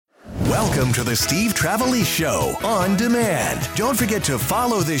Welcome to the Steve Trevelise Show on demand. Don't forget to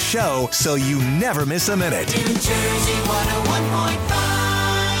follow this show so you never miss a minute. New Jersey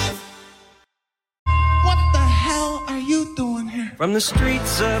 101.5. What the hell are you doing here? From the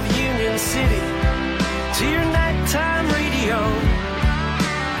streets of Union City to your nighttime radio,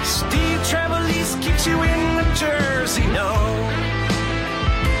 Steve Trevelise keeps you in the Jersey know.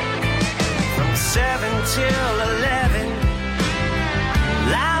 From 7 till 11,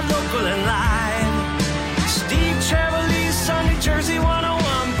 live, local, and live. Steve Trevelise on New Jersey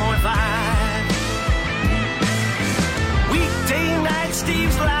 101.5. Weekday night,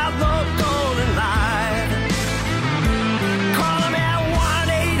 Steve's loud, local, and live. Call him at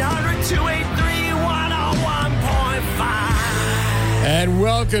 1-800-283-101.5. And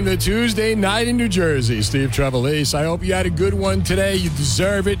welcome to Tuesday night in New Jersey. Steve Trevelise. I hope you had a good one today. You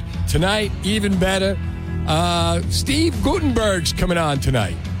deserve it. Tonight, even better. Steve Guttenberg's coming on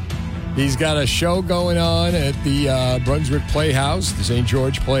tonight. He's got a show going on at the Brunswick Playhouse, the St.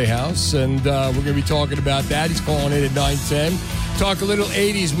 George Playhouse, and we're going to be talking about that. He's calling it at 9:10. Talk a little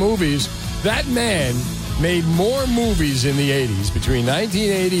 80s movies. That man made more movies in the 80s, between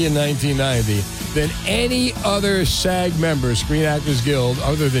 1980 and 1990, than any other SAG member, Screen Actors Guild,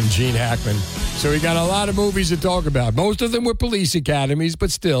 other than Gene Hackman. So we got a lot of movies to talk about. Most of them were police academies,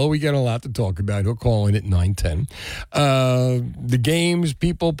 but still, we got a lot to talk about. He'll call in at 9:10. The games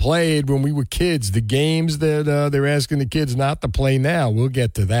people played when we were kids, the games that they're asking the kids not to play now. We'll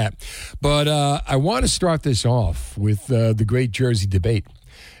get to that. But I want to start this off with the Great Jersey Debate.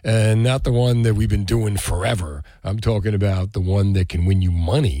 And not the one that we've been doing forever. I'm talking about the one that can win you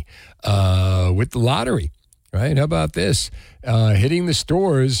money with the lottery. Right? How about this? Hitting the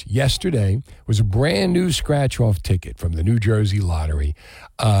stores yesterday was a brand new scratch-off ticket from the New Jersey Lottery,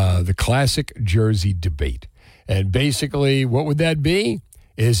 the Classic Jersey Debate. And basically, what would that be?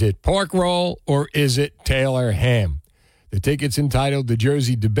 Is it pork roll or is it Taylor ham? The ticket's entitled the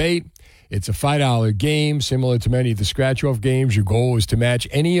Jersey Debate. It's a $5 game, similar to many of the scratch-off games. Your goal is to match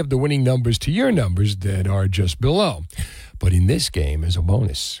any of the winning numbers to your numbers that are just below. But in this game, as a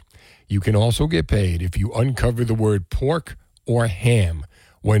bonus, you can also get paid if you uncover the word pork or ham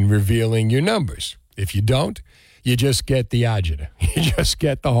when revealing your numbers. If you don't, you just get the agita. You just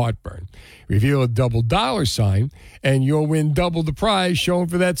get the heartburn. Reveal a double dollar sign, and you'll win double the prize shown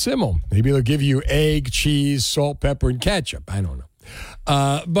for that symbol. Maybe they'll give you egg, cheese, salt, pepper, and ketchup. I don't know.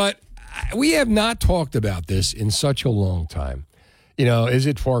 But we have not talked about this in such a long time. You know, is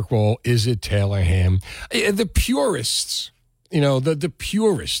it pork roll? Is it Taylor ham? The purists, the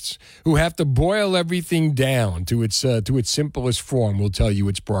purists who have to boil everything down to its simplest form will tell you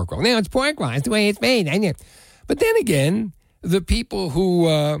it's pork roll. Now, it's pork roll. It's the way it's made. But then again, the people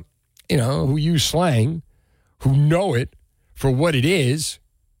who use slang, who know it for what it is,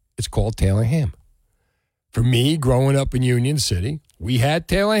 it's called Taylor ham. For me, growing up in Union City, we had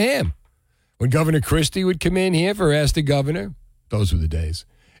Taylor ham. When Governor Christie would come in here for Ask the Governor, those were the days.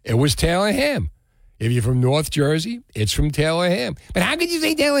 It was Taylor ham. If you're from North Jersey, it's from Taylor ham. But how could you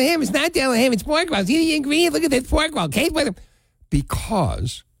say Taylor ham? It's not Taylor ham. It's pork roll. See the ingredients? Look at this pork roll.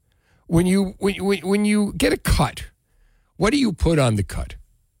 Because when you get a cut, what do you put on the cut?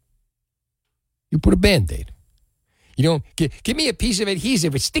 You put a Band-Aid. You don't give me a piece of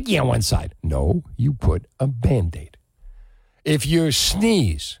adhesive. It's sticky on one side. No, you put a Band-Aid. If you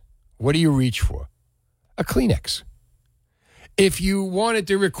sneeze, what do you reach for? A Kleenex. If you wanted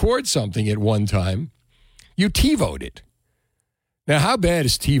to record something at one time, you TiVo'd it. Now, how bad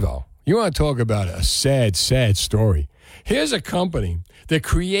is TiVo? You want to talk about a sad, sad story. Here's a company that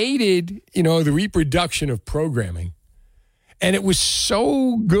created, the reproduction of programming, and it was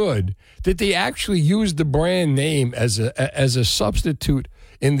so good that they actually used the brand name as a substitute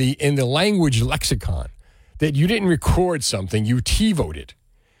in the language lexicon. That you didn't record something, you TiVo'd it.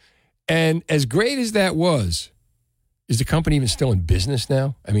 And as great as that was, is the company even still in business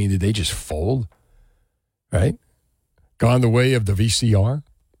now? I mean, did they just fold? Right? Gone the way of the VCR?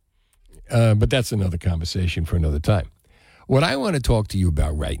 But that's another conversation for another time. What I want to talk to you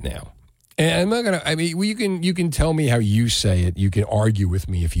about right now, and I'm not going to, you can tell me how you say it. You can argue with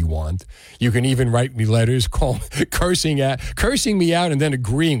me if you want. You can even write me letters cursing me out and then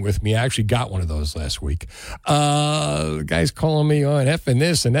agreeing with me. I actually got one of those last week. The guy's calling me on F and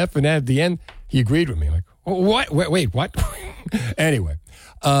this and F and that. At the end, he agreed with me. Like, what? Wait, what? Anyway,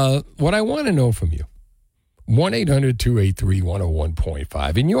 what I want to know from you,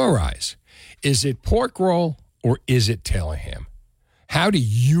 1-800-283-101.5. In your eyes, is it pork roll or is it Taylor ham? How do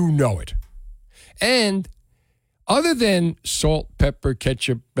you know it? And other than salt, pepper,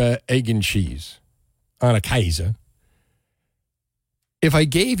 ketchup, egg, and cheese on a Kaiser, If I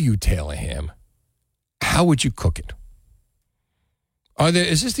gave you Taylor ham, how would you cook it?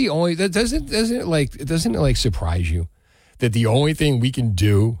 Is this the only, doesn't it surprise you that the only thing we can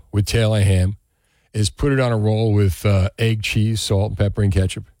do with Taylor ham is put it on a roll with egg, cheese, salt, pepper, and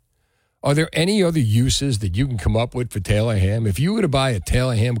ketchup? Are there any other uses that you can come up with for Taylor ham? If you were to buy a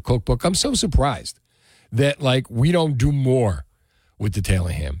Taylor ham cookbook, I'm so surprised that, we don't do more with the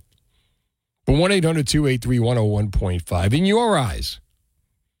Taylor ham. But 1-800-283-101.5, in your eyes,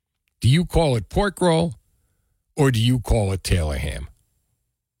 do you call it pork roll or do you call it Taylor ham?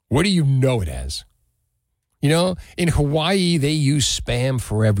 What do you know it as? In Hawaii, they use Spam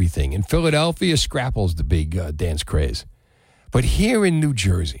for everything. In Philadelphia, Scrapple's the big dance craze. But here in New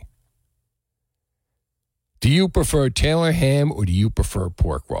Jersey, do you prefer Taylor ham or do you prefer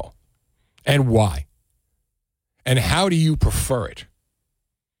pork roll? And why? And how do you prefer it?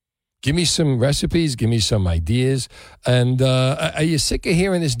 Give me some recipes. Give me some ideas. And are you sick of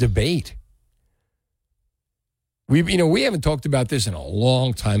hearing this debate? We haven't talked about this in a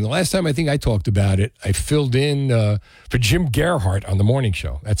long time. The last time I think I talked about it, I filled in for Jim Gerhardt on the morning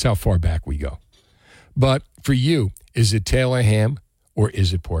show. That's how far back we go. But for you, is it Taylor ham or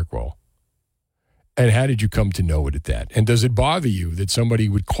is it pork roll? And how did you come to know it at that? And does it bother you that somebody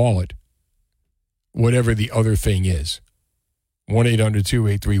would call it whatever the other thing is?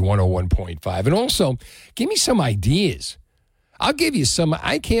 1-800-283-101.5. And also, give me some ideas. I'll give you some.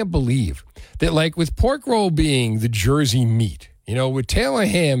 I can't believe that, with pork roll being the Jersey meat, with Taylor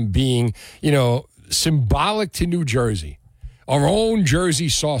ham being, symbolic to New Jersey, our own Jersey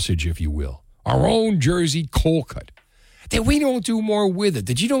sausage, if you will, our own Jersey cold cut, that we don't do more with it,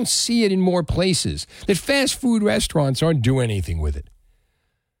 that you don't see it in more places, that fast food restaurants aren't doing anything with it.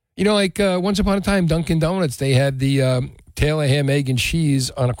 Once upon a time, Dunkin' Donuts, they had the Taylor ham, egg, and cheese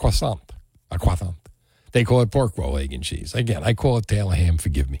on a croissant. A croissant. They call it pork roll, egg, and cheese. Again, I call it Taylor ham,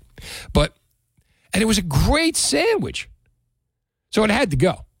 forgive me. And it was a great sandwich. So it had to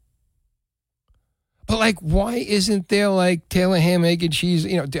go. But, why isn't there, Taylor ham, egg, and cheese,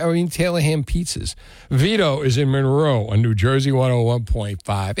 Taylor ham pizzas? Vito is in Monroe on New Jersey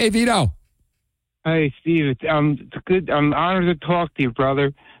 101.5. Hey, Vito. Hey, Steve. It's good. I'm honored to talk to you,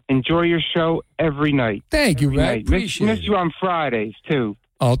 brother. Enjoy your show every night. Thank you, man. Appreciate it. Miss you on Fridays, too.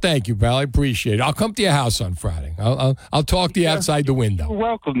 Oh, thank you, pal. I appreciate it. I'll come to your house on Friday. I'll talk to you outside the window. You're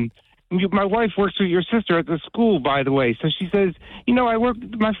welcome. My wife works with your sister at the school, by the way. So she says, I work.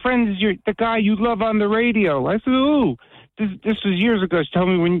 My friend is the guy you love on the radio. I said, ooh, this was years ago. She told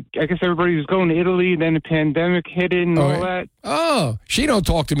me when I guess everybody was going to Italy, then the pandemic hit it and all that. Oh, she don't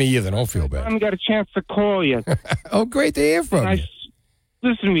talk to me either. Don't feel bad. I haven't got a chance to call you. Oh, great to hear from you.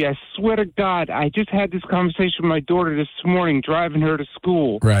 Listen to me. I swear to God, I just had this conversation with my daughter this morning, driving her to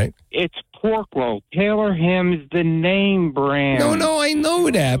school. Right. It's pork roll. Taylor ham is the name brand. No, I know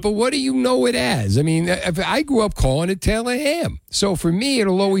that, but what do you know it as? I mean, I grew up calling it Taylor ham. So for me,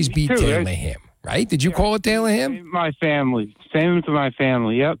 it'll always be Taylor ham, right? Did you call it Taylor ham? My family. Same to my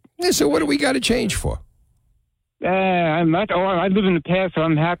family, yep. Yeah, so what do we got to change for? I'm not. Oh, I live in the past, so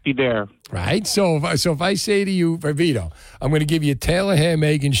I'm happy there. Right. So if I say to you, Vito, I'm going to give you Taylor ham,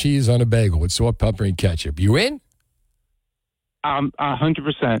 egg, and cheese on a bagel with salt, pepper, and ketchup. You in?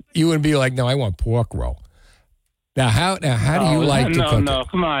 100%. You wouldn't be like, no, I want pork roll. Now, how do you like to cook it? No,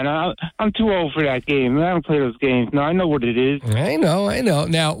 come on. I'm too old for that game. I don't play those games. No, I know what it is. I know.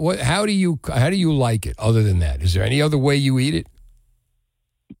 Now, how do you like it? Other than that, is there any other way you eat it?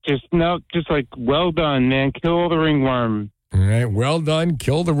 Just well done, man. Kill all the ringworm. All right, well done.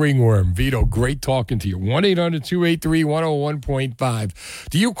 Kill the ringworm. Vito, great talking to you. 1-800-283-101.5.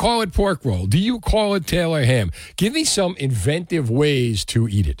 Do you call it pork roll? Do you call it Taylor ham? Give me some inventive ways to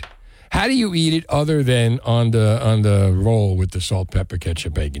eat it. How do you eat it other than on the roll with the salt, pepper,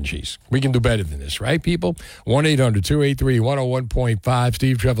 ketchup, egg, and cheese? We can do better than this, right, people? 1-800-283-101.5.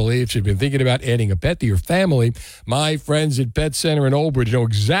 Steve Trevelise. If you've been thinking about adding a pet to your family, my friends at Pet Center in Old Bridge know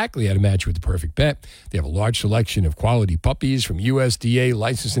exactly how to match you with the perfect pet. They have a large selection of quality puppies from USDA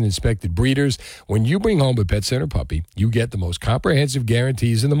licensed and inspected breeders. When you bring home a Pet Center puppy, you get the most comprehensive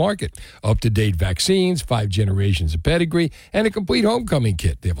guarantees in the market. Up-to-date vaccines, 5 generations of pedigree, and a complete homecoming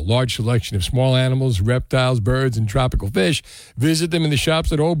kit. They have a large selection of small animals, reptiles, birds, and tropical fish. Visit them in the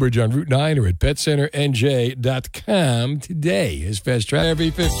shops at Old Bridge on Route 9 or at PetCenterNJ.com today. Is Fast Track every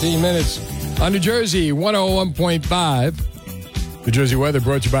 15 minutes on New Jersey 101.5. New Jersey weather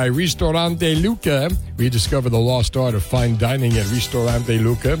brought to you by Ristorante Luca. Rediscover the lost art of fine dining at Ristorante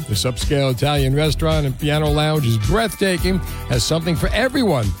Luca. This upscale Italian restaurant and piano lounge is breathtaking, has something for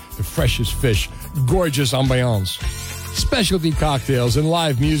everyone. The freshest fish, gorgeous ambiance, specialty cocktails, and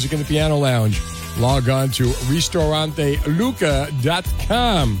live music in the piano lounge. log on to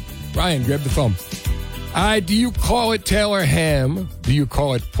restauranteluca.com. Brian, grab the phone. Do you call it Taylor ham? Do you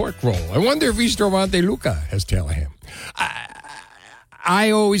call it pork roll? I wonder if Ristorante Luca has Taylor ham.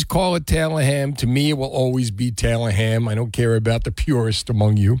 I always call it Taylor ham. To me, it will always be Taylor ham. I don't care about the purist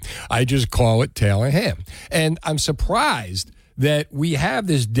among you. I just call it Taylor ham. And I'm surprised that we have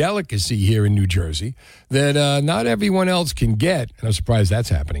this delicacy here in New Jersey that not everyone else can get. And I'm surprised that's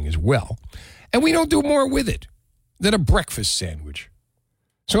happening as well. And we don't do more with it than a breakfast sandwich.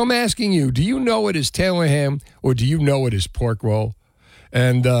 So I'm asking you, do you know it as Taylor ham or do you know it as pork roll?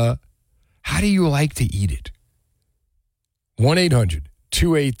 And how do you like to eat it?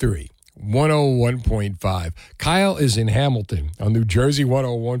 1-800-283-101.5. Kyle is in Hamilton on New Jersey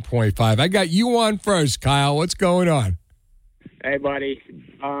 101.5. I got you on first, Kyle. What's going on? Hey, buddy.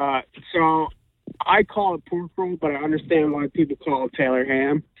 So I call it pork roll, but I understand why people call it Taylor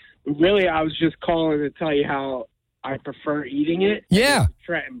ham. Really, I was just calling to tell you how I prefer eating it. Yeah. It's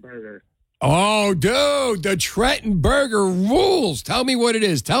Trenton burger. Oh, dude, the Trenton burger rules. Tell me what it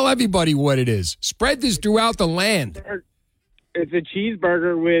is. Tell everybody what it is. Spread this throughout the land. It's a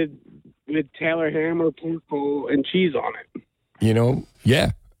cheeseburger with Taylor ham or pork roll and cheese on it. You know,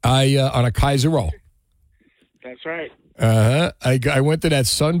 yeah. On a Kaiser roll. That's right. I went to that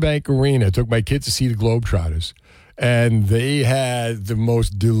Sunbank Arena, took my kids to see the Globetrotters, and they had the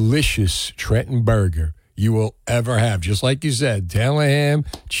most delicious Trenton burger you will ever have. Just like you said, Taylor ham,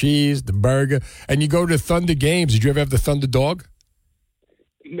 cheese, the burger. And you go to Thunder games. Did you ever have the Thunder dog?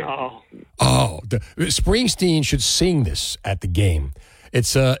 No. Oh, Springsteen should sing this at the game.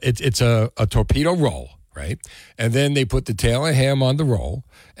 It's a torpedo roll, right? And then they put the Taylor ham on the roll,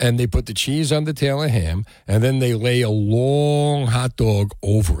 and they put the cheese on the Taylor ham, and then they lay a long hot dog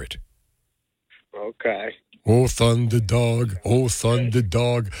over it. Okay. Oh, Thunder Dog. Oh, Thunder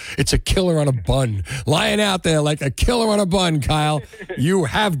Dog. It's a killer on a bun. Lying out there like a killer on a bun, Kyle. You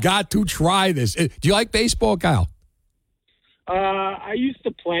have got to try this. Do you like baseball, Kyle? I used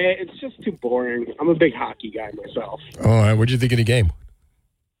to play it. It's just too boring. I'm a big hockey guy myself. Oh, what'd you think of the game?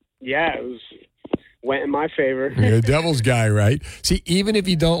 Yeah, went in my favor. You're a Devils guy, right? See, even if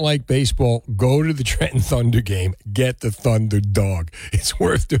you don't like baseball, go to the Trenton Thunder game. Get the Thunder dog. It's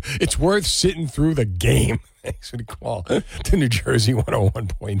worth sitting through the game. Thanks for the call to New Jersey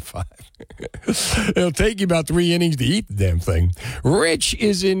 101.5. It'll take you about 3 innings to eat the damn thing. Rich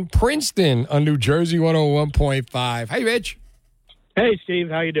is in Princeton on New Jersey 101.5. Hey, Rich. Hey, Steve.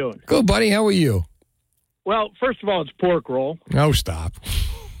 How you doing? Good, buddy. How are you? Well, first of all, it's pork roll. Oh, stop.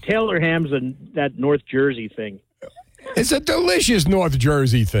 Taylor ham's that North Jersey thing. It's a delicious North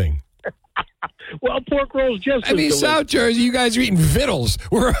Jersey thing. Well, pork roll's just I mean, delicious. South Jersey, you guys are eating vittles.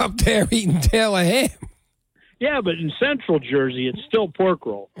 We're up there eating Taylor ham. Yeah, but in Central Jersey, it's still pork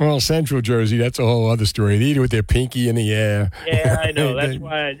roll. Well, Central Jersey, that's a whole other story. They eat it with their pinky in the air. Yeah, I know. That's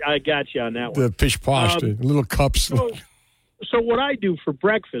why I got you on that one. The pish posh, the little cups. So what I do for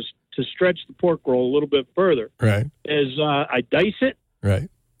breakfast to stretch the pork roll a little bit further Right. is I dice it. Right.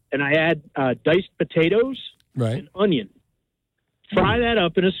 And I add diced potatoes Right. and onion. Fry that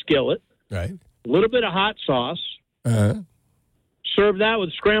up in a skillet. Right. A little bit of hot sauce. Uh-huh. Serve that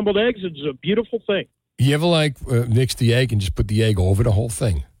with scrambled eggs. It's a beautiful thing. You ever mix the egg and just put the egg over the whole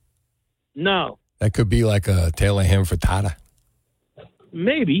thing? No. That could be like a Taylor ham frittata.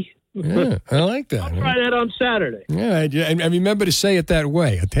 Maybe. Yeah, I like that. I'll try that on Saturday. Yeah, I remember to say it that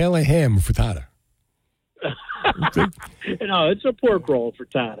way, a Taylor ham frittata. No, it's a pork roll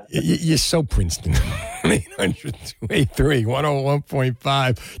frittata. You're so Princeton.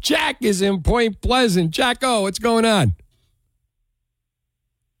 800-283-101.5. Jack is in Point Pleasant. Jacko, what's going on?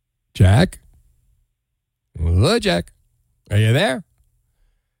 Jack? Hello, Jack. Are you there?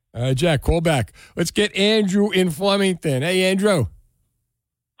 Jack, call back. Let's get Andrew in Flemington. Hey, Andrew.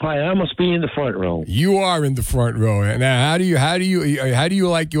 Hi, I must be in the front row. You are in the front row. Now, how do you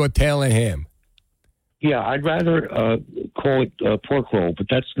like your Taylor ham? Yeah, I'd rather call it pork roll, but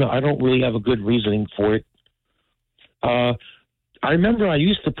I don't really have a good reasoning for it. I remember I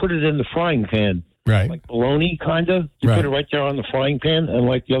used to put it in the frying pan, right? Like bologna, kind of. You right. put it right there on the frying pan, and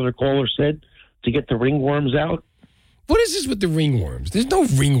like the other caller said, to get the ringworms out. What is this with the ringworms? There's no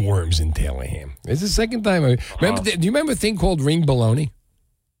ringworms in Taylor ham. It's the second time. Do you remember a thing called ring bologna?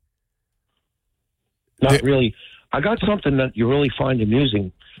 Not really. I got something that you really find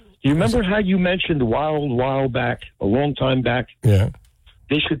amusing. Do you remember how you mentioned a while back, a long time back? Yeah.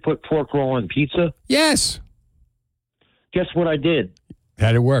 They should put pork roll on pizza? Yes. Guess what I did?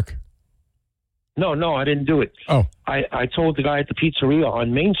 How'd it work? No, I didn't do it. Oh. I told the guy at the pizzeria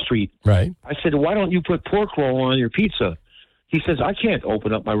on Main Street. Right. I said, why don't you put pork roll on your pizza? He says, I can't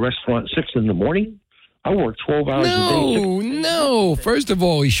open up my restaurant at 6 in the morning. I work 12 hours a day. No. First of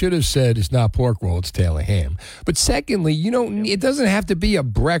all, he should have said it's not pork roll, it's Taylor ham. But secondly, it doesn't have to be a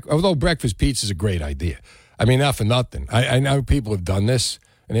breakfast, although breakfast pizza is a great idea. I mean, not for nothing. I know people have done this.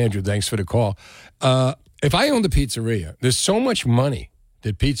 And Andrew, thanks for the call. If I owned a pizzeria, there's so much money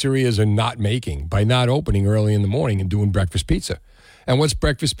that pizzerias are not making by not opening early in the morning and doing breakfast pizza. And what's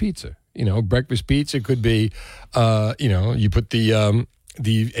breakfast pizza? Breakfast pizza could be, you put the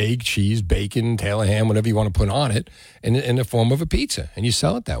egg, cheese, bacon, Taylor ham, whatever you want to put on it in the form of a pizza, and you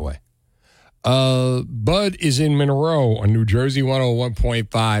sell it that way. Bud is in Monroe on New Jersey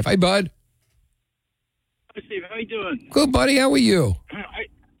 101.5. Hi, Bud. Hi, Steve. How you doing? Good, buddy. How are you?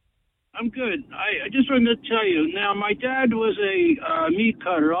 I'm good. I just wanted to tell you. Now, my dad was a meat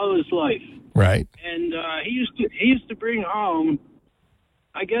cutter all his life. Right. And he used to bring home,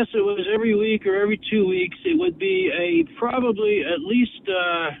 I guess it was every week or every 2 weeks, it would be probably at least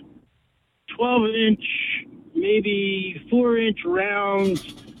 12-inch, maybe 4-inch round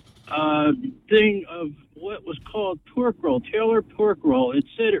thing of what was called pork roll, Taylor pork roll. It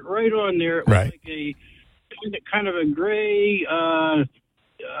said it right on there. It was right. Like a kind of a gray,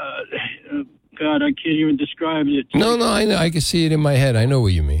 God, I can't even describe it. No, I know. I can see it in my head. I know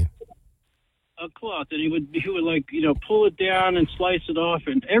what you mean. A cloth, and he would like, pull it down and slice it off.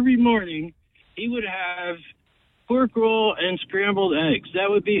 And every morning he would have pork roll and scrambled eggs. That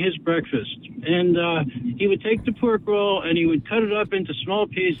would be his breakfast. And he would take the pork roll and he would cut it up into small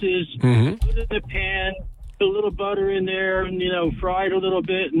pieces, put it in a pan, put a little butter in there, and fry it a little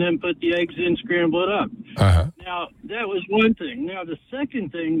bit, and then put the eggs in, scramble it up. Now that was one thing. Now the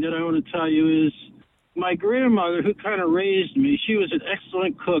second thing that I want to tell you is, my grandmother, who kind of raised me, she was an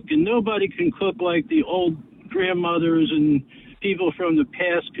excellent cook, and nobody can cook like the old grandmothers and people from the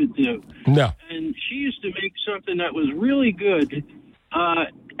past could do. No. And she used to make something that was really good.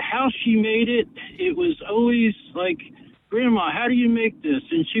 How she made it, it was always like, Grandma, how do you make this?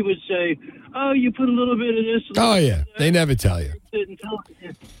 And she would say, oh, you put a little bit of this. Oh, yeah. They never tell you.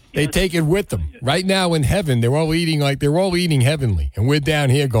 They take it with them. Right now in heaven, they're all eating heavenly. And we're down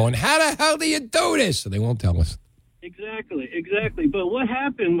here going, how the hell do you do this? So they won't tell us. Exactly. But what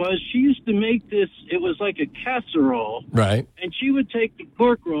happened was she used to make this, it was like a casserole. Right. And she would take the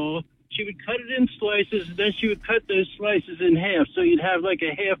pork roll, she would cut it in slices, and then she would cut those slices in half. So you'd have like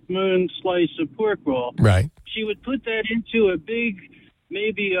a half-moon slice of pork roll. Right. She would put that into a big,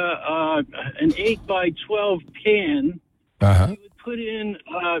 maybe an 8 by 12 pan. She would put in,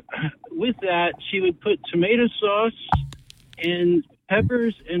 with that, she would put tomato sauce and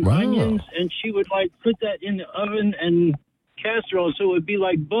peppers and onions, and she would put that in the oven and casserole so it would be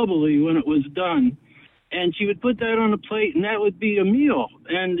like bubbly when it was done. And she would put that on a plate, and that would be a meal.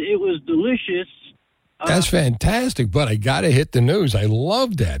 And it was delicious. That's fantastic, but I got to hit the news. I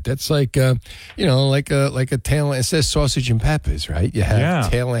love that. That's like, like a Taylor. It says sausage and peppers, right? You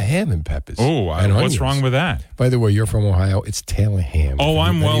have Taylor ham and peppers. Oh, what's wrong with that? By the way, you're from Ohio. It's Taylor ham. Oh,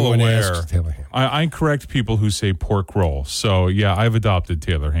 I'm well aware. Taylor ham. I correct people who say pork roll. So, yeah, I've adopted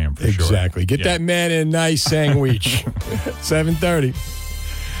Taylor ham for sure. Exactly. Get that man in a nice sandwich. 7:30.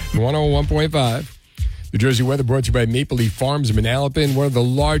 101.5. New Jersey weather brought to you by Maple Leaf Farms in Manalapan, one of the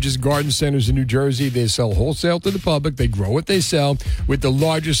largest garden centers in New Jersey. They sell wholesale to the public. They grow what they sell with the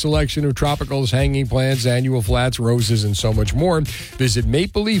largest selection of tropicals, hanging plants, annual flats, roses, and so much more. Visit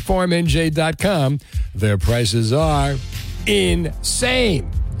mapleleaffarmnj.com. Their prices are insane.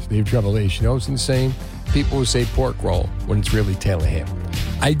 Steve Trevelise, you know it's insane? People who say pork roll when it's really Taylor ham.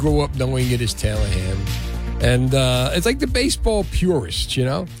 I grew up knowing it as Taylor ham. And it's like the baseball purists,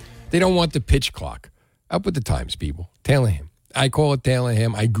 They don't want the pitch clock. Up with the times, people. Taylor ham. I call it Taylor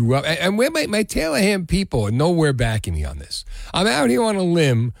ham. I grew up. And where my Taylor ham people are nowhere backing me on this. I'm out here on a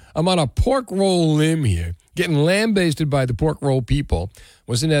limb. I'm on a pork roll limb here, getting lambasted by the pork roll people.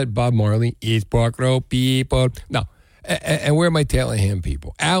 Wasn't that Bob Marley? It's pork roll people. No. And where are my Taylor ham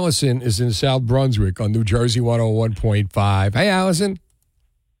people? Allison is in South Brunswick on New Jersey 101.5. Hey, Allison.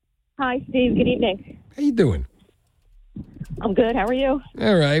 Hi, Steve. Good evening. How you doing? I'm good. How are you?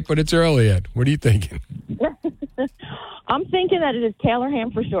 All right, but it's early yet. What are you thinking? I'm thinking that it is Taylor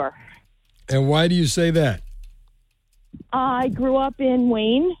ham for sure. And why do you say that? I grew up in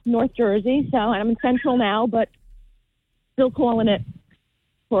Wayne, North Jersey, so I'm in Central now, but still calling it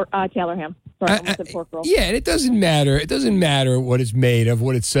for Taylor ham. Sorry, I almost said pork roll. Yeah, and it doesn't matter. It doesn't matter what it's made of,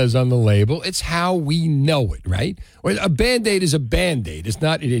 what it says on the label. It's how we know it, right? A Band-Aid is a Band-Aid. It's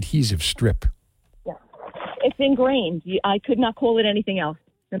not an adhesive strip. Yeah. It's ingrained. I could not call it anything else,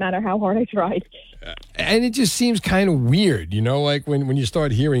 no matter how hard I tried. And it just seems kind of weird, like when you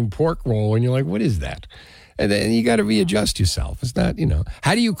start hearing pork roll and you're like, what is that? And then you got to readjust yourself. It's not,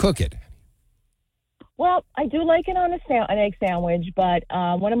 How do you cook it? Well, I do like it on an egg sandwich, but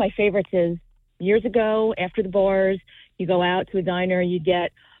one of my favorites is years ago, after the bars, you go out to a diner, you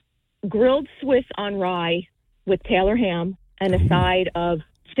get grilled Swiss on rye with Taylor ham and a side of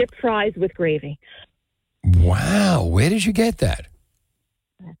chipped fries with gravy. Wow. Where did you get that?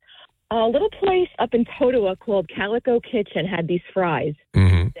 A little place up in Totowa called Calico Kitchen had these fries.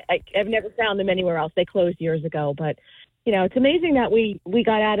 Mm-hmm. I've never found them anywhere else. They closed years ago, but it's amazing that we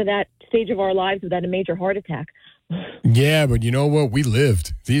got out of that stage of our lives without a major heart attack. Yeah, but you know what? We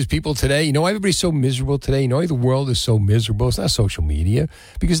lived. These people today, everybody's so miserable today. The world is so miserable. It's not social media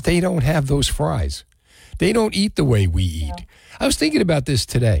because they don't have those fries. They don't eat the way we eat. Yeah. I was thinking about this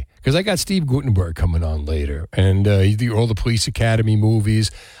today because I got Steve Guttenberg coming on later, and he did all the Police Academy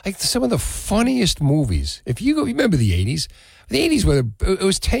movies, like some of the funniest movies. If you remember the 80s, the 80s it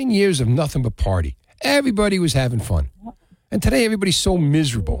was 10 years of nothing but party. Everybody was having fun. And today everybody's so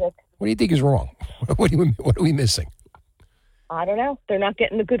miserable. What do you think is wrong? What are we missing? I don't know. They're not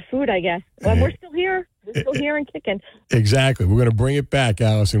getting the good food, I guess. Well, we're still here. We're still here and kicking. Exactly. We're going to bring it back,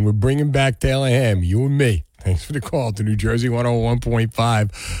 Allison. We're bringing back Taylor ham, you and me. Thanks for the call to New Jersey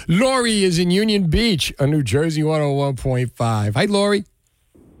 101.5. Lori is in Union Beach on New Jersey 101.5. Hi, Lori.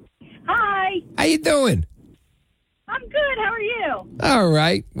 Hi. How you doing? I'm good. How are you? All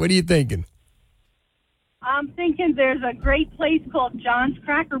right. What are you thinking? I'm thinking there's a great place called John's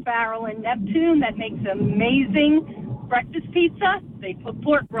Cracker Barrel in Neptune that makes amazing breakfast pizza. They put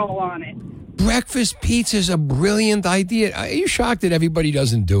pork roll on it. Breakfast pizza is a brilliant idea. Are you shocked that everybody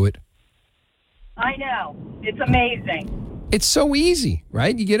doesn't do it? I know. It's amazing. It's so easy,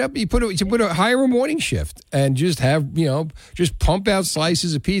 right? You get up, hire a morning shift and just have, just pump out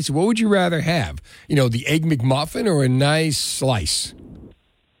slices of pizza. What would you rather have? The Egg McMuffin or a nice slice?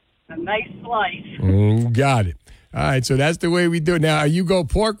 A nice slice. Got it. All right, so that's the way we do it. Now, you go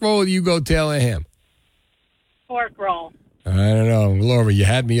pork roll or you go Taylor ham? Pork roll. I don't know. Laura, you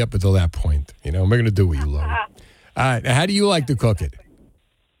had me up until that point. We're going to do what you love. All right, now, how do you like to cook it?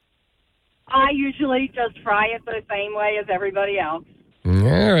 I usually just fry it the same way as everybody else.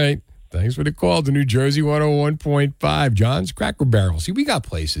 All right. Thanks for the call to New Jersey 101.5. John's Cracker Barrel. See, we got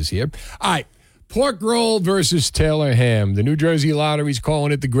places here. All right. Pork roll versus Taylor ham. The New Jersey Lottery's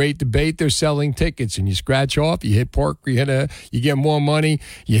calling it the great debate. They're selling tickets, and you scratch off. You hit pork, you get more money.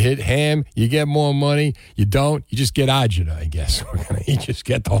 You hit ham, you get more money. You don't, you just get agita, I guess. You just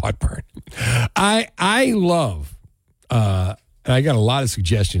get the heartburn. I love. And I got a lot of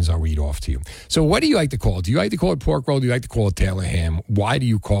suggestions I'll read off to you. So what do you like to call it? Do you like to call it pork roll? Do you like to call it Taylor ham? Why do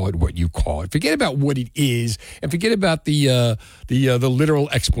you call it what you call it? Forget about what it is and forget about the literal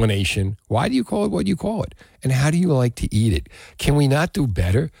explanation. Why do you call it what you call it? And how do you like to eat it? Can we not do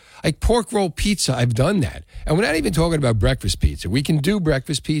better? Like pork roll pizza, I've done that. And we're not even talking about breakfast pizza. We can do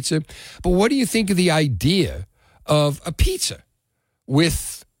breakfast pizza. But what do you think of the idea of a pizza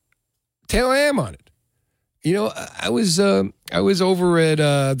with Taylor ham on it? I was over at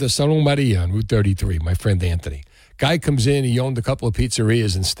the Salon Maria on Route 33, my friend Anthony. Guy comes in, he owned a couple of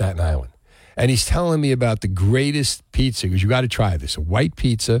pizzerias in Staten Island. And he's telling me about the greatest pizza. He goes, you got to try this. A white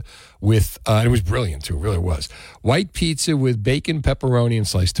pizza with, and it was brilliant too, it really was. White pizza with bacon, pepperoni, and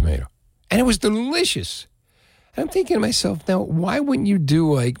sliced tomato. And it was delicious. And I'm thinking to myself, now, why wouldn't you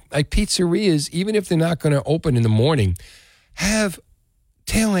do like pizzerias, even if they're not going to open in the morning, have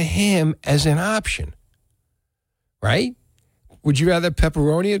Taylor ham as an option? Right? Would you rather have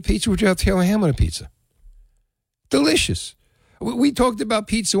pepperoni on pizza or would you have Taylor ham on a pizza? Delicious. We talked about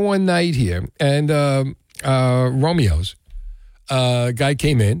pizza one night here, and Romeo's guy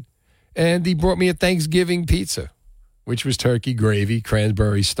came in, and he brought me a Thanksgiving pizza, which was turkey, gravy,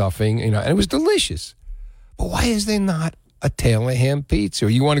 cranberry stuffing, and it was delicious. But why is there not a Taylor ham pizza?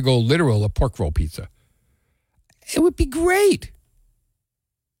 Or you want to go literal, a pork roll pizza? It would be great.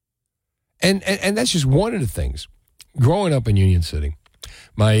 And that's just one of the things. Growing up in Union City,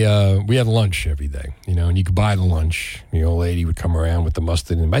 we had lunch every day, and you could buy the lunch. The old lady would come around with the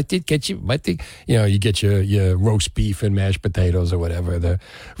mustard and you get your roast beef and mashed potatoes or whatever, the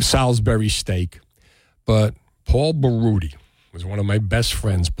Salisbury steak. But Paul Baruti was one of my best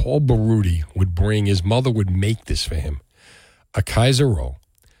friends. Paul Baruti would bring, his mother would make this for him, a Kaiser roll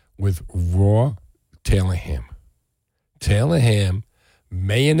with raw Taylor ham. Taylor ham,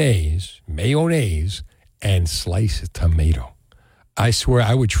 mayonnaise, and sliced tomato. I swear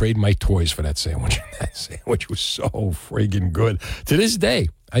I would trade my toys for that sandwich. That sandwich was so friggin' good. To this day,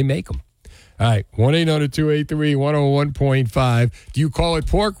 I make them. All right, 1-800-283-101.5. Do you call it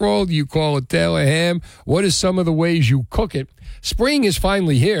pork roll? Do you call it Taylor ham? What are some of the ways you cook it? Spring is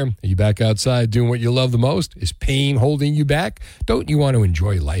finally here. Are you back outside doing what you love the most? Is pain holding you back? Don't you want to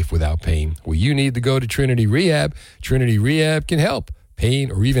enjoy life without pain? Well, you need to go to Trinity Rehab. Trinity Rehab can help.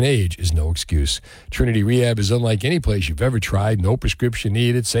 Pain or even age is no excuse. Trinity Rehab is unlike any place you've ever tried. No prescription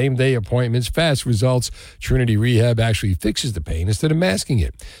needed, same-day appointments, fast results. Trinity Rehab actually fixes the pain instead of masking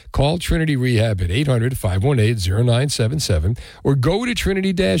it. Call Trinity Rehab at 800-518-0977 or go to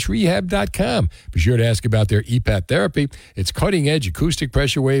trinity-rehab.com. Be sure to ask about their EPAT therapy. It's cutting-edge acoustic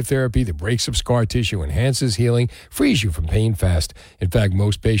pressure wave therapy that breaks up scar tissue, enhances healing, frees you from pain fast. In fact,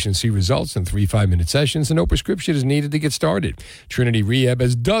 most patients see results in 3 5-minute sessions and no prescription is needed to get started. Trinity Rehab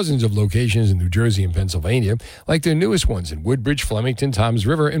has dozens of locations in New Jersey and Pennsylvania, like their newest ones in Woodbridge, Flemington, Toms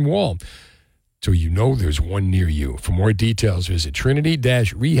River, and Wall. So you know there's one near you. For more details, visit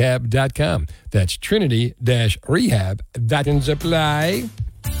trinity-rehab.com. That's trinity-rehab.com. Supply.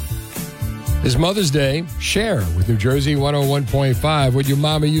 It's Mother's Day. Share with New Jersey 101.5 what your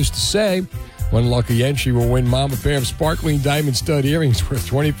mama used to say. One lucky entry will win Mom a pair of sparkling diamond stud earrings worth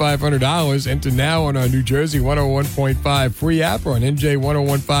 $2,500. Enter now on our New Jersey 101.5 free app or on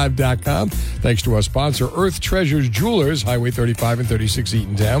NJ1015.com. Thanks to our sponsor, Earth Treasures Jewelers, Highway 35 and 36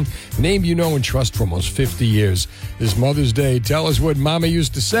 Eatontown. A name you know and trust for almost 50 years. This Mother's Day, tell us what Mama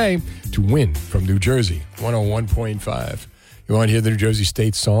used to say to win from New Jersey 101.5. You want to hear the New Jersey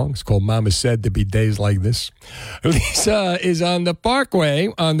State song? It's called Mama Said There'd Be Days Like This. Lisa is on the Parkway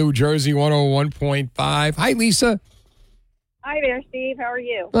on New Jersey 101.5. Hi, Lisa. Hi there, Steve. How are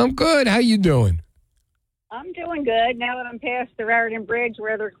you? I'm good. How you doing? I'm doing good now that I'm past the Raritan Bridge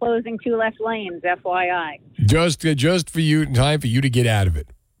where they're closing 2 left lanes, FYI. Just for you, time for you to get out of it.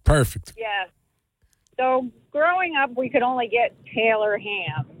 Perfect. Yeah. So growing up, we could only get Taylor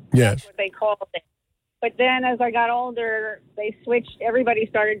ham. Yes. That's what they called it. But then as I got older, they switched. Everybody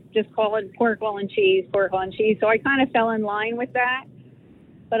started just calling pork roll and cheese. So I kind of fell in line with that.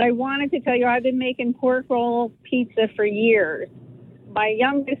 But I wanted to tell you, I've been making pork roll pizza for years. My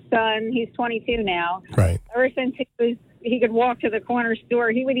youngest son, he's 22 now. Right. Ever since he could walk to the corner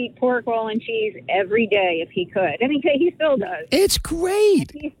store, he would eat pork roll and cheese every day if he could. And he still does. It's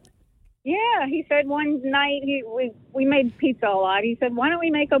great. Yeah, he said one night we made pizza a lot. He said, why don't we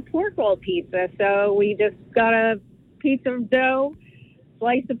make a pork roll pizza? So we just got a piece of dough,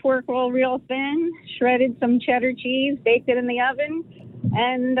 sliced the pork roll real thin, shredded some cheddar cheese, baked it in the oven,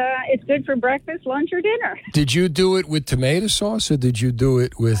 and it's good for breakfast, lunch, or dinner. Did you do it with tomato sauce or did you do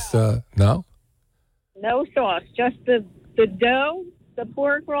it with, no? No sauce, just the dough, the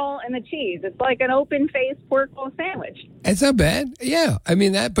pork roll, and the cheese. It's like an open-faced pork roll sandwich. It's not bad. Yeah. I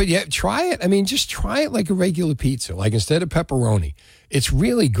mean, but yeah, try it. I mean, just try it like a regular pizza, like instead of pepperoni. It's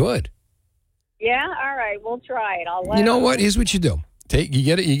really good. Yeah? All right. We'll try it. You know what? Here's what you do.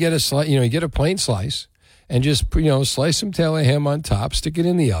 You get a plain slice and just, slice some Taylor ham on top, stick it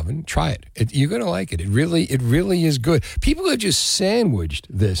in the oven, try it. You're going to like it. It really is good. People have just sandwiched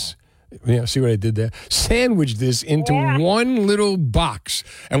this. See what I did there? Sandwich this into one little box,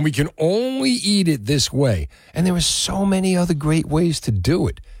 and we can only eat it this way. And there are so many other great ways to do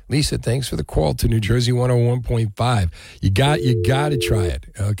it. Lisa, thanks for the call to New Jersey 101.5. You got to try it.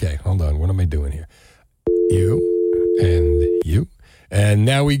 Okay, hold on. What am I doing here? You and you. And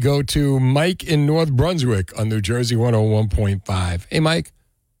now we go to Mike in North Brunswick on New Jersey 101.5. Hey, Mike.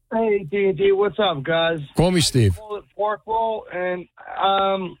 Hey, D&D, what's up, guys? Call me Steve. I call it pork roll, and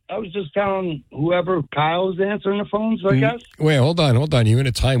I was just telling whoever Kyle's answering the phones, I guess. Wait, hold on. You're in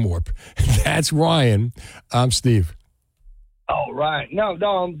a time warp. That's Ryan. I'm Steve. Oh, right. No,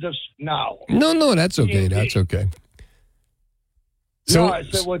 I'm just, no. No, that's okay. D&D. That's okay. So, no, I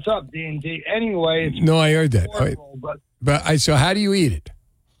said, what's up, D&D? Anyway. No, I heard that. Pork roll, So how do you eat it?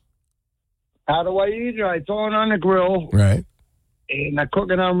 How do I eat it? I throw it on the grill. Right. And I cook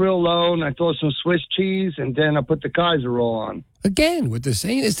it on real low, and I throw some Swiss cheese, and then I put the Kaiser roll on. Again,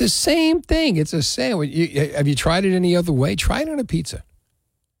 it's the same thing. It's a sandwich. Have you tried it any other way? Try it on a pizza.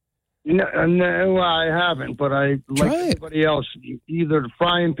 No, I haven't, but like everybody else, either the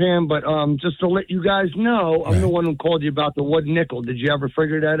frying pan, but just to let you guys know, I'm the one who called you about the wood nickel. Did you ever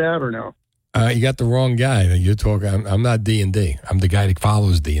figure that out or no? You got the wrong guy. You're talking. I'm not D&D. I'm the guy that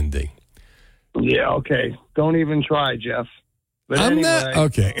follows D&D. Yeah, okay. Don't even try, Jeff. But I'm anyway, not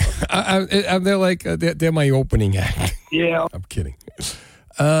okay. They're like they're my opening act. Yeah, I'm kidding.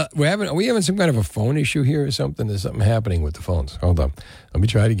 Are we having some kind of a phone issue here or something? There's something happening with the phones. Hold on, let me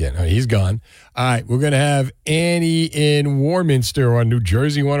try it again. He's gone. All right, we're gonna have Annie in Warminster on New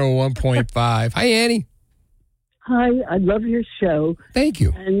Jersey 101.5. Hi, Annie. Hi, I love your show. Thank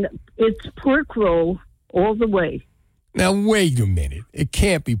you. And it's pork roll all the way. Now, wait a minute. It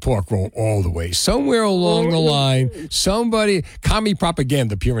can't be pork roll all the way. Somewhere along the line, somebody, commie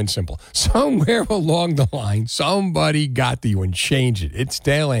propaganda, pure and simple. Somewhere along the line, somebody got to you and changed it. It's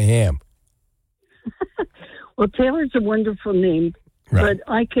Taylor ham. Well, Taylor's a wonderful name, Right.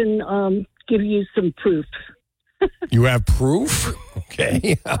 but I can give you some proof. You have proof?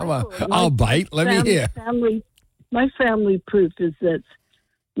 Okay. I'll bite. Let me hear. My family proof is that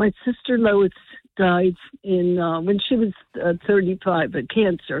my sister Lois died when she was 35 of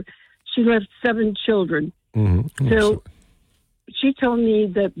cancer. She left 7 children. Mm-hmm. So she told me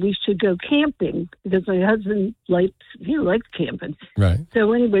that we should go camping because my husband liked camping. Right.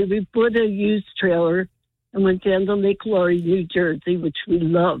 So anyway, we bought a used trailer and went down to Lake Laurie, New Jersey, which we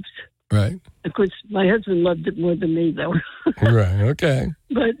loved. Right. Of course, my husband loved it more than me, though. Right. Okay.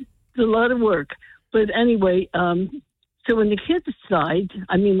 But it's a lot of work. But anyway, so when the kids died,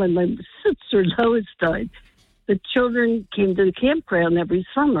 when my sister Lois died, the children came to the campground every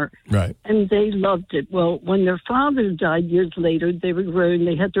summer. Right. And they loved it. Well, when their father died years later, they were grown.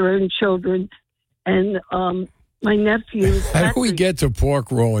 They had their own children. And my nephew... How do we get to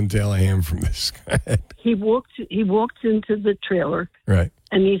pork roll and Taylor ham from this? He walked into the trailer. Right.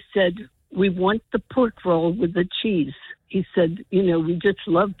 And he said, we want the pork roll with the cheese. He said, we just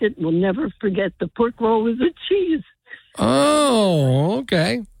loved it. We'll never forget the pork roll with the cheese. Oh,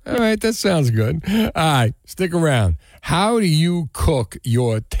 okay. All right, that sounds good. All right, stick around. How do you cook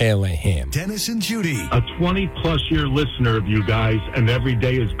your Taylor ham? Dennis and Judy. A 20-plus year listener of you guys, and every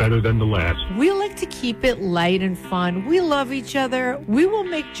day is better than the last. We like to keep it light and fun. We love each other. We will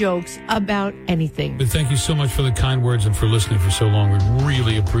make jokes about anything. But thank you so much for the kind words and for listening for so long. We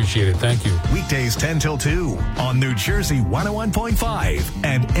really appreciate it. Thank you. Weekdays 10 till 2 on New Jersey 101.5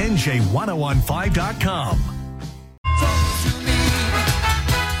 and NJ1015.com.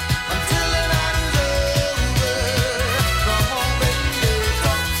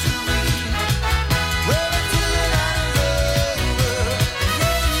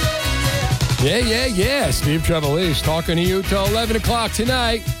 Yeah. Steve Trevelise talking to you till 11 o'clock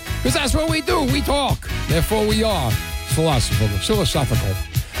tonight. Because that's what we do. We talk. Therefore, we are philosophical.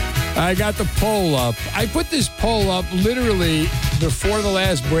 I got the poll up. I put this poll up literally before the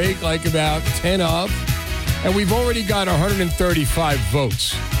last break, like about 10 of. And we've already got 135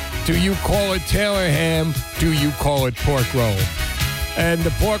 votes. Do you call it Taylor ham? Do you call it pork roll? And the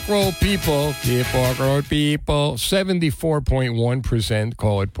pork roll people, 74.1%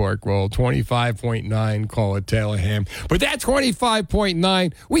 call it pork roll, 25.9% call it Taylor ham. But that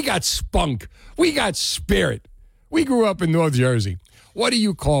 25.9%, we got spunk. We got spirit. We grew up in North Jersey. What do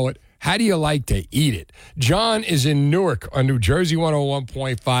you call it? How do you like to eat it? John is in Newark on New Jersey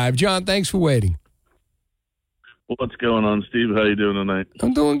 101.5. John, thanks for waiting. What's going on, Steve? How you doing tonight?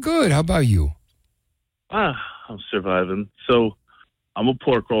 I'm doing good. How about you? I'm surviving. So I'm a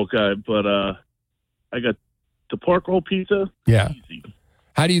pork roll guy, but I got the pork roll pizza. Yeah. Easy.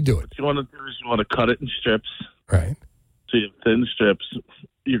 How do you do it? What you want to do is you want to cut it in strips. Right. So you have thin strips.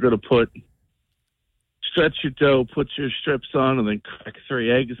 You're going to stretch your dough, put your strips on, and then crack 3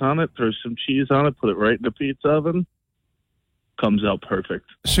 eggs on it, throw some cheese on it, put it right in the pizza oven. Comes out perfect.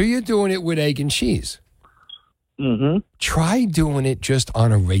 So you're doing it with egg and cheese? Mm-hmm. Try doing it just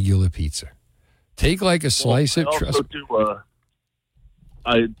on a regular pizza. Take like a slice of...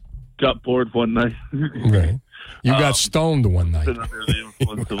 I got bored one night. Right. You got stoned one night. Been under the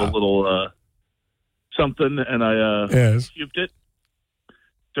influence of a little something, and I cubed it,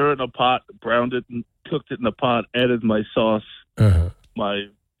 threw it in a pot, browned it, and cooked it in a pot, added my sauce, my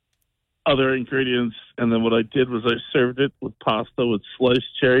other ingredients, and then what I did was I served it with pasta with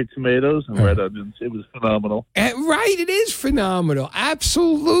sliced cherry tomatoes and red onions. It was phenomenal. Right, it is phenomenal.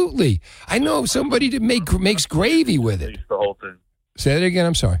 Absolutely. I know somebody that makes gravy with it. The whole thing. Say that again,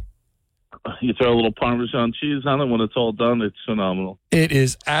 I'm sorry. You throw a little Parmesan cheese on it. When it's all done, it's phenomenal. It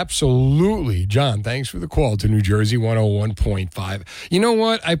is absolutely. John, thanks for the call to New Jersey 101.5. You know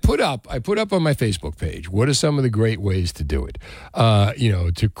what? I put up on my Facebook page, what are some of the great ways to do it?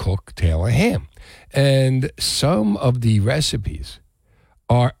 To cook Taylor ham. And some of the recipes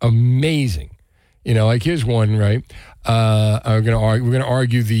are amazing. Like here's one, right? We're gonna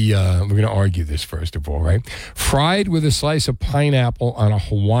argue this first of all, right? Fried with a slice of pineapple on a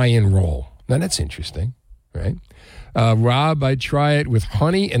Hawaiian roll. Now that's interesting, right? Rob, I'd try it with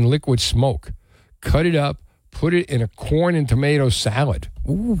honey and liquid smoke. Cut it up, put it in a corn and tomato salad.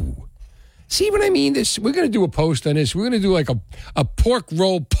 Ooh. See what I mean? We're gonna do a post on this. We're gonna do like a pork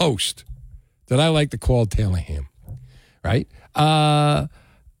roll post that I like to call Taylor ham, right?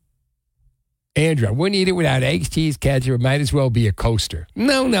 Andrew, I wouldn't eat it without eggs, cheese, ketchup. It might as well be a coaster.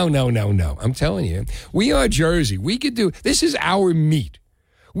 No. I'm telling you, we are Jersey. We could do, this is our meat.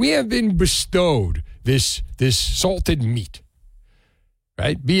 We have been bestowed this salted meat,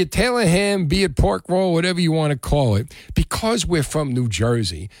 right? Be it Taylor ham, be it pork roll, whatever you want to call it. Because we're from New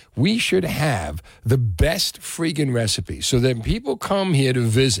Jersey, we should have the best friggin' recipe so that people come here to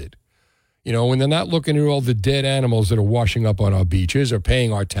visit. You know, when they're not looking at all the dead animals that are washing up on our beaches or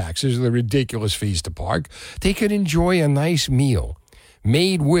paying our taxes or the ridiculous fees to park, they could enjoy a nice meal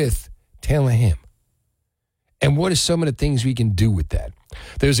made with Taylor ham. And what are some of the things we can do with that?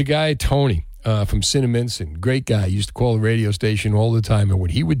 There's a guy, Tony, from Cinnaminson, great guy, used to call the radio station all the time. And what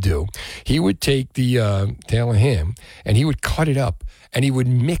he would do, he would take the Taylor ham and he would cut it up and he would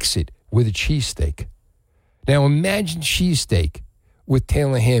mix it with a cheesesteak. Now imagine cheesesteak with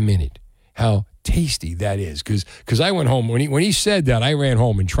Taylor ham in it. How tasty that is. Because I went home, when he said that, I ran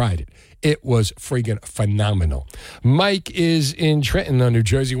home and tried it. It was friggin' phenomenal. Mike is in Trenton on New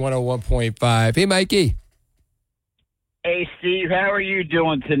Jersey 101.5. Hey, Mikey. Hey, Steve, how are you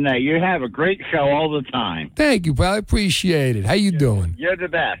doing tonight? You have a great show all the time. Thank you, pal. I appreciate it. How you doing? You're the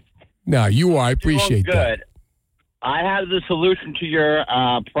best. No, you are. I appreciate Doing that. good. I have the solution to your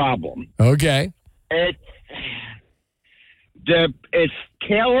problem. Okay. It's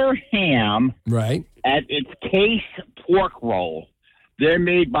Taylor ham. Right. At its case pork roll. They're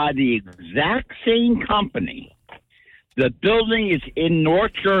made by the exact same company. The building is in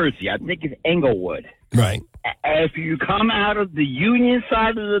North Jersey. I think it's Englewood. Right. If you come out of the Union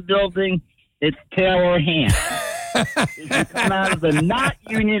side of the building, it's Taylor ham. If you come out of the not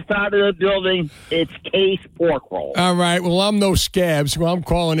Union side of the building, it's case pork roll. All right. Well, I'm no scab, so I'm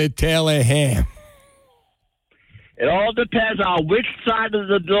calling it Taylor ham. It all depends on which side of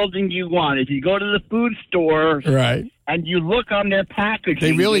the building you want. If you go to the food store, right, and you look on their packaging,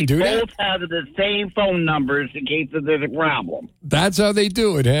 they really do that? both have the same phone numbers in case there's a problem. That's how they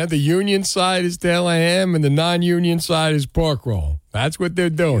do it, huh? The union side is Taylor ham and the non-union side is pork roll. That's what they're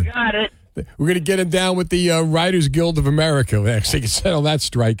doing. You got it. We're going to get them down with the Writers Guild of America. Actually, can settle that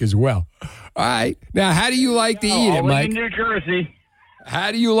strike as well. All right. Now, how do you like to eat it, Mike? In New Jersey.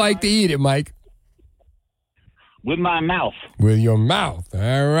 How do you like to eat it, Mike? With my mouth. With your mouth.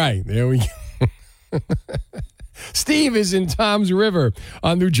 All right. There we go. Steve is in Tom's River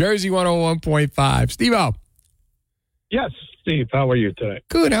on New Jersey 101.5. Steve-O. Yes, Steve. How are you today?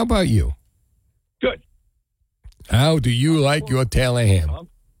 Good. How about you? Good. How do you like your Taylor ham?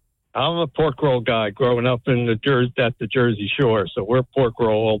 I'm a pork roll guy growing up in at the Jersey Shore, so we're pork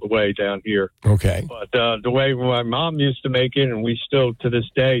roll all the way down here. Okay. But the way my mom used to make it, and we still to this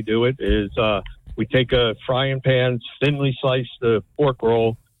day do it, is we take a frying pan, thinly slice the pork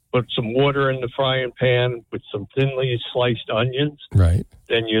roll, put some water in the frying pan with some thinly sliced onions. Right.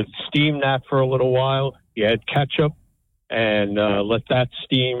 Then you steam that for a little while. You add ketchup and let that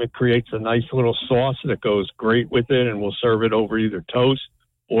steam. It creates a nice little sauce that goes great with it, and we'll serve it over either toast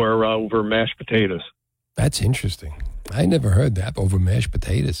or over mashed potatoes. That's interesting. I never heard that, over mashed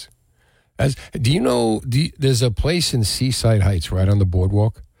potatoes. Do you know, there's a place in Seaside Heights right on the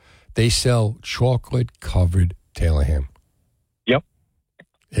boardwalk. They sell chocolate-covered Taylor ham. Yep.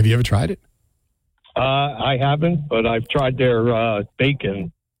 Have you ever tried it? I haven't, but I've tried their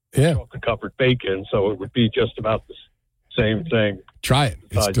bacon, chocolate-covered bacon, so it would be just about the same thing. Try it.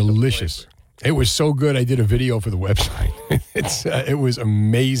 It's delicious. It was so good, I did a video for the website. It was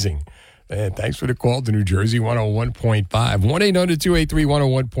amazing. And thanks for the call to New Jersey 101.5.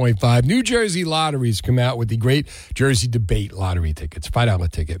 1-800-283-101.5. New Jersey Lotteries come out with the Great Jersey Debate Lottery tickets, $5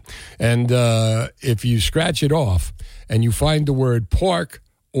 ticket. And if you scratch it off and you find the word pork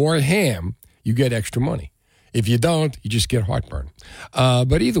or ham, you get extra money. If you don't, you just get heartburn.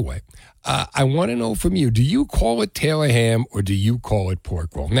 But either way, I want to know from you, do you call it Taylor ham or do you call it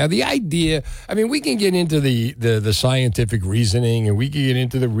pork roll? Now, the idea, I mean, we can get into the scientific reasoning and we can get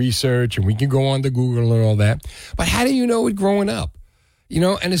into the research and we can go on to Google and all that. But how do you know it growing up? You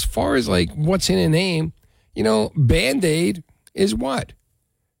know, and as far as like what's in a name, you know, Band-Aid is what?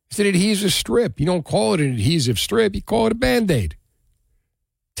 It's an adhesive strip. You don't call it an adhesive strip. You call it a Band-Aid.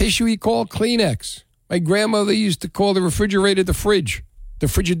 Tissue, you call it Kleenex. My grandmother used to call the refrigerator the fridge, the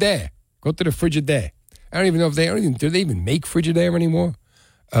Frigidaire. Go to the Frigidaire. I don't even know if do they even make Frigidaire anymore?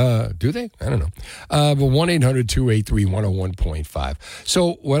 Do they? I don't know. But 1-800-283-101.5.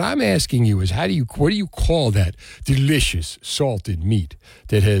 So what I'm asking you is, what do you call that delicious salted meat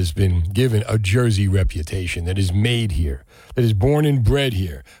that has been given a Jersey reputation, that is made here, that is born and bred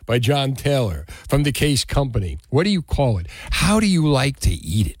here by John Taylor from the Case Company? What do you call it? How do you like to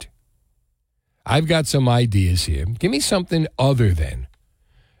eat it? I've got some ideas here. Give me something other than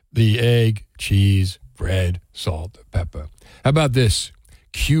the egg, cheese, bread, salt, pepper. How about this?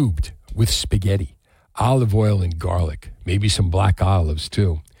 Cubed with spaghetti, olive oil and garlic, maybe some black olives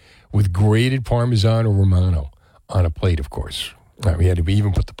too, with grated Parmesan or Romano on a plate, of course. All right, we had to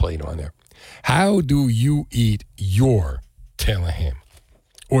even put the plate on there. How do you eat your Taylor ham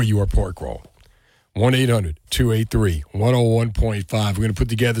or your pork roll? 1-800-283-101.5. We're going to put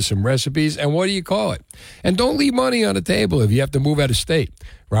together some recipes, and what do you call it? And don't leave money on the table if you have to move out of state.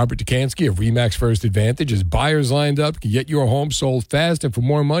 Robert Dukansky of RE/MAX First Advantage has buyers lined up to get your home sold fast and for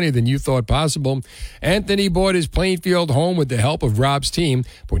more money than you thought possible. Anthony bought his Plainfield home with the help of Rob's team,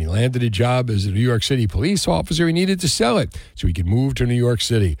 but when he landed a job as a New York City police officer, he needed to sell it so he could move to New York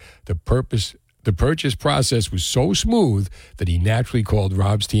City. The purchase process was so smooth that he naturally called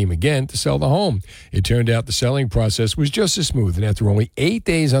Rob's team again to sell the home. It turned out the selling process was just as smooth, and after only 8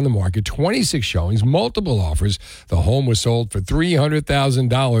 days on the market, 26 showings, multiple offers, the home was sold for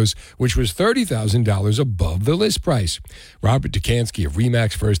 $300,000, which was $30,000 above the list price. Robert Dukansky of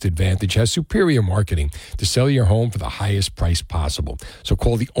RE/MAX First Advantage has superior marketing to sell your home for the highest price possible. So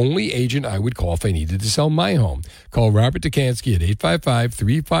call the only agent I would call if I needed to sell my home. Call Robert Dukansky at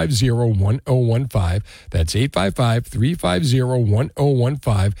 855-350-1015. That's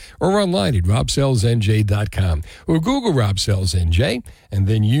 855-350-1015, or online at robsellsnj.com, or Google Rob Sells NJ, and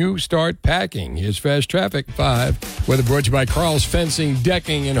then you start packing. Here's Fast Traffic 5, weather brought to you by Carl's Fencing,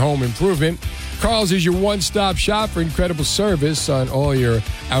 Decking, and Home Improvement. Carl's is your one-stop shop for incredible service on all your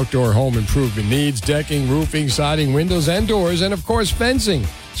outdoor home improvement needs: decking, roofing, siding, windows, and doors, and of course fencing.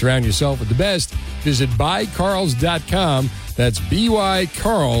 Surround yourself with the best. Visit buycarls.com. That's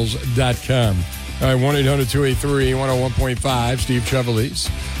bycarls.com. All right, 1-800-283-101.5, Steve Trevelise.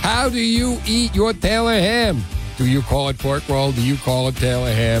 How do you eat your Taylor ham? Do you call it pork roll? Do you call it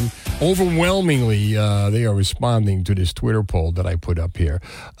Taylor ham? Overwhelmingly, they are responding to this Twitter poll that I put up here.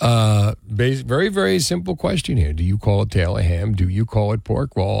 Very, very simple question here. Do you call it Taylor ham? Do you call it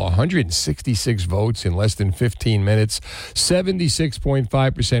pork roll? 166 votes in less than 15 minutes.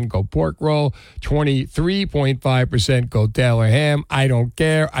 76.5% go pork roll. 23.5% go Taylor ham. I don't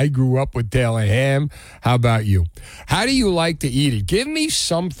care. I grew up with Taylor ham. How about you? How do you like to eat it? Give me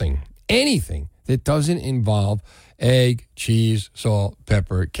something, anything that doesn't involve egg, cheese, salt,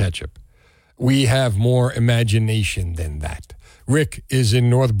 pepper, ketchup. We have more imagination than that. Rick is in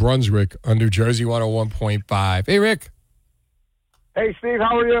North Brunswick on New Jersey 101.5. Hey, Rick. Hey, Steve,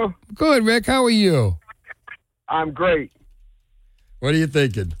 how are you? Good, Rick. How are you? I'm great. What are you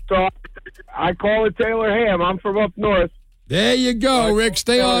thinking? So I call it Taylor ham. I'm from up north. There you go, Rick.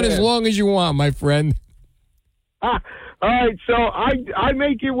 Stay on as long as you want, my friend. All right, so I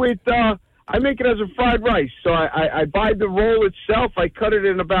make it with... I make it as a fried rice. So I buy the roll itself. I cut it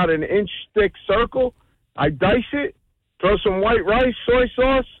in about an inch thick circle. I dice it, throw some white rice, soy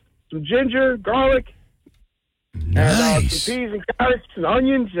sauce, some ginger, garlic, and some peas and carrots and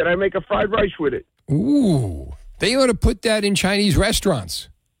onions, and I make a fried rice with it. Ooh, they ought to put that in Chinese restaurants.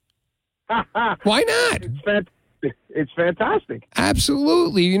 Why not? It's fantastic.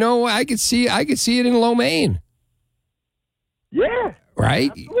 Absolutely. You know, I could see it in Lo Mein. Yeah.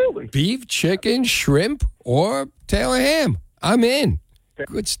 Right? Absolutely. Beef, chicken, shrimp, or Taylor ham. I'm in.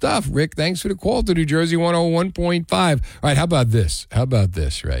 Good stuff, Rick. Thanks for the call to New Jersey 101.5. All right, how about this?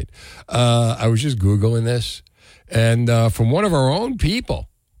 Right? I was just Googling this, and from one of our own people,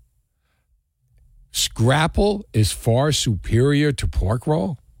 scrapple is far superior to pork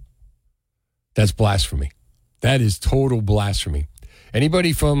roll. That's blasphemy. That is total blasphemy.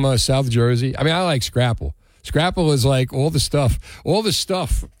 Anybody from South Jersey? I mean, I like scrapple. Scrapple is like all the stuff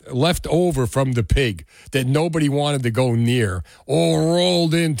left over from the pig that nobody wanted to go near, all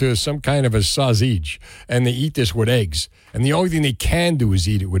rolled into some kind of a sausage, and they eat this with eggs. And the only thing they can do is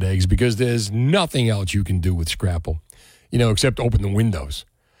eat it with eggs because there's nothing else you can do with scrapple, except open the windows.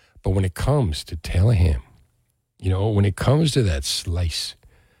 But when it comes to Taylor ham, when it comes to that slice,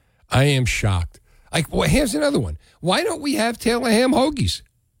 I am shocked. Here's another one. Why don't we have Taylor ham hoagies?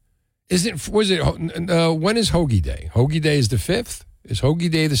 When is Hoagie Day? Hoagie Day is the 5th? Is Hoagie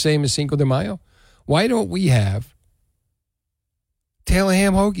Day the same as Cinco de Mayo? Why don't we have Taylor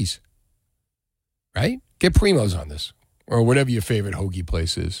ham hoagies? Right? Get Primo's on this. Or whatever your favorite hoagie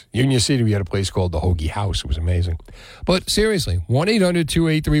place is. Union City, we had a place called the Hoagie House. It was amazing. But seriously,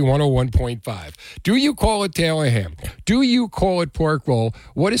 1-800-283-101.5. Do you call it Taylor ham? Do you call it pork roll?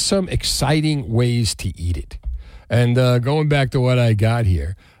 What are some exciting ways to eat it? And going back to what I got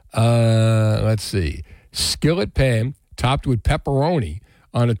here, let's see. Skillet pan topped with pepperoni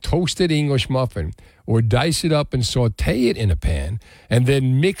on a toasted English muffin, or dice it up and saute it in a pan, and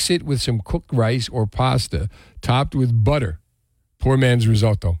then mix it with some cooked rice or pasta topped with butter Poor man's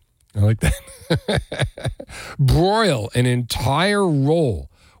risotto. I like that. Broil an entire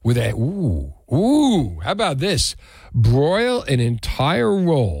roll with a, how about this? Broil an entire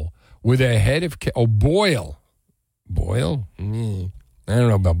roll with a head of, boil. Boil? I don't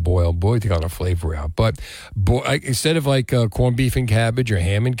know about boil. Boy, take all the flavor out. But instead of like corned beef and cabbage or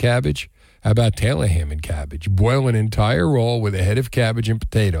ham and cabbage, how about Taylor ham and cabbage? Boil an entire roll with a head of cabbage and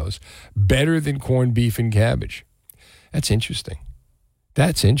potatoes. Better than corned beef and cabbage. That's interesting.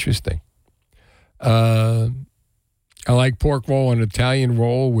 I like pork roll, an Italian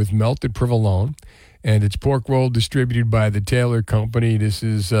roll with melted provolone. And it's pork roll distributed by the Taylor Company. This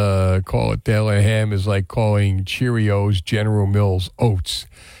is, call it Taylor ham is like calling Cheerios General Mills oats.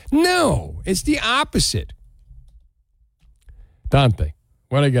 No, it's the opposite. Dante,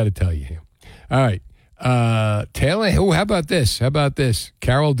 what I got to tell you here. All right. Taylor, how about this?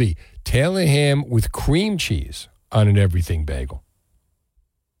 Carol D. Taylor ham with cream cheese on an everything bagel.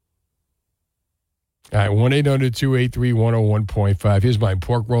 All right, 1-800-283-101.5. Here's mine.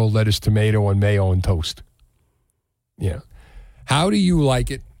 Pork roll, lettuce, tomato, and mayo and toast. Yeah. How do you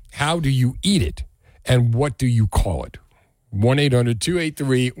like it? How do you eat it? And what do you call it?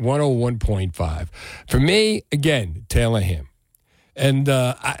 1-800-283-101.5. For me, again, Taylor ham. And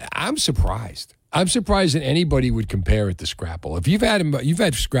I'm surprised. I'm surprised that anybody would compare it to Scrapple. If you've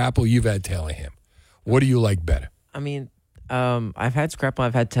had Scrapple, you've had Taylor ham. What do you like better? I mean, I've had Scrapple,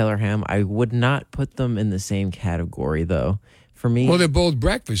 I've had Taylor ham. I would not put them in the same category, though. For me, well, they're both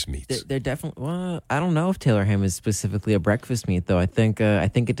breakfast meats. They're definitely. Well, I don't know if Taylor ham is specifically a breakfast meat, though. I think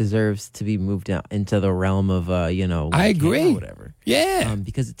it deserves to be moved out into the realm of like I agree. Or whatever. Yeah,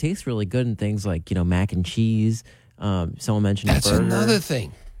 because it tastes really good in things like mac and cheese. Someone mentioned that's burger, another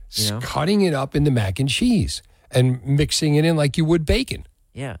thing. Cutting it up into mac and cheese and mixing it in like you would bacon.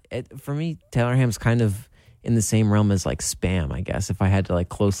 Yeah, for me, Taylor ham's kind of in the same realm as like Spam, I guess, if I had to like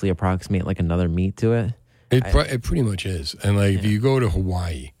closely approximate like another meat to it. It pretty much is. And like if you go to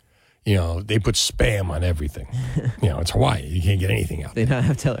Hawaii, they put Spam on everything. It's Hawaii. You can't get anything out there. They not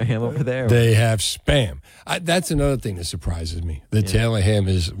have Taylor ham over there? They have Spam. That's another thing that surprises me. The Taylor ham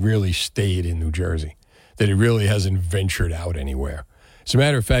has really stayed in New Jersey, that it really hasn't ventured out anywhere. As a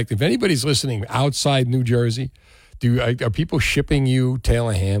matter of fact, if anybody's listening outside New Jersey, are people shipping you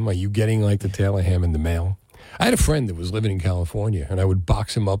Taylor ham? Are you getting like the Taylor ham in the mail? I had a friend that was living in California, and I would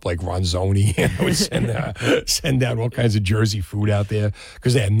box him up like Ronzoni, and I would send out all kinds of Jersey food out there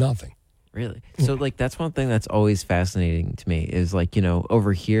because they had nothing. Really? So, like, that's one thing that's always fascinating to me is, like,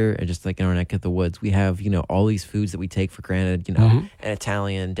 over here, just like in our neck of the woods, we have, all these foods that we take for granted, an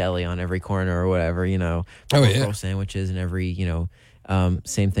Italian deli on every corner or whatever, roll sandwiches and every,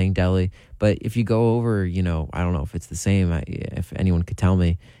 same thing deli. But if you go over, I don't know if it's the same, if anyone could tell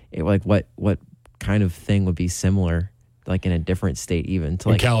me, what kind of thing would be similar, like in a different state even to,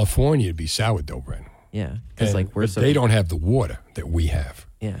 like, in California, it'd be sourdough bread. Yeah, because like they don't have the water that we have.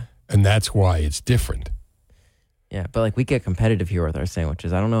 Yeah, and that's why it's different. Yeah, but like we get competitive here with our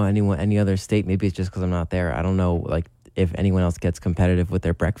sandwiches. I don't know any other state. Maybe it's just because I'm not there. I don't know like if anyone else gets competitive with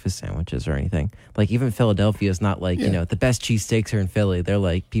their breakfast sandwiches or anything. Like even Philadelphia is not like the best cheesesteaks are in Philly. They're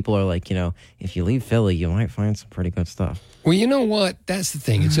like people are like if you leave Philly, you might find some pretty good stuff. Well, you know what? That's the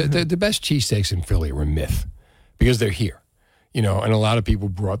thing. It's the best cheesesteaks in Philly are a myth because they're here, and a lot of people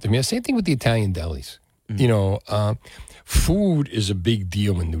brought them here. Same thing with the Italian delis. Mm-hmm. Food is a big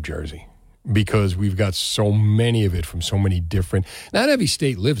deal in New Jersey because we've got so many of it from so many different. Not every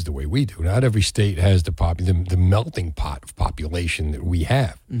state lives the way we do. Not every state has the melting pot of population that we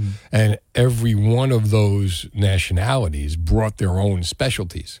have, and every one of those nationalities brought their own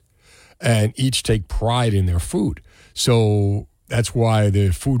specialties, and each take pride in their food. So that's why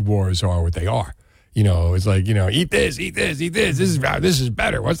the food wars are what they are. It's like, eat this. This is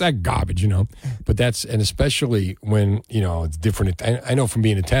better. What's that garbage, But and especially when, it's different. I know from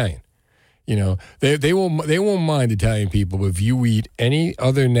being Italian, they won't mind Italian people if you eat any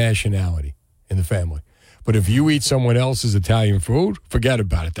other nationality in the family. But if you eat someone else's Italian food, forget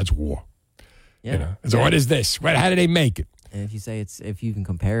about it. That's war. Yeah. So what is this? How do they make it? And if you say if you can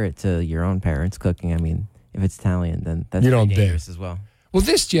compare it to your own parents' cooking, I mean, if it's Italian, then that's you don't dangerous dare. As well. Well,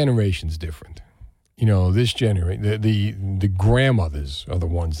 this generation's different. This generation, the grandmothers are the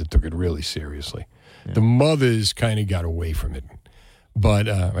ones that took it really seriously. Yeah. The mothers kind of got away from it. But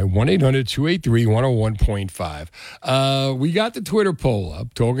 1-800-283-101.5. We got the Twitter poll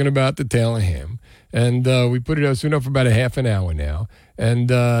up talking about the Taylor ham. And we put it out soon enough for about a half an hour now. And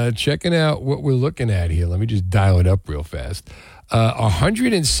checking out what we're looking at here. Let me just dial it up real fast.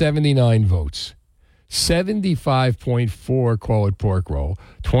 179 votes 75.4 call it pork roll.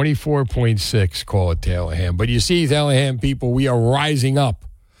 24.6 call it Taylor ham. But you see, Taylor ham people, we are rising up.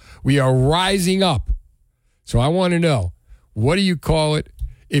 We are rising up. So I want to know, what do you call it?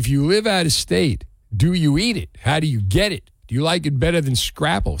 If you live out of state, do you eat it? How do you get it? Do you like it better than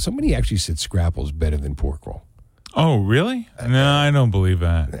scrapple? Somebody actually said scrapple is better than pork roll. Oh, really? No, I don't believe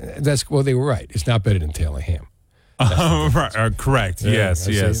that. Well, they were right. It's not better than Taylor ham. Right, correct. Yeah,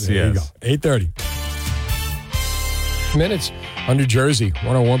 Yes. There you go. 8:30. Minutes on New Jersey,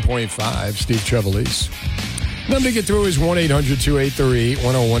 101.5, Steve Trevelise. Number to get through is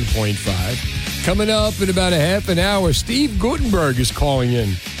 1-800-283-101.5. Coming up in about a half an hour, Steve Guttenberg is calling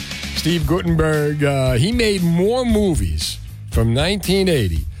in. Steve Guttenberg, he made more movies from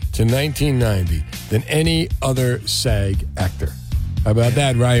 1980 to 1990 than any other SAG actor. How about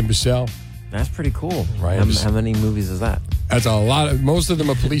that, Ryan Bissell? That's pretty cool. Ryan How many movies is that? That's a lot. Most of them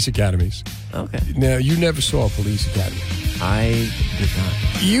are police academies. Okay. Now, you never saw a police academy. I did not.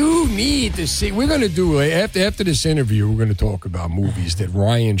 You need to see. We're going to do, after this interview, we're going to talk about movies that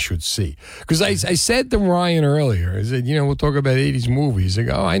Ryan should see. Because I said to Ryan earlier, I said, we'll talk about 80s movies. I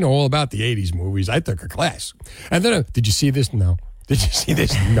go, I know all about the 80s movies. I took a class. And then, did you see this? No. Did you see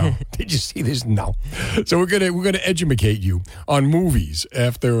this? No. Did you see this? No. So we're gonna educate you on movies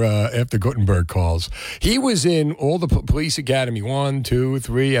after Guttenberg calls. He was in all the Police Academy 1, 2,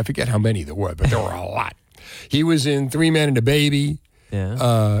 3. I forget how many there were, but there were a lot. He was in 3 Men and a Baby.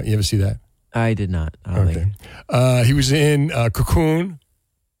 Yeah. You ever see that? I did not. I don't think. He was in Cocoon.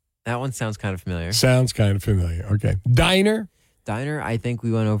 That one sounds kind of familiar. Sounds kind of familiar. Okay. Diner, I think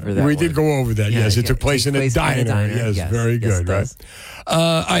we went over that. We did go over that, yes. It took place in a diner. Yes, very good, right?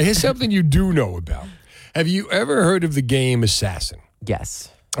 Here's something you do know about. Have you ever heard of the game Assassin?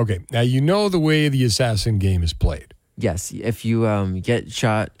 Yes. Okay. Now, you know the way the Assassin game is played. Yes. If you get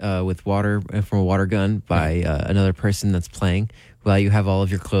shot with water from a water gun by another person that's playing while you have all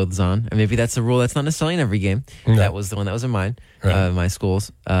of your clothes on, and maybe that's a rule that's not necessarily in every game. No. That was the one that was in mine, my school's,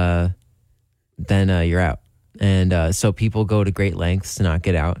 then you're out. And so people go to great lengths to not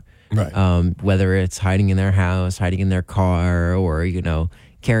get out, right? Whether it's hiding in their house, hiding in their car, or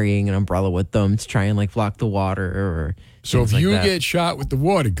carrying an umbrella with them to try and block the water. Or so if you get shot with the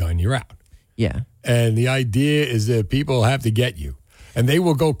water gun, you're out. Yeah. And the idea is that people have to get you, and they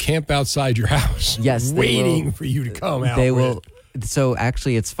will go camp outside your house, waiting for you to come out. They will. So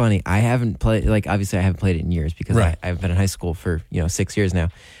actually, it's funny. I haven't played. Obviously, I haven't played it in years because I've been in high school for 6 years now,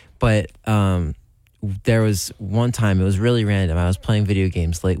 but. There was one time, it was really random. I was playing video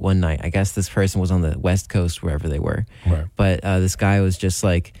games late one night. I guess this person was on the West Coast, wherever they were. Right. But this guy was just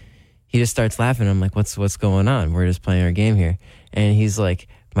he just starts laughing. I'm like, what's going on? We're just playing our game here. And he's like,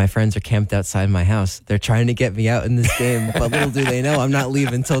 my friends are camped outside my house. They're trying to get me out in this game. But little do they know, I'm not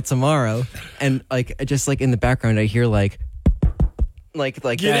leaving until tomorrow. And just in the background, I hear like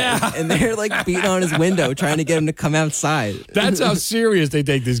that, and they're beating on his window trying to get him to come outside. That's how serious they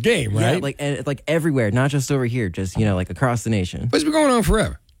take this game, right? Yeah, and everywhere, not just over here, just across the nation. But it's been going on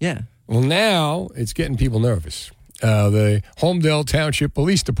forever. Yeah. Well, now it's getting people nervous. The Homedale Township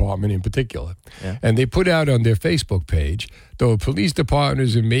Police Department in particular. Yeah. And they put out on their Facebook page, the police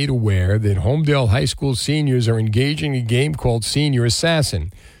departments are made aware that Homedale High School seniors are engaging in a game called Senior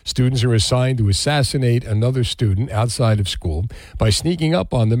Assassin. Students are assigned to assassinate another student outside of school by sneaking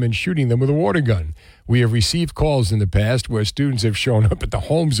up on them and shooting them with a water gun. We have received calls in the past where students have shown up at the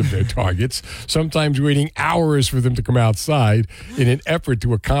homes of their targets, sometimes waiting hours for them to come outside in an effort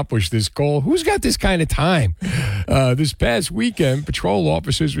to accomplish this goal. Who's got this kind of time? This past weekend, patrol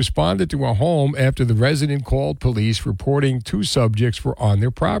officers responded to a home after the resident called police reporting 2 subjects were on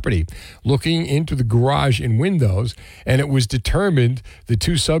their property, looking into the garage and windows, and it was determined the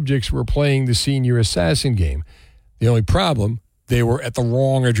 2 subjects were playing the Senior Assassin game. The only problem, they were at the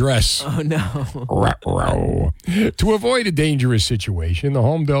wrong address. Oh, no. To avoid a dangerous situation, the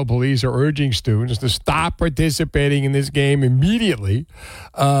Homedale police are urging students to stop participating in this game immediately.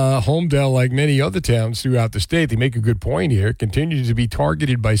 Homedale, like many other towns throughout the state, they make a good point here, continues to be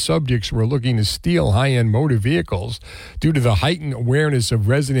targeted by subjects who are looking to steal high-end motor vehicles. Due to the heightened awareness of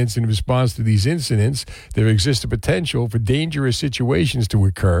residents in response to these incidents, there exists a potential for dangerous situations to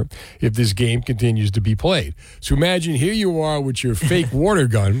occur if this game continues to be played. So imagine here you are with your fake water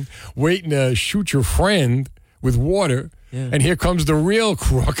gun, waiting to shoot your friend with water, and here comes the real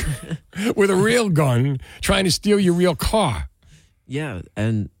crook with a real gun trying to steal your real car. Yeah,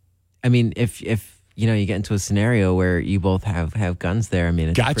 and I mean, if you get into a scenario where you both have guns there, I mean,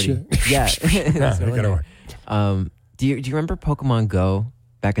 it's gotcha. Pretty, yeah. Really, do you remember Pokemon Go?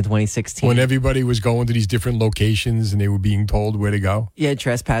 back in 2016. When everybody was going to these different locations and they were being told where to go. Yeah,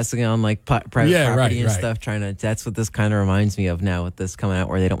 trespassing on like private property and stuff. That's what this kind of reminds me of now with this coming out,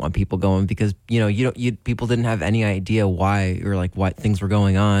 where they don't want people going because people didn't have any idea why or like what things were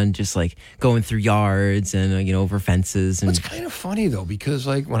going on, just like going through yards and over fences. And it's kind of funny though, because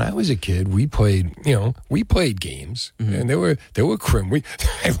like when I was a kid, we played games, and there were I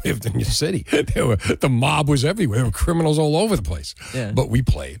lived in the city. The mob was everywhere. There were criminals all over the place. Yeah. But we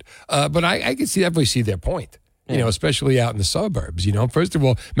played. But I could definitely see their point. Especially out in the suburbs. First of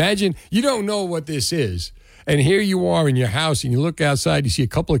all, imagine you don't know what this is, and here you are in your house, and you look outside, you see a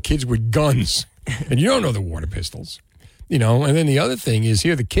couple of kids with guns, and you don't know the water pistols. And then the other thing is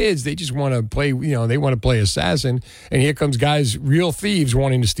here the kids, they just want to play. They want to play assassin, and here comes guys, real thieves,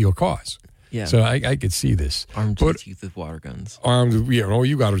 wanting to steal cars. Yeah. So I could see this. Armed to the teeth with water guns. Armed, all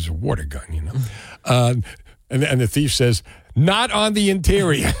you got is a water gun, and the thief says, "Not on the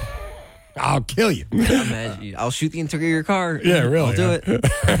interior." I'll kill you. Imagine, I'll shoot the interior of your car. Yeah, really. I'll do it.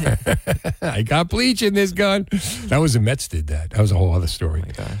 I got bleach in this gun. That was the Mets did that. That was a whole other story. Oh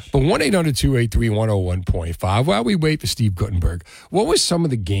my gosh. But 1-800-283-101.5. While we wait for Steve Guttenberg, what were some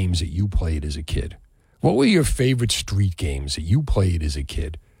of the games that you played as a kid? What were your favorite street games that you played as a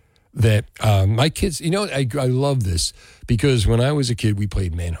kid? That my kids, I love this because when I was a kid, we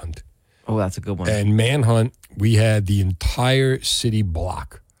played Manhunt. Oh, that's a good one. And Manhunt, we had the entire city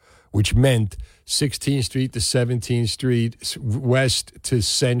block, which meant 16th Street to 17th Street, west to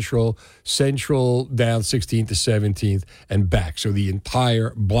Central down 16th to 17th, and back. So the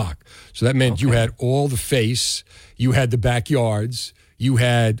entire block. So that meant you had all the face, you had the backyards, you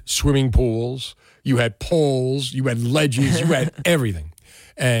had swimming pools, you had poles, you had ledges, you had everything.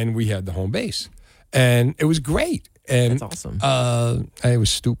 And we had the home base. And it was great. And that's awesome. I was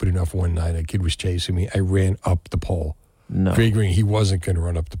stupid enough one night. A kid was chasing me. I ran up the pole. No. Figuring he wasn't going to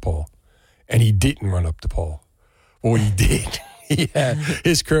run up the pole. And he didn't run up the pole. But what he did,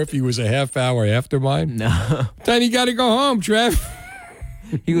 his curfew was a half hour after mine. No. Then he got to go home, Trev.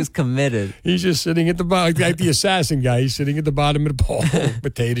 He was committed. He's just sitting at the bottom, like the assassin guy. He's sitting at the bottom of the pole,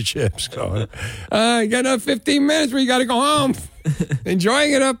 potato chips. Going, you got another 15 minutes where you got to go home.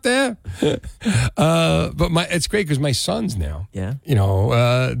 Enjoying it up there. But it's great because my sons now,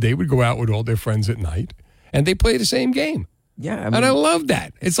 they would go out with all their friends at night, and they play the same game. Yeah, and I love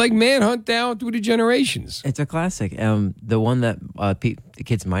that. It's like Manhunt down through the generations. It's a classic. The one that the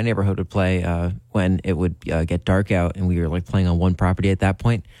kids in my neighborhood would play when it would get dark out and we were like playing on one property at that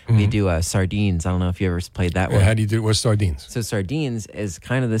point. Mm-hmm. We do Sardines. I don't know if you ever played that one. How do you do it? What's Sardines? So Sardines is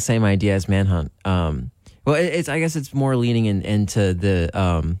kind of the same idea as Manhunt. Well, I guess it's more leaning into the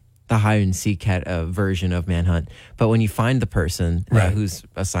hide and seek version of Manhunt. But when you find the person who's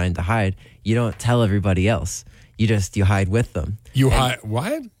assigned to hide, you don't tell everybody else. You hide with them. Hide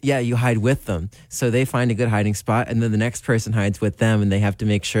what? Yeah, you hide with them. So they find a good hiding spot, and then the next person hides with them, and they have to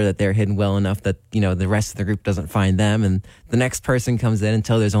make sure that they're hidden well enough that the rest of the group doesn't find them. And the next person comes in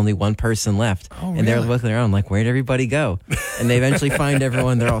until there's only one person left, and they're looking around like, where'd everybody go? And they eventually find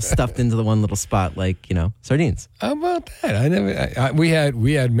everyone. They're all stuffed into the one little spot, like sardines. How about that? We had.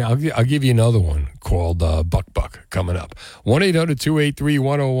 I'll give you another one called Buck coming up.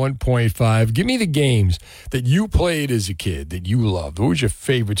 1-800-283-101.5. Give me the games that you played as a kid that you loved. What was your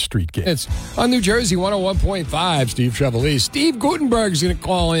favorite street game? It's on New Jersey 101.5. Steve Trevelise. Steve Guttenberg's going to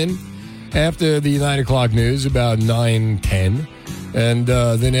call in after the 9 o'clock news about 9:10. And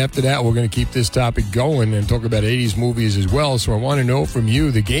then after that, we're going to keep this topic going and talk about 80s movies as well. So I want to know from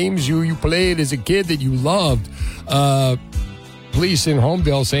you the games you played as a kid that you loved. Police in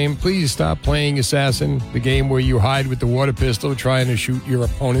Homedale saying, please stop playing Assassin, the game where you hide with the water pistol trying to shoot your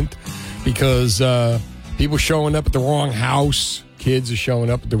opponent because people showing up at the wrong house. Kids are showing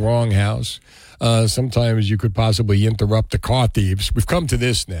up at the wrong house. Sometimes you could possibly interrupt the car thieves. We've come to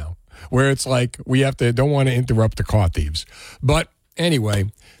this now where it's like we don't want to interrupt the car thieves. But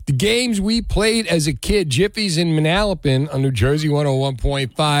anyway, the games we played as a kid, Jiffy's in Manalapan on New Jersey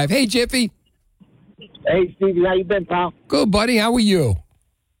 101.5. Hey, Jiffy. Hey, Stevie, how you been, pal? Good, buddy. How are you?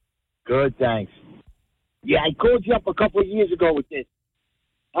 Good, thanks. Yeah, I called you up a couple of years ago with this.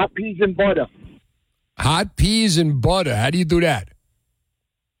 Hot peas and butter. Hot peas and butter. How do you do that?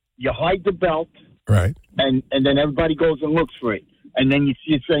 You hide the belt. Right. And then everybody goes and looks for it. And then you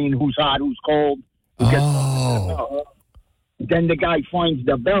see it saying who's hot, who's cold. Then the guy finds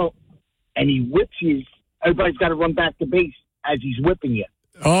the belt, and he whips his. Everybody's got to run back to base as he's whipping you.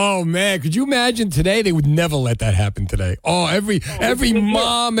 Oh, man. Could you imagine today? They would never let that happen today. Oh, every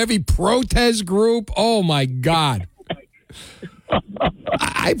mom, every protest group. Oh, my God.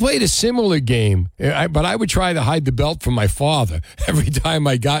 I played a similar game, but I would try to hide the belt from my father every time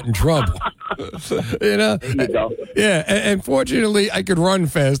I got in trouble. You know? There you go. Yeah, and fortunately, I could run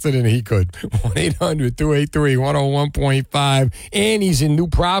faster than he could. 1-800-283-101.5. Annie's in New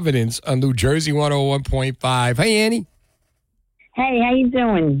Providence on New Jersey 101.5. Hey, Annie. Hey, how you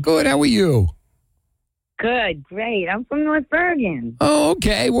doing? Good, how are you? Good, great. I'm from North Bergen. Oh,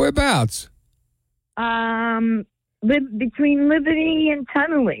 okay. Whereabouts? Between Liberty and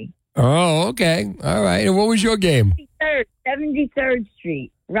Tunnelly. Oh, okay. All right. And what was your game? 73rd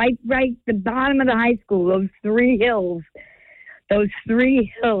Street. Right, the bottom of the high school. Those three hills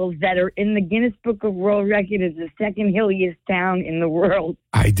that are in the Guinness Book of World Record as the second hilliest town in the world.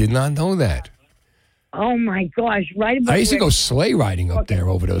 I did not know that. Oh, my gosh. Right above I used to go sleigh riding up there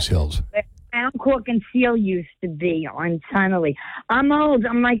over those hills. Mount Cork and Seal used to be on Tunnelly. I'm old.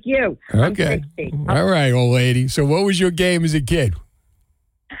 I'm like you. Okay. I'm 60. All right, old lady. So what was your game as a kid?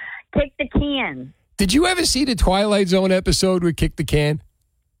 Kick the can. Did you ever see the Twilight Zone episode with Kick the Can?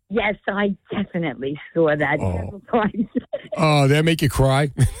 Yes, I definitely saw that several times. Oh, that make you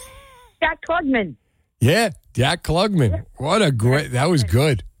cry? Jack Klugman. Yeah, Jack Klugman. What a great, that was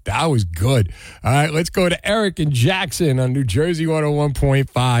good. That was good. All right, let's go to Eric and Jackson on New Jersey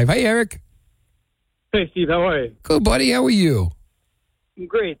 101.5. Hey, Eric. Hey, Steve, how are you? Good, buddy. How are you? I'm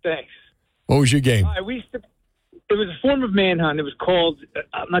great, thanks. What was your game? It was a form of manhunt. It was called,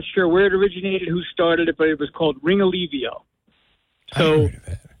 I'm not sure where it originated, who started it, but it was called Ring-a-Levio. So,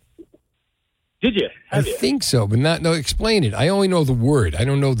 did you? I think so, but no, explain it. I only know the word. I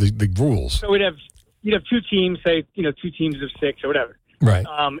don't know the rules. So you'd have two teams, say, two teams of 6 or whatever. Right.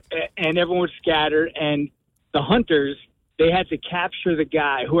 And everyone would scatter, and the hunters, they had to capture the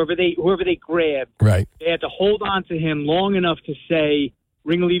guy, whoever they grabbed. Right. They had to hold on to him long enough to say,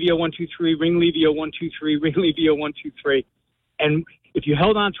 Ring-a-Levio 1, 2, 3, Ring-a-Levio 1, 2, 3, Ring-a-Levio 1, 2, 3. And if you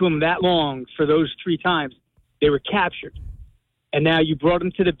held on to him that long for those 3 times, they were captured. And now you brought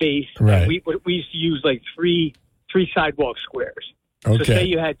them to the base. Right. And we used to use like three sidewalk squares. Okay. So say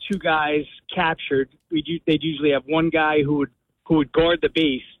you had 2 guys captured, they'd usually have one guy who would guard the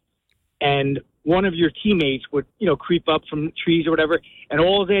base, and one of your teammates would, creep up from trees or whatever, and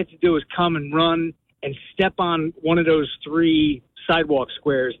all they had to do was come and run and step on one of those 3 sidewalk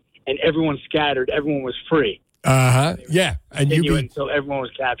squares, and everyone scattered. Everyone was free. Yeah, and until everyone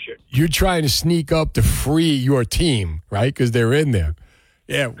was captured. You're trying to sneak up to free your team, right? Because they're in there.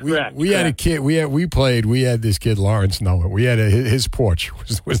 Yeah, we had a kid. We had this kid Lawrence Noah. We had his porch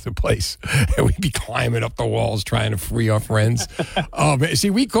was the place, and we'd be climbing up the walls trying to free our friends. Oh man,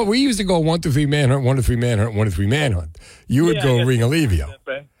 see, we used to go 1 to 3 manhunt, 1 to 3 manhunt, 1 to 3 manhunt. You would go Ring-a-Levio.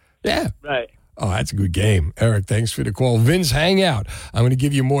 Yeah. Right. Oh, that's a good game. Eric, thanks for the call. Vince, hang out. I'm going to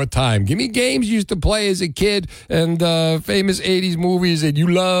give you more time. Give me games you used to play as a kid and famous 80s movies that you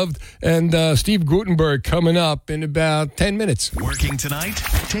loved. And Steve Guttenberg coming up in about 10 minutes. Working tonight?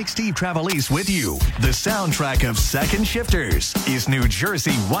 Take Steve Trevelise with you. The soundtrack of Second Shifters is New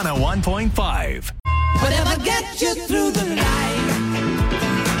Jersey 101.5. Whatever gets you through the night.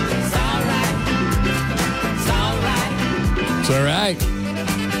 It's all right. It's all right. It's all right.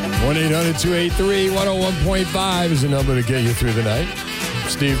 1-800-283-101.5 is the number to get you through the night.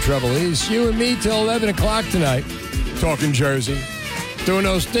 Steve Trevelise, you and me till 11 o'clock tonight. Talking Jersey. Doing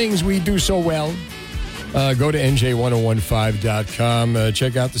those things we do so well. Go to NJ1015.com.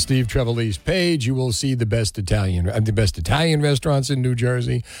 Check out the Steve Trevelise page. You will see the best Italian restaurants in New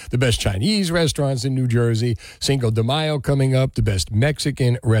Jersey, the best Chinese restaurants in New Jersey, Cinco de Mayo coming up, the best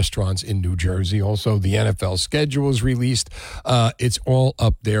Mexican restaurants in New Jersey. Also, the NFL schedule is released. It's all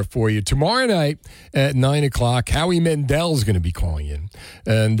up there for you. Tomorrow night at 9 o'clock, Howie Mandel's going to be calling in,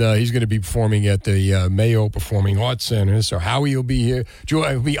 and he's going to be performing at the Mayo Performing Arts Center. So Howie will be here.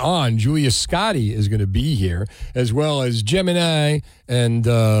 He'll be on. Julia Scotti is going to be here, as well as Gemini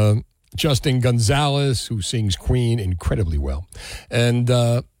and Justin Gonzalez, who sings Queen incredibly well. And,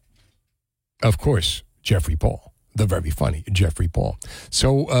 of course, Jeffrey Paul, the very funny Jeffrey Paul.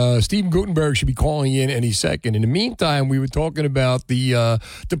 So Steve Guttenberg should be calling in any second. In the meantime, we were talking about the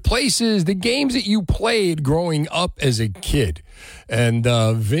places, the games that you played growing up as a kid. And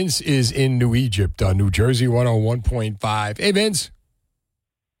Vince is in New Egypt on New Jersey 101.5. Hey, Vince.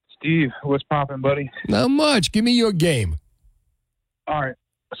 Steve, what's poppin', buddy? Not much. Give me your game. All right.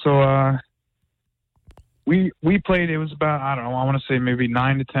 So we played, it was about, I don't know, I want to say maybe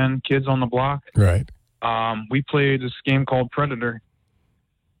 9 to 10 kids on the block. Right. We played this game called Predator.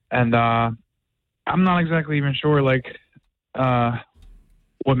 And I'm not exactly even sure, what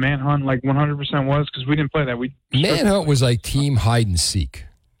Manhunt, 100% was, because we didn't play that. Manhunt was like team hide and seek.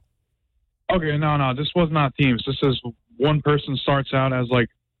 Okay, no, this was not teams. This is one person starts out as like,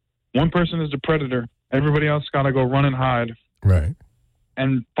 one person is the predator. Everybody else got to go run and hide. Right.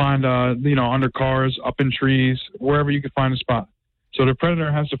 And find, under cars, up in trees, wherever you can find a spot. So the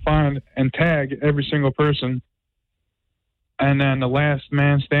predator has to find and tag every single person. And then the last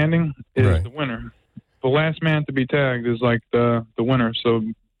man standing is the winner. The last man to be tagged is like the winner. So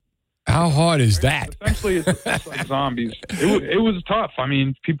how hard is that? Essentially, it's like zombies. It was tough. I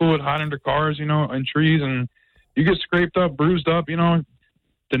mean, people would hide under cars, in trees, and you get scraped up, bruised up,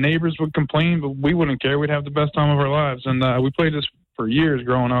 The neighbors would complain, but we wouldn't care. We'd have the best time of our lives. And we played this for years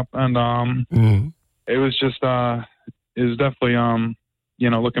growing up, and it was just it was definitely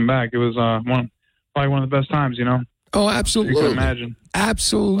looking back, it was probably one of the best times. Oh, absolutely. You can imagine.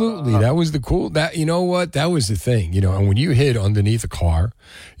 Absolutely. That was the cool, you know what? That was the thing, and when you hid underneath a car,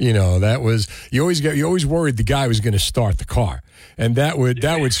 that was, you always worried the guy was going to start the car. And that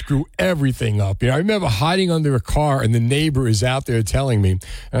would screw everything up. I remember hiding under a car and the neighbor is out there telling me,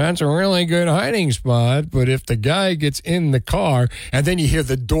 that's a really good hiding spot, but if the guy gets in the car and then you hear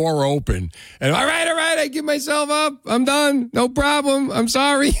the door open and all right, I give myself up. I'm done. No problem. I'm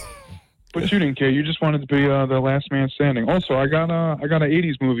sorry. But you didn't care. You just wanted to be the last man standing. Also, I got an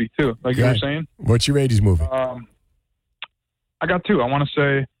 80s movie, too, like you were saying. What's your 80s movie? I got two. I want to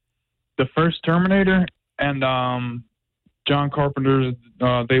say the first Terminator and John Carpenter's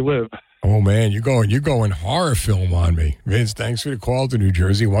They Live. Oh, man, you're going horror film on me. Vince, thanks for the call to New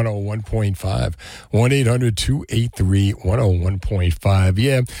Jersey, 101.5, 1-800-283-101.5.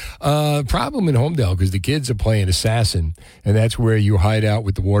 Yeah, problem in Homedale because the kids are playing assassin, and that's where you hide out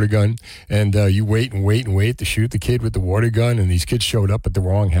with the water gun, and you wait to shoot the kid with the water gun, and these kids showed up at the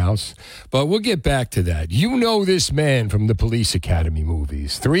wrong house. But we'll get back to that. You know this man from the Police Academy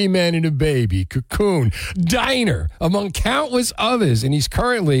movies, 3 Men and a Baby, Cocoon, Diner, among countless others, and he's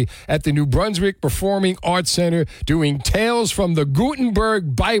currently at the New Brunswick Performing Arts Center doing Tales from the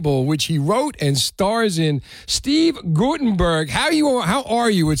Guttenberg Bible, which he wrote and stars in. Steve Guttenberg, how are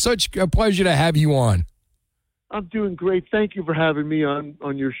you? It's such a pleasure to have you on. I'm doing great. Thank you for having me on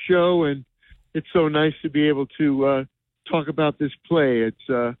your show, and it's so nice to be able to talk about this play. It's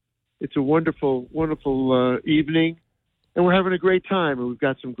a wonderful, wonderful evening, and we're having a great time, and we've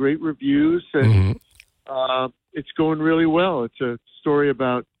got some great reviews, and it's going really well. It's a story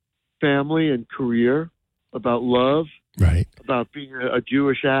about family and career, about love, right? About being a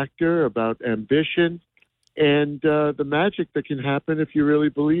Jewish actor, about ambition, and the magic that can happen if you really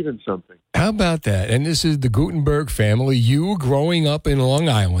believe in something. How about that? And this is the Guttenberg family, you growing up in Long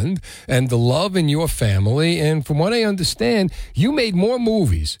Island, and the love in your family. And from what I understand, you made more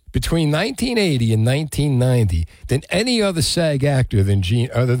movies between 1980 and 1990 than any other SAG actor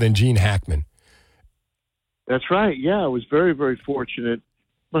other than Gene Hackman. That's right. Yeah, I was very, very fortunate.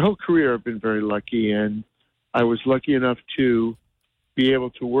 My whole career I've been very lucky, and I was lucky enough to be able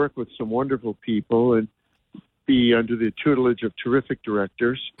to work with some wonderful people and be under the tutelage of terrific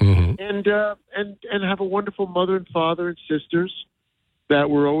directors, and have a wonderful mother and father and sisters that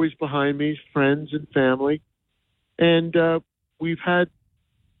were always behind me, friends and family, and we've had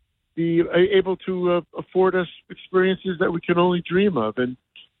able to afford us experiences that we can only dream of, and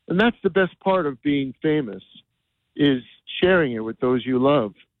that's the best part of being famous, is sharing it with those you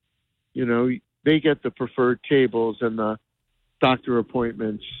love. They get the preferred tables and the doctor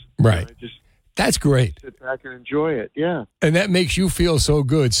appointments. Right. That's great. Sit back and enjoy it. Yeah. And that makes you feel so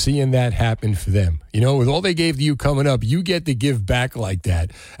good seeing that happen for them. With all they gave to you coming up, you get to give back like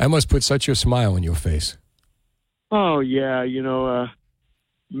that. That must put such a smile on your face. Oh, yeah. At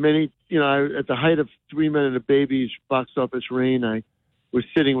the height of 3 Men and a Baby's box office reign, I was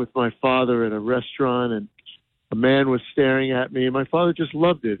sitting with my father at a restaurant, and a man was staring at me, and my father just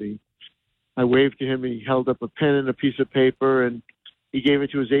loved it. I waved to him. He held up a pen and a piece of paper, and he gave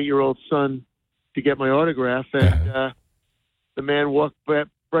it to his 8-year-old son to get my autograph. And the man walked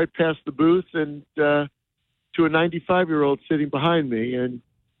right past the booth and to a 95-year-old sitting behind me. And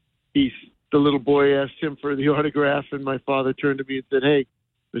the little boy asked him for the autograph, and my father turned to me and said, "Hey,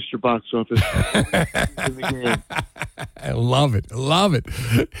 Mr. Box Office, in the game." I love it. Love it.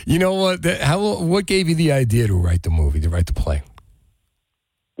 You know what? What gave you the idea to write the movie, to write the play?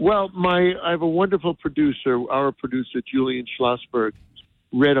 Well, I have a wonderful producer. Our producer, Julian Schlossberg,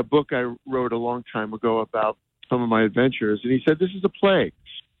 read a book I wrote a long time ago about some of my adventures, and he said, "This is a play."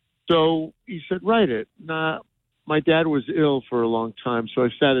 So he said, "Write it." My dad was ill for a long time, so I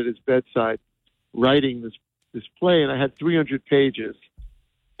sat at his bedside writing this play, and I had 300 pages.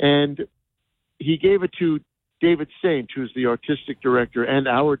 And he gave it to David Saint, who's the artistic director and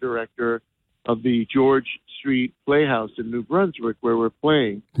our director of the George Street Playhouse in New Brunswick, where we're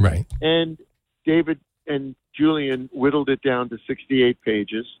playing. Right. And David and Julian whittled it down to 68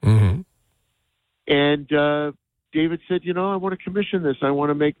 pages. Mm-hmm. And David said, I want to commission this. I want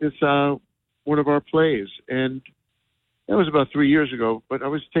to make this one of our plays. And that was about 3 years ago, but I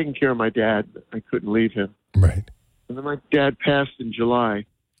was taking care of my dad. I couldn't leave him. Right. And then my dad passed in July.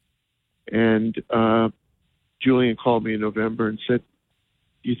 And Julian called me in November and said,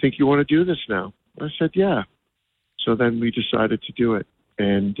 "Do you think you want to do this now?" I said, "Yeah." So then we decided to do it.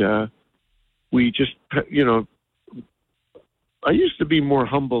 And we just, I used to be more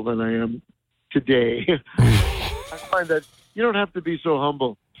humble than I am today. I find that you don't have to be so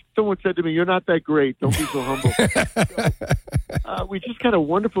humble. Someone said to me, "You're not that great. Don't be so humble." So, we just got a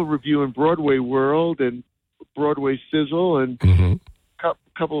wonderful review in Broadway World and Broadway Sizzle and a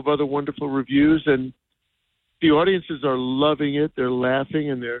couple of other wonderful reviews. And the audiences are loving it. They're laughing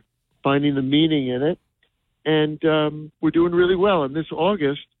and they're finding the meaning in it. And we're doing really well. And this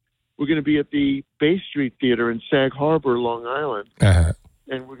August, we're going to be at the Bay Street Theater in Sag Harbor, Long Island. Uh-huh.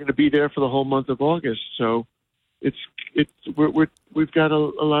 And we're going to be there for the whole month of August. So we've got a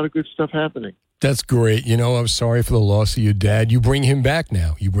lot of good stuff happening. That's great. I'm sorry for the loss of your dad. You bring him back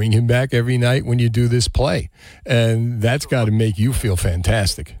now. You bring him back every night when you do this play. And that's got to make you feel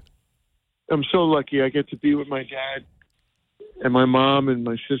fantastic. I'm so lucky. I get to be with my dad and my mom and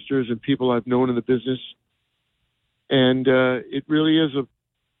my sisters and people I've known in the business. And it really is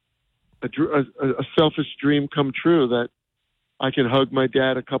a selfish dream come true that I can hug my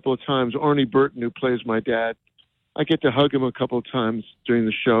dad a couple of times. Arnie Burton, who plays my dad, I get to hug him a couple of times during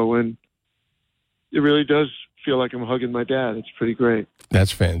the show, and it really does feel like I'm hugging my dad. It's pretty great.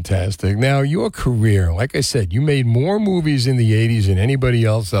 That's fantastic. Now, your career, like I said, you made more movies in the 80s than anybody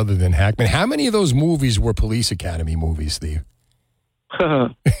else other than Hackman. How many of those movies were Police Academy movies, Steve?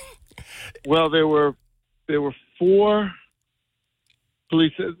 Well, there were 4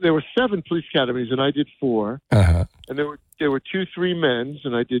 police. There were 7 police academies, and I did 4. Uh-huh. And there were 2 3 men's,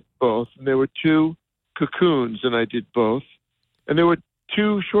 and I did both. And there were 2 cocoons, and I did both. And there were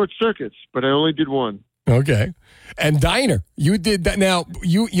 2 short circuits, but I only did 1. Okay. And Diner, you did that. Now,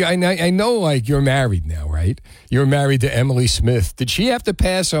 I know, like, you're married now, right? You're married to Emily Smith. Did she have to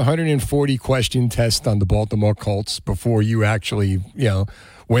pass a 140-question test on the Baltimore Colts before you actually,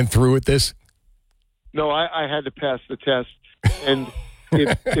 went through with this? No, I had to pass the test. And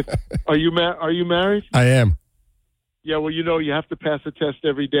are you married? I am. Yeah, well, you have to pass the test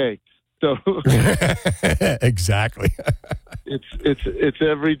every day. So exactly. It's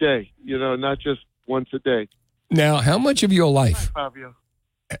every day, not just once a day. Now, how much of your life? Hi, Fabio.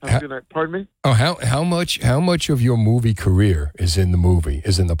 Have a good night. Pardon me? Oh, how much of your movie career is in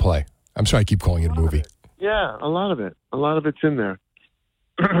the play? I'm sorry, I keep calling it a movie. Yeah, a lot of it. A lot of it's in there.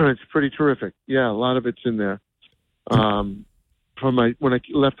 It's pretty terrific. Yeah, a lot of it's in there. When I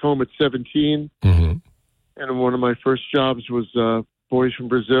left home at 17, and one of my first jobs was Boys from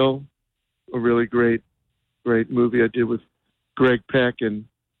Brazil, a really great movie I did with Greg Peck and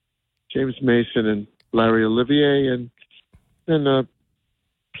James Mason and Larry Olivier, and then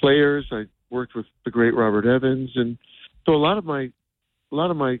Players. I worked with the great Robert Evans, and so a lot of my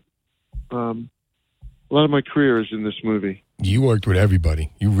career is in this movie. You worked with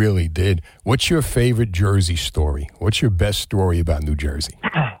everybody. You really did. What's your favorite Jersey story? What's your best story about New Jersey?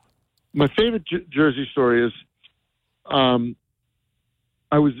 My favorite Jersey story is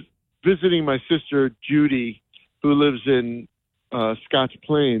I was visiting my sister Judy, who lives in Scotch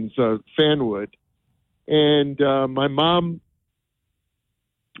Plains, Fanwood, and my mom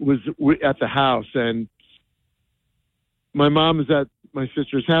was at the house, and my mom is at my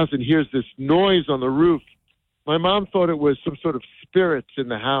sister's house and hears this noise on the roof. My mom thought it was some sort of spirits in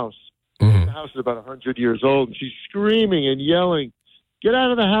the house. The house is about 100 years old, and she's screaming and yelling, "Get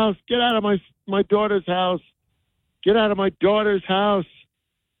out of the house! Get out of my daughter's house! Get out of my daughter's house!"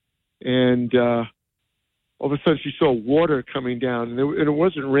 And all of a sudden, she saw water coming down, and it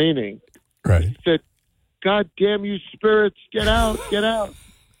wasn't raining. Right. She said, "God damn you spirits! Get out! Get out!"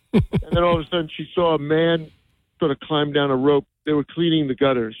 And then all of a sudden, she saw a man sort of climb down a rope. They were cleaning the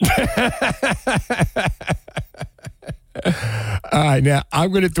gutters. All right, now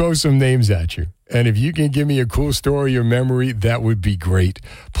I'm going to throw some names at you. And if you can give me a cool story or memory, that would be great.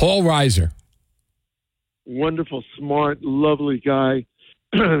 Paul Reiser. Wonderful, smart, lovely guy.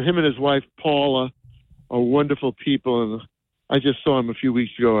 Him and his wife, Paula, are wonderful people. And I just saw him a few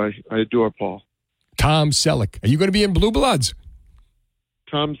weeks ago. I adore Paul. Tom Selleck. Are you going to be in Blue Bloods?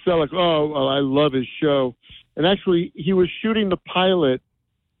 Tom Selleck. Oh, well, I love his show. And actually, he was shooting the pilot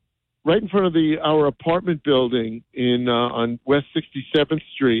right in front of our apartment building on West 67th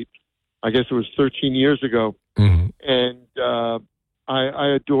Street. I guess it was 13 years ago. And I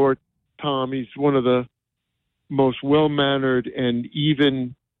adore Tom. He's one of the most well-mannered and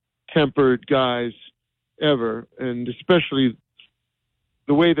even-tempered guys ever, and especially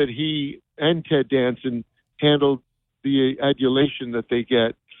the way that he and Ted Danson handled the adulation that they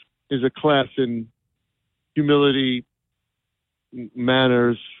get is a class in humility,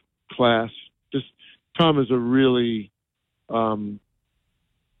 manners class. Just Tom is a really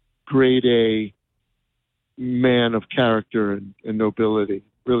grade A man of character and nobility.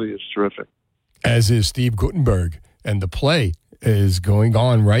 Really is terrific. As is Steve Guttenberg, and the play is going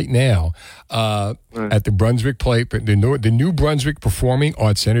on right now at the Brunswick Play, the New Brunswick Performing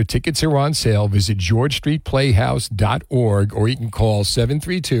Arts Center. Tickets are on sale. Visit georgestreetplayhouse.org, or you can call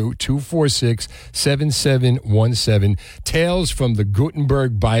 732-246-7717. Tales from the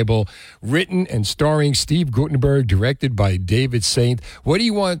Guttenberg Bible, written and starring Steve Guttenberg, directed by David Saint. What do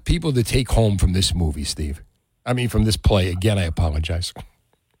you want people to take home from this movie, Steve? I mean, from this play. Again, I apologize.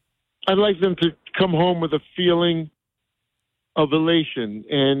 I'd like them to come home with a feeling of elation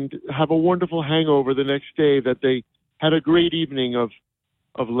and have a wonderful hangover the next day, that they had a great evening of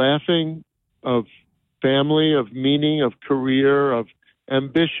laughing, of family, of meaning, of career, of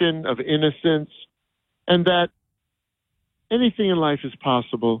ambition, of innocence, and that anything in life is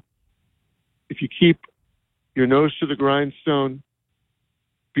possible if you keep your nose to the grindstone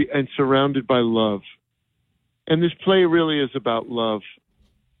and surrounded by love. And this play really is about love,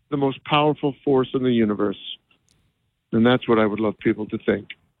 the most powerful force in the universe. And that's what I would love people to think.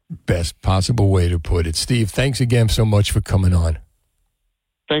 Best possible way to put it. Steve, thanks again so much for coming on.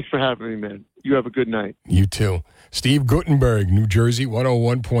 Thanks for having me, man. You have a good night. You too. Steve Guttenberg, New Jersey,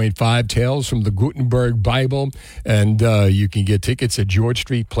 101.5, Tales from the Guttenberg Bible. And you can get tickets at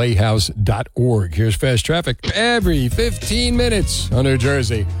georgestreetplayhouse.org. Here's Fast Traffic. Every 15 minutes on New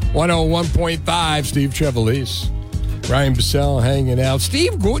Jersey, 101.5, Steve Trevelise. Ryan Bissell hanging out.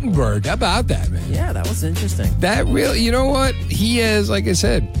 Steve Guttenberg, how about that, man? Yeah, that was interesting. That really, you know what? He has, like I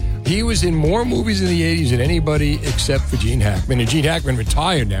said, he was in more movies in the 80s than anybody except for Gene Hackman. And Gene Hackman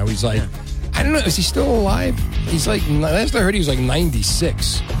retired now. He's like, I don't know, is he still alive? He's like, last I heard he was like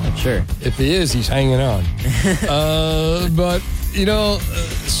 96. Not sure. If he is, he's hanging on. But, you know,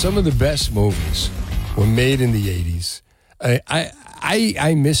 some of the best movies were made in the 80s.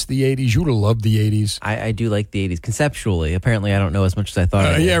 I miss the 80s. You would have loved the 80s. I do like the 80s conceptually. Apparently, I don't know as much as I thought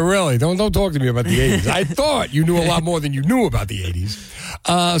I did. Yeah, really. Don't talk to me about the 80s. I thought you knew a lot more than you knew about the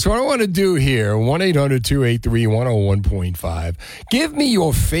 80s. So what I want to do here, 1-800-283-101.5. Give me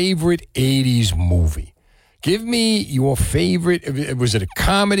your favorite 80s movie. Give me your favorite. Was it a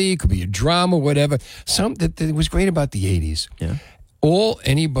comedy? It could be a drama, whatever. Something that was great about the 80s. Yeah. All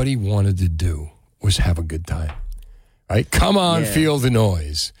anybody wanted to do was have a good time. Right? Come on, feel the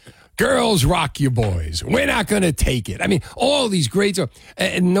noise. Girls, rock your boys. We're not going to take it. I mean, all these great stuff.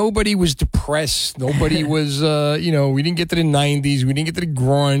 And nobody was depressed. Nobody was, we didn't get to the 90s. We didn't get to the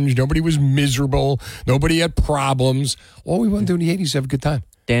grunge. Nobody was miserable. Nobody had problems. All we wanted to do in the 80s is have a good time.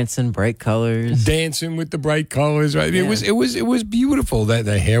 Dancing, bright colors. Dancing with the bright colors. Right? Yeah. It was beautiful. That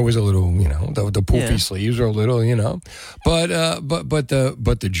the hair was a little, the poofy sleeves were a little, but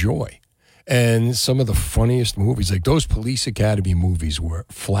the joy. And some of the funniest movies, like those Police Academy movies, were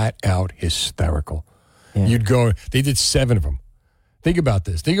flat out hysterical. Yeah. You'd go, they did 7 of them. Think about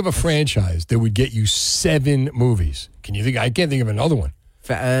this. Think of a franchise that would get you 7 movies. Can you think? I can't think of another one.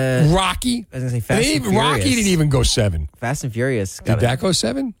 Rocky? I was going to say Fast and Furious. Rocky didn't even go 7. Fast and Furious. Did that go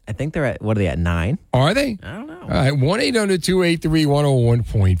 7? I think they're at, what are they at, 9? Are they? I don't know. All right,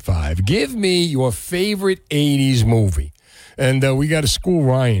 1-800-283-101.5. Give me your favorite 80s movie. And we got to school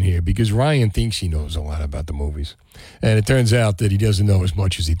Ryan here because Ryan thinks he knows a lot about the movies. And it turns out that he doesn't know as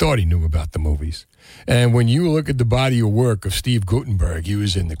much as he thought he knew about the movies. And when you look at the body of work of Steve Guttenberg, he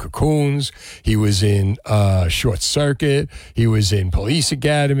was in The Cocoons, he was in Short Circuit, he was in Police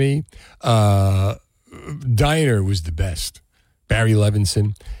Academy. Diner was the best. Barry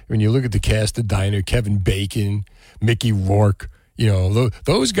Levinson. When you look at the cast of Diner, Kevin Bacon, Mickey Rourke,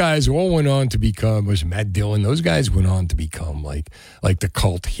 those guys all went on to become, was Matt Dillon, those guys went on to become like the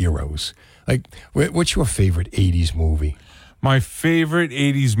cult heroes. Like, what's your favorite 80s movie? My favorite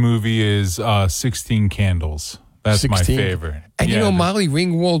 80s movie is 16 Candles. That's 16? My favorite. And Molly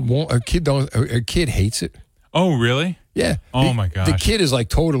Ringwald, her kid hates it. Oh, really? Yeah. Oh, my gosh. The kid is like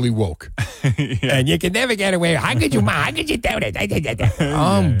totally woke. Yeah. And you can never get away. How could you do it?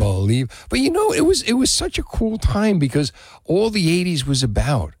 Unbelievable. But it was such a cool time because all the 80s was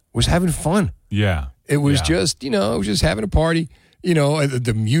about was having fun. Yeah. It was just, it was just having a party.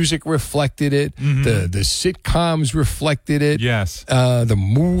 The music reflected it. Mm-hmm. The sitcoms reflected it. Yes. The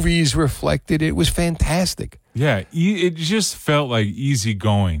movies reflected it. It was fantastic. Yeah, it just felt like easy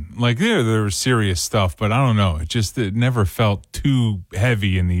going. Like there was serious stuff, but I don't know. It never felt too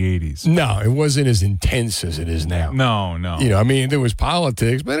heavy in the 80s. No, it wasn't as intense as it is now. No. You know, I mean, there was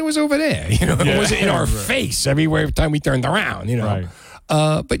politics, but it was over there. You know, it wasn't in our face every time we turned around, you know. Right.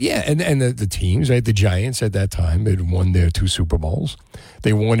 But yeah, and the teams, right? The Giants at that time had won their 2 Super Bowls.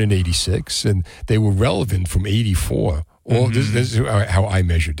 They won in '86, and they were relevant from '84. This is how I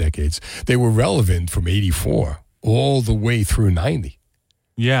measure decades. They were relevant from '84 all the way through '90.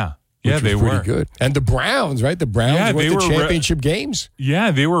 Yeah. Which Yeah, they was pretty were good. And the Browns, right? The Browns won the championship games.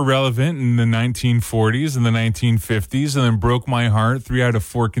 Yeah, they were relevant in the 1940s and the 1950s, and then broke my heart 3 out of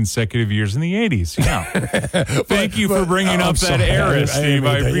 4 consecutive years in the 80s. Yeah. Thank you for bringing up that era, Steve.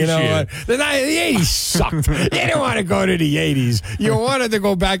 I appreciate it. The 80s sucked. You didn't want to go to the 80s. You wanted to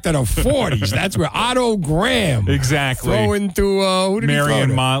go back to the 40s. That's where Otto Graham. Exactly. Throwing to, who did Marion he throw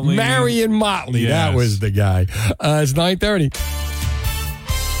to? Motley. Marion Motley. Yes. That was the guy. It's 9:30.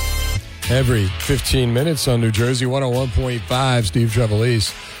 Every 15 minutes on New Jersey 101.5, Steve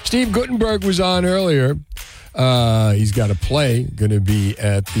Trevelise. Steve Guttenberg was on earlier. He's got a play going to be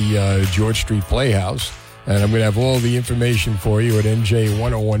at the George Street Playhouse. And I'm going to have all the information for you at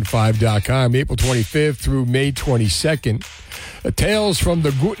NJ1015.com, April 25th through May 22nd. Tales from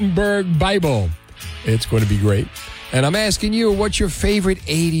the Guttenberg Bible. It's going to be great. And I'm asking you, what's your favorite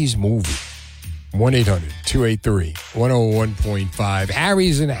 80s movie? 1-800-283-101.5.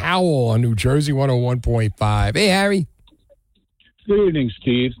 Harry's in Howell on New Jersey 101.5. Hey, Harry. Good evening,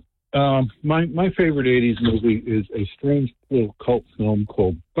 Steve. My favorite 80s movie is a strange little cult film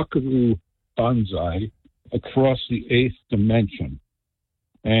called Buckaroo Banzai, Across the Eighth Dimension.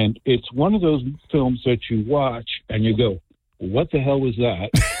 And it's one of those films that you watch and you go, what the hell was that?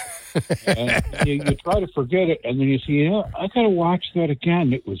 And you try to forget it, and then you see, I got to watch that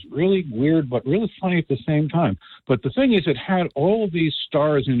again. It was really weird, but really funny at the same time. But the thing is, it had all of these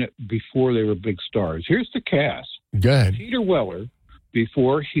stars in it before they were big stars. Here's the cast. Go ahead. Peter Weller,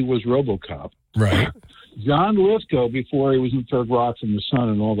 before he was RoboCop. Right. John Lithgow, before he was in Third Rocks and the Sun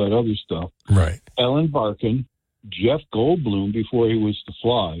and all that other stuff. Right. Ellen Barkin. Jeff Goldblum, before he was The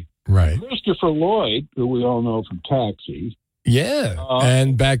Fly. Right. Christopher Lloyd, who we all know from Taxi. Yeah,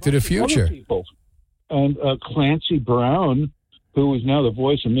 and Back to the Future. And Clancy Brown, who is now the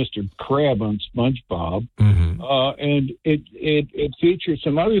voice of Mr. Crab on SpongeBob. Mm-hmm. And it features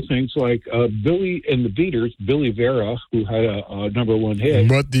some other things like Billy and the Beaters, Billy Vera, who had a #1 hit.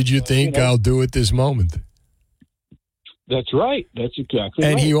 What did you think I'll do at this moment? That's right. That's exactly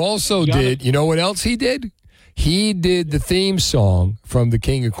and right. And he also did, you know what else he did? He did the theme song from The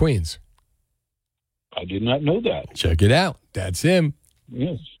King of Queens. I did not know that. Check it out. That's him.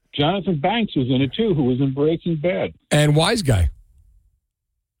 Yes. Jonathan Banks was in it, too, who was in Breaking Bad. And Wise Guy.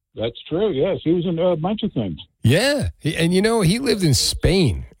 That's true, yes. He was in a bunch of things. Yeah. And, you know, he lived in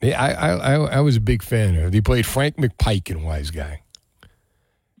Spain. I was a big fan of him. He played Frank McPike in Wise Guy.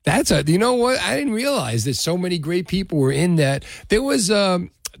 You know what? I didn't realize that so many great people were in that. There was what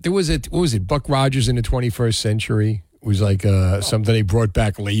was it, Buck Rogers in the 21st Century? It was like something they brought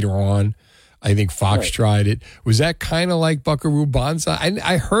back later on. I think Fox tried it. Was that kind of like Buckaroo Banzai?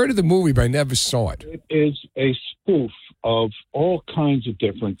 I heard of the movie, but I never saw it. It is a spoof of all kinds of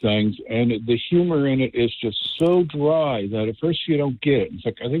different things, and the humor in it is just so dry that at first you don't get it. It's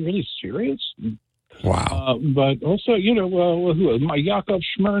like, are they really serious? Wow. But also, Yakov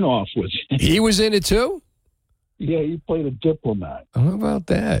Smirnoff was in it. He was in it too? Yeah, he played a diplomat. How about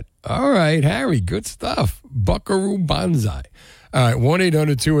that? All right, Harry, good stuff. Buckaroo Banzai. All right,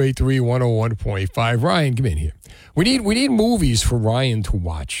 1-800-283-101.5. Ryan, come in here. We need movies for Ryan to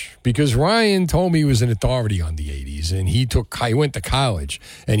watch because Ryan told me he was an authority on the 80s, and he went to college,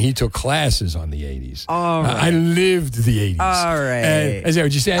 and he took classes on the 80s. All right. I lived the 80s. All right. And as I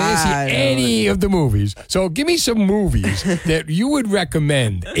would just say, I didn't see any of the movies. So give me some movies that you would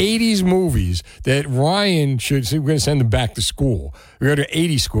recommend, 80s movies that Ryan should see. We're going to send him back to school. We're going to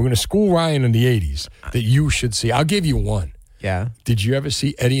 80s school. We're going to school Ryan in the 80s that you should see. I'll give you one. Yeah. Did you ever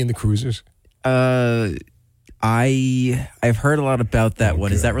see Eddie and the Cruisers? I've heard a lot about that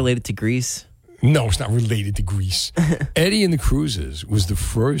one. Is that related to Grease? No, it's not related to Grease. Eddie and the Cruisers was the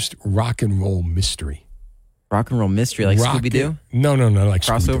first rock and roll mystery. Rock and roll mystery, like Scooby-Doo? No, like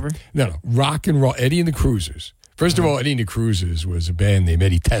crossover? Scooby-Doo. No, rock and roll. Eddie and the Cruisers. First of all, Eddie and the Cruisers was a band named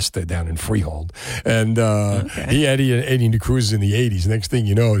Eddie Testa down in Freehold. And Eddie and the Cruisers in the 80s. Next thing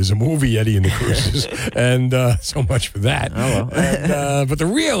you know, there's a movie, Eddie and the Cruisers. And so much for that. Oh, well. But the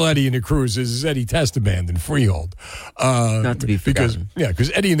real Eddie and the Cruisers is Eddie Testa band in Freehold. Not to be forgotten.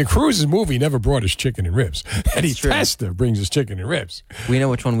 Because Eddie and the Cruisers movie never brought us chicken and ribs. Eddie Testa brings us chicken and ribs. We know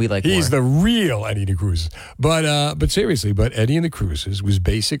which one we like He's more. the real Eddie and the Cruisers. But seriously, Eddie and the Cruisers was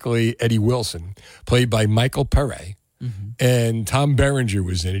basically Eddie Wilson, played by Michael Pere. And Tom Berenger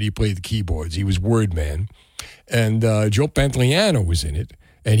was in it. He played the keyboards. He was Word Man. And Joe Pantoliano was in it.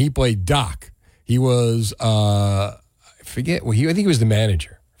 And he played Doc. He was, I think he was the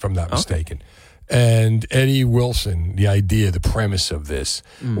manager, if I'm not mistaken. And Eddie Wilson, the idea, the premise of this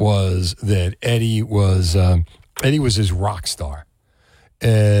was that Eddie was his rock star.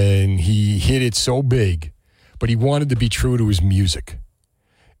 And he hit it so big, but he wanted to be true to his music.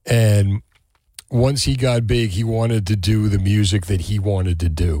 And once he got big, he wanted to do the music that he wanted to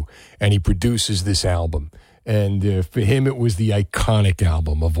do. And he produces this album. And for him, it was the iconic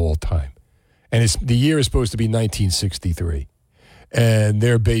album of all time. And the year is supposed to be 1963. And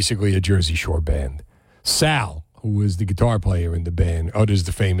they're basically a Jersey Shore band. Sal, who was the guitar player in the band, utters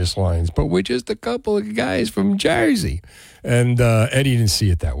the famous lines, "But we're just a couple of guys from Jersey." And Eddie didn't see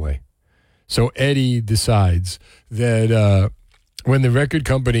it that way. So Eddie decides that when the record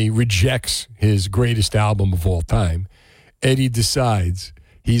company rejects his greatest album of all time, Eddie decides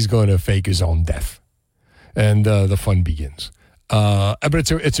he's going to fake his own death. And the fun begins.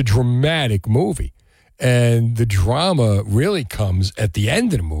 But it's a dramatic movie. And the drama really comes at the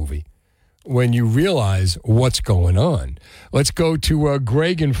end of the movie when you realize what's going on. Let's go to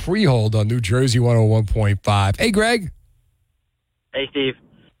Greg in Freehold on New Jersey 101.5. Hey, Greg. Hey, Steve.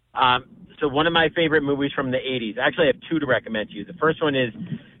 So one of my favorite movies from the 80s. Actually, I have two to recommend to you. The first one is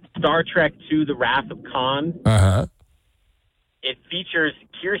Star Trek II, The Wrath of Khan. Uh-huh. It features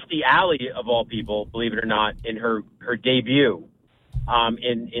Kirstie Alley, of all people, believe it or not, in her debut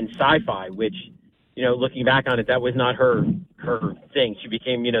in sci-fi, which, you know, looking back on it, that was not her thing. She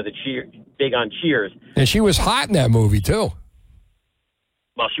became, you know, big on Cheers. And she was hot in that movie, too.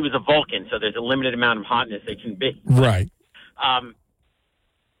 Well, she was a Vulcan, so there's a limited amount of hotness they can be. Right.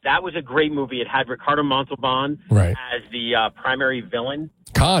 That was a great movie. It had Ricardo Montalban as the primary villain.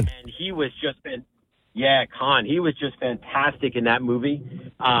 Khan. And he was just Khan. He was just fantastic in that movie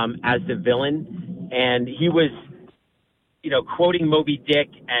as the villain. And he was, you know, quoting Moby Dick,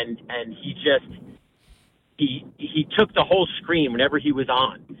 and he took the whole screen whenever he was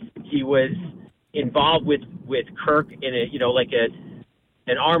on. He was involved with Kirk in a, you know, like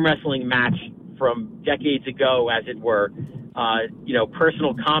an arm wrestling match from decades ago, as it were. You know,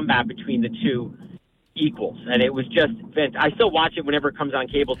 personal combat between the two equals. And it was just I still watch it whenever it comes on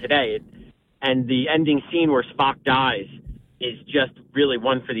cable today. And the ending scene where Spock dies is just really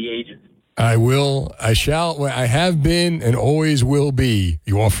one for the ages. I have been and always will be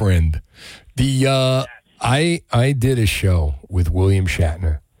your friend. I did a show with William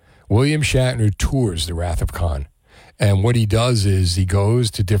Shatner. William Shatner tours The Wrath of Khan. And what he does is he goes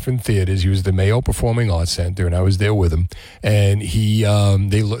to different theaters. He was at the Mayo Performing Arts Center, and I was there with him. And he,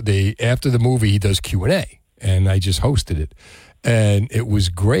 they after the movie, he does Q&A, and I just hosted it. And it was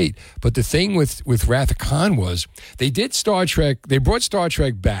great. But the thing with Wrath of Khan was they did Star Trek. They brought Star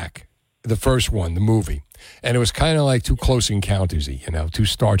Trek back, the first one, the movie. And it was kind of like too Close Encounters-y, you know, too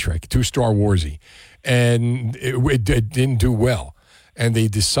Star Trek, too Star Wars-y. And it didn't do well. And they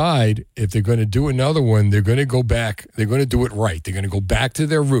decide if they're going to do another one, they're going to go back. They're going to do it right. They're going to go back to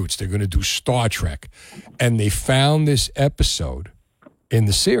their roots. They're going to do Star Trek. And they found this episode in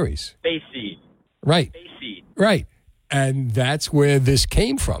the series. Space Seed. Right. Space Seed. Right. And that's where this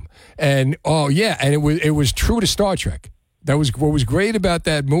came from. And, and it was true to Star Trek. That was what was great about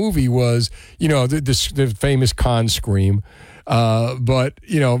that movie was, you know, the famous Khan scream. But,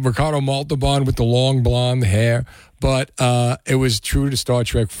 you know, Ricardo Montalban with the long blonde hair. But it was true to Star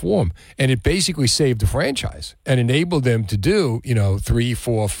Trek form. And it basically saved the franchise and enabled them to do, you know, 3,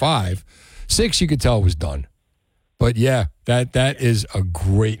 4, 5. 6, you could tell was done. But, yeah, that is a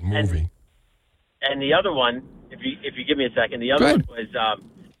great movie. And the other one, if you give me a second, the other one was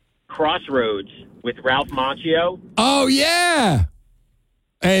Crossroads with Ralph Macchio. Oh, yeah.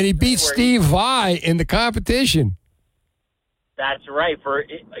 And he beat Steve Vai in the competition. That's right.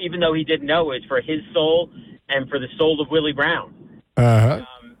 Even though he didn't know, it was for his soul and for the soul of Willie Brown. Uh-huh.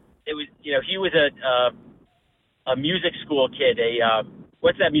 It was, you know, he was a music school kid.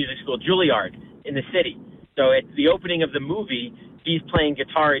 What's that music school? Juilliard in the city. So at the opening of the movie, he's playing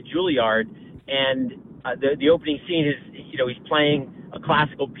guitar at Juilliard, and the opening scene is, you know, he's playing a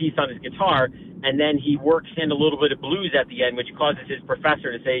classical piece on his guitar, and then he works in a little bit of blues at the end, which causes his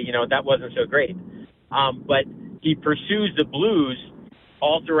professor to say, you know, that wasn't so great. But he pursues the blues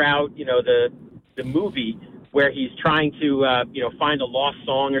all throughout, you know, the movie, where he's trying to, you know, find a lost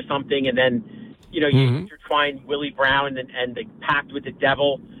song or something, and then, you know, you intertwine Willie Brown and the pact with the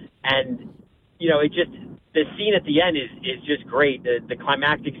devil, and, you know, it just, the scene at the end is just great. The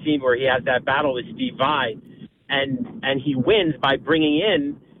climactic scene where he has that battle with Steve Vai, and he wins by bringing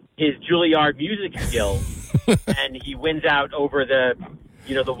in his Juilliard music skills, and he wins out over the,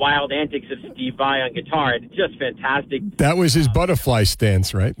 you know, the wild antics of Steve Vai on guitar. It's just fantastic. That was his butterfly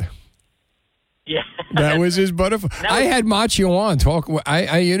stance, right? Yeah. That was his butterfly. I had Macchio on.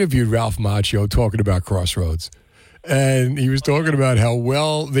 I interviewed Ralph Macchio talking about Crossroads. And he was talking about how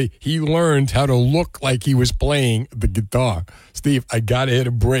well he learned how to look like he was playing the guitar. Steve, I got to hit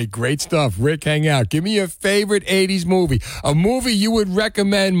a break. Great stuff. Rick, hang out. Give me your favorite 80s movie. A movie you would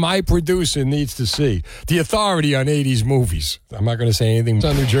recommend my producer needs to see. The authority on 80s movies. I'm not going to say anything. It's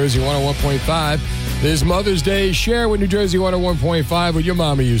on New Jersey 101.5. This Mother's Day, share with New Jersey 101.5 what your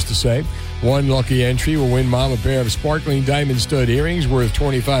mama used to say. One lucky entry will win Mom a pair of sparkling diamond stud earrings worth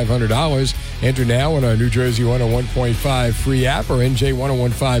 $2,500. Enter now on our New Jersey 101.5 free app or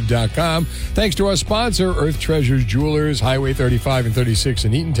NJ1015.com. Thanks to our sponsor, Earth Treasures Jewelers, Highway 35 and 36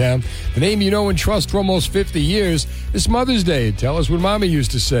 in Eatontown. The name you know and trust for almost 50 years. This Mother's Day, tell us what Mama used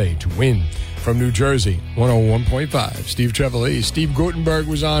to say to win. From New Jersey, 101.5. Steve Trevelise. Steve Guttenberg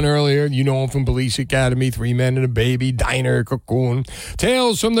was on earlier. You know him from Police Academy, 3 Men and a Baby, Diner, Cocoon.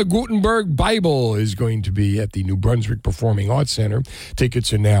 Tales from the Gutenberg Bible is going to be at the New Brunswick Performing Arts Center.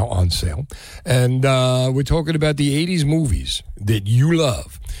 Tickets are now on sale. And we're talking about the 80s movies that you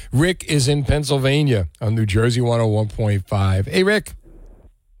love. Rick is in Pennsylvania on New Jersey 101.5. Hey, Rick.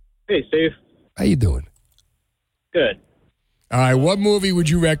 Hey, Steve. How you doing? Good. All right, what movie would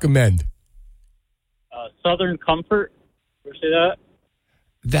you recommend? Southern Comfort. Ever see that?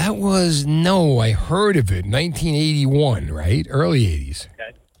 That was, no, I heard of it. 1981, right? Early 80s.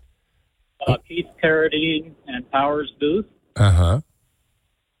 Okay. Keith Carradine and Powers Booth. Uh-huh.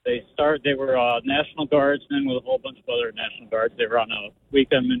 They were National Guardsmen with a whole bunch of other National Guards. They were on a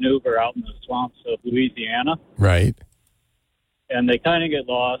weekend maneuver out in the swamps of Louisiana. Right. And they kind of get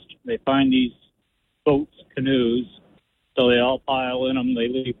lost. They find these boats, canoes, so they all pile in them. They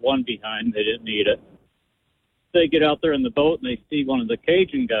leave one behind. They didn't need it. They get out there in the boat and they see one of the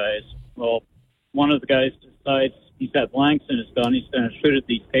Cajun guys. Well, one of the guys decides he's got blanks in his gun. He's going to shoot at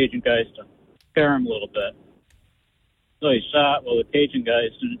these Cajun guys to scare him a little bit. So he shot. Well, the Cajun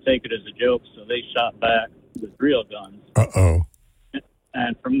guys didn't take it as a joke, so they shot back with real guns. Uh-oh.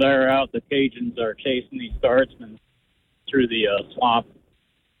 And from there out, the Cajuns are chasing these guardsmen through the swamp.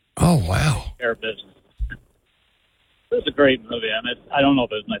 Oh, wow. Air business. It was a great movie. I mean, I don't know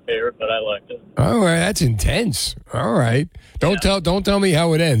if it was my favorite, but I liked it. All right, that's intense. All right, don't tell me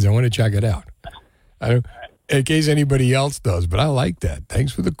how it ends. I want to check it out. In case anybody else does, but I like that.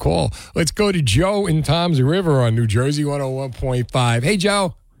 Thanks for the call. Let's go to Joe in Tom's River on New Jersey 101.5. Hey,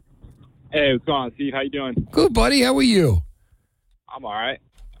 Joe. Hey, what's going on, Steve? How you doing? Good, buddy. How are you? I'm all right.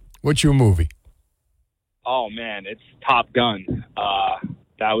 What's your movie? Oh man, it's Top Gun.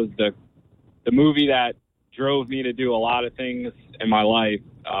 That was the movie that drove me to do a lot of things in my life.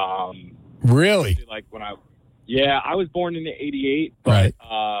 Really? Like I was born in '88, but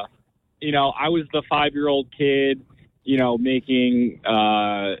right. You know, I was the 5-year-old kid, you know, making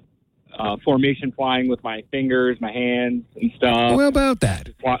formation flying with my fingers, my hands, and stuff. What about that?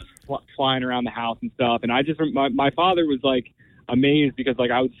 Just flying around the house and stuff. And I just, my father was like amazed because like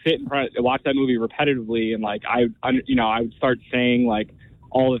I would sit in front, watch that movie repetitively, and like I would start saying like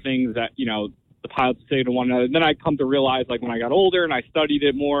all the things that the pilots say to one another. And then I come to realize, like, when I got older and I studied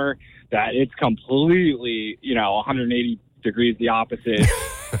it more, that it's completely, 180 degrees the opposite.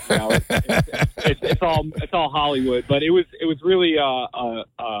 It's all Hollywood. But it was really an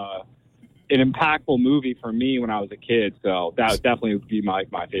impactful movie for me when I was a kid. So that would definitely be my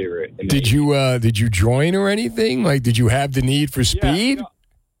favorite. Did you join or anything? Like, did you have the need for speed?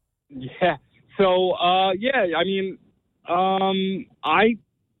 Yeah. So I mean,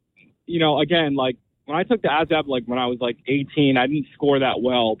 again, like when I took the ASVAB, like when I was like 18, I didn't score that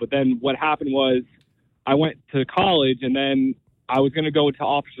well. But then what happened was I went to college, and then I was going to go to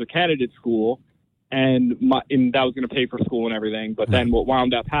officer candidate school, and that was going to pay for school and everything. But then what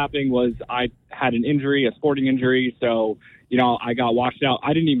wound up happening was I had an injury, a sporting injury. So, I got washed out.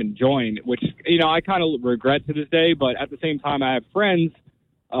 I didn't even join, which, I kind of regret to this day. But at the same time, I have friends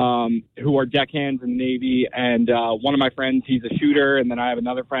who are deckhands in the Navy, and one of my friends, he's a shooter, and then I have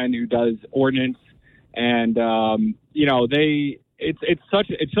another friend who does ordnance, and it's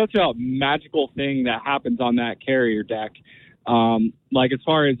such a magical thing that happens on that carrier deck. Like as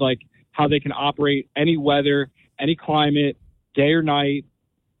far as like how they can operate any weather, any climate, day or night,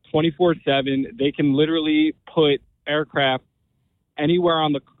 24/7. They can literally put aircraft anywhere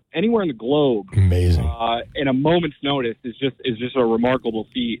in the globe. Amazing. In a moment's notice is just a remarkable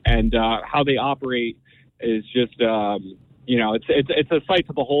feat, and how they operate is just it's a sight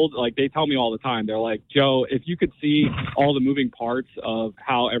to behold. Like they tell me all the time, they're like, Joe, if you could see all the moving parts of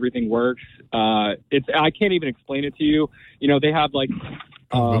how everything works, I can't even explain it to you. They have like.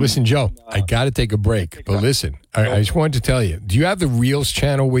 Listen, Joe, I got to take a break. But listen, I just wanted to tell you, do you have the Reels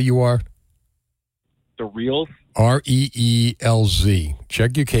channel where you are? The Reels? REELZ.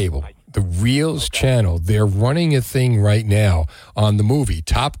 Check your cable. The Reels channel, they're running a thing right now on the movie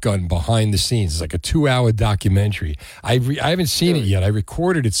Top Gun behind the scenes. It's like a 2-hour documentary. I haven't seen it yet. I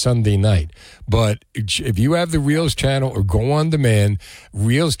recorded it Sunday night. But if you have the Reels channel or go on demand,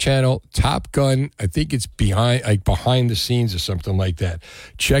 Reels channel, Top Gun, I think it's behind the scenes or something like that.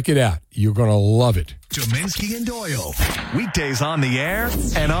 Check it out. You're going to love it. Dominski and Doyle. Weekdays on the air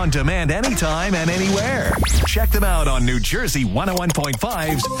and on demand anytime and anywhere. Check them out on New Jersey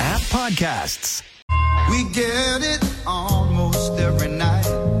 101.5's app podcasts. We get it almost every night.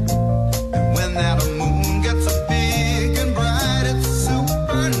 And when that moon gets so big and bright, it's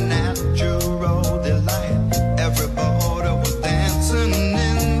supernatural delight. Everybody was dancing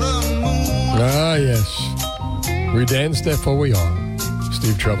in the moon. Ah, yes. We danced, therefore we are.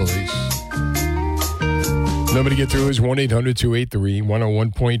 Steve Trevelise. Number to get through is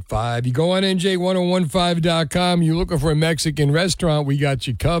 1-800-283-101.5. You go on NJ1015.com. You're looking for a Mexican restaurant, we got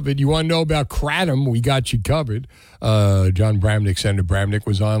you covered. You want to know about Kratom, we got you covered. John Bramnick, Senator Bramnick,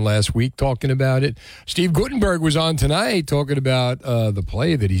 was on last week talking about it. Steve Guttenberg was on tonight talking about the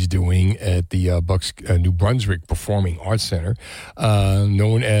play that he's doing at the Bucks New Brunswick Performing Arts Center,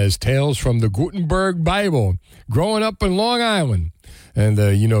 known as Tales from the Guttenberg Bible, growing up in Long Island. And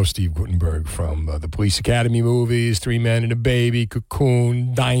Steve Guttenberg from the Police Academy movies, 3 Men and a Baby,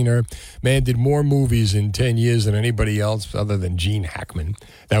 Cocoon, Diner. Man did more movies in 10 years than anybody else other than Gene Hackman.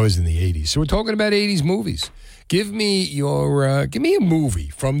 That was in the 80s. So we're talking about 80s movies. Give me a movie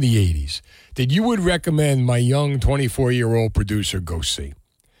from the 80s that you would recommend my young 24-year-old producer go see.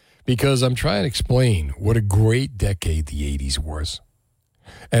 Because I'm trying to explain what a great decade the 80s was.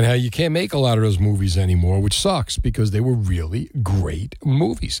 And how you can't make a lot of those movies anymore, which sucks because they were really great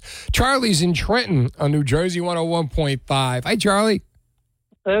movies. Charlie's in Trenton on New Jersey 101.5. Hi, Charlie.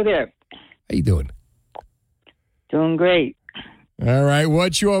 Hello there. How you doing? Doing great. All right.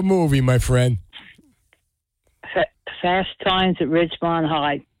 What's your movie, my friend? Fast Times at Ridgemont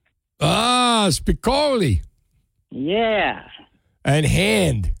High. Ah, Spicoli. Yeah. And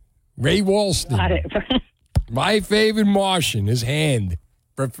Hand. Ray Walston. Got it. My favorite Martian is Hand.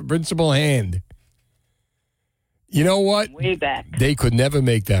 Principal Hand. You know what? Way back. They could never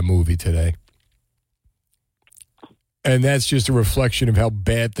make that movie today. And that's just a reflection of how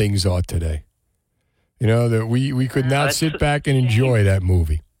bad things are today. You know, that we could not sit back and enjoy that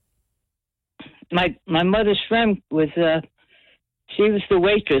movie. My mother's friend was she was the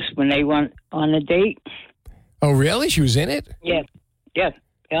waitress when they went on a date. Oh, really? She was in it? Yeah. Yeah.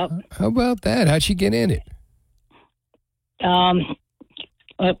 Yep. How about that? How'd she get in it?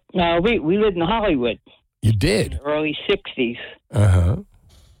 We lived in Hollywood. You did? In the early 60s. Uh-huh.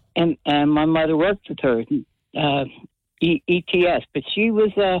 And my mother worked with her, ETS, but she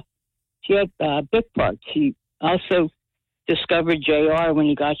had bit parts. She also discovered JR when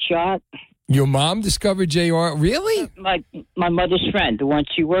he got shot. Your mom discovered JR? Really? My mother's friend, the one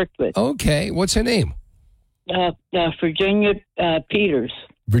she worked with. Okay. What's her name? Virginia Peters.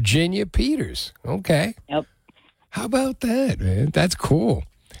 Virginia Peters. Okay. Yep. How about that, man? That's cool.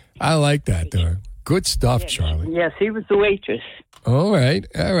 I like that, though. Good stuff, Charlie. Yes, he was the waitress. All right.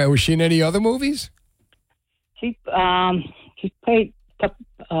 All right. Was she in any other movies? She played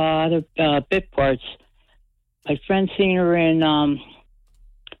other bit parts. My friend seen her in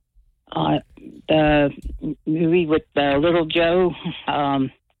the movie with Little Joe.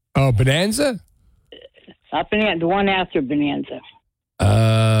 Bonanza? Not Bonanza, the one after Bonanza.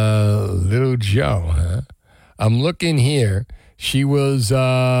 Little Joe, huh? I'm looking here. She was,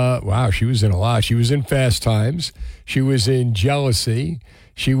 she was in a lot. She was in Fast Times. She was in Jealousy.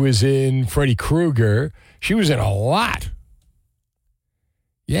 She was in Freddy Krueger. She was in a lot.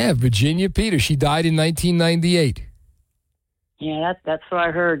 Yeah, Virginia Peters. She died in 1998. Yeah, that's what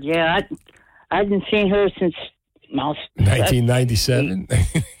I heard. Yeah, I hadn't seen her since 1997.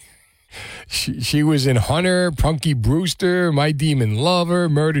 She was in Hunter, Punky Brewster, My Demon Lover,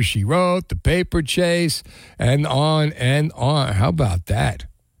 Murder, She Wrote, The Paper Chase, and on and on. How about that?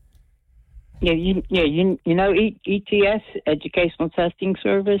 Yeah, you know ETS, Educational Testing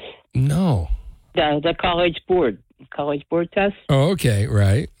Service? No. The college board test? Oh, okay,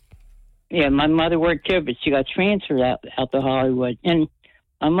 right. Yeah, my mother worked here, but she got transferred out to Hollywood. And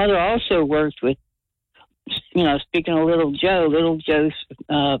my mother also worked with, speaking of Little Joe's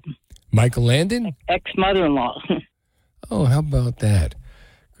Michael Landon? Ex-mother-in-law. Oh, how about that?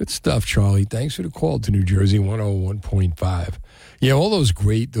 Good stuff, Charlie. Thanks for the call to New Jersey 101.5. Yeah, all those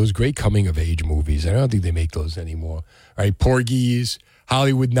great coming-of-age movies. I don't think they make those anymore. All right, Porgy's,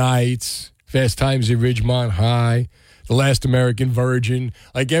 Hollywood Nights, Fast Times at Ridgemont High, The Last American Virgin.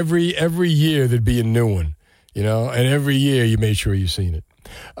 Like every year there'd be a new one, and every year you made sure you've seen it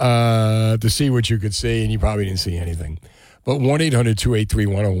to see what you could see, and you probably didn't see anything. But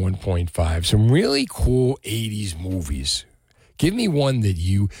 1-800-283-101.5. Some really cool 80s movies. Give me one that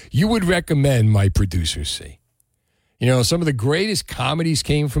you would recommend my producers see. Some of the greatest comedies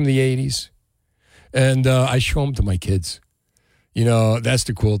came from the 80s, and I show them to my kids. That's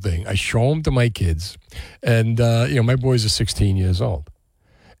the cool thing. I show them to my kids, and, my boys are 16 years old.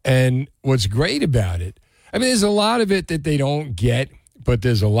 And what's great about it, there's a lot of it that they don't get, but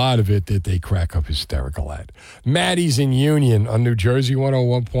there's a lot of it that they crack up hysterical at. Maddie's in Union on New Jersey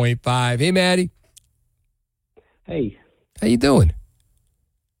 101.5. Hey, Maddie. Hey. How you doing?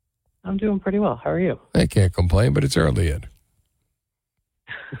 I'm doing pretty well. How are you? I can't complain, but it's early yet.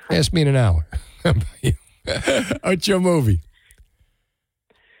 Ask me in an hour. How about you? What's your movie?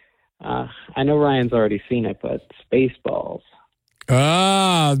 I know Ryan's already seen it, but Spaceballs.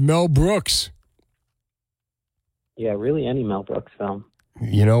 Ah, Mel Brooks. Yeah, really any Mel Brooks film.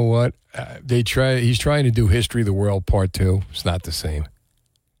 You know what? He's trying to do History of the World Part 2. It's not the same.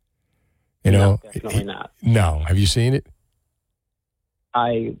 No, definitely not. No. Have you seen it?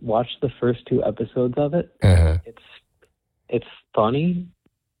 I watched the first 2 episodes of it. Uh-huh. It's funny.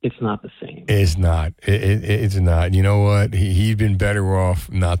 It's not the same. It's not. It's not. You know what? He'd been better off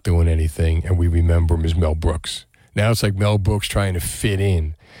not doing anything, and we remember him as Mel Brooks. Now it's like Mel Brooks trying to fit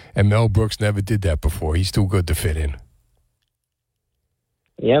in, and Mel Brooks never did that before. He's too good to fit in.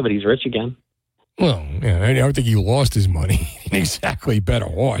 Yeah, but he's rich again. Well, yeah, I don't think he lost his money. He didn't exactly bet a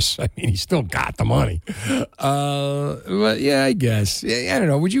horse. He still got the money. But yeah, I guess. I don't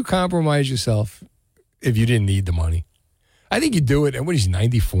know. Would you compromise yourself if you didn't need the money? I think you do it. And what, he's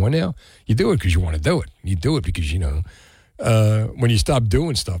 94 now? You do it because you want to do it. You do it because, when you stop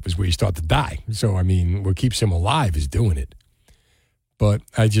doing stuff is where you start to die. So, what keeps him alive is doing it. But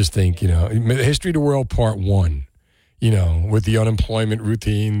I just think, History of the World Part 1, with the unemployment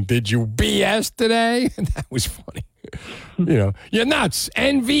routine. Did you BS today? That was funny. You're nuts.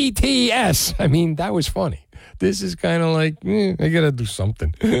 NVTS. That was funny. This is kind of like, I got to do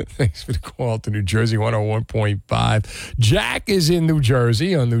something. Thanks for the call to New Jersey 101.5. Jack is in New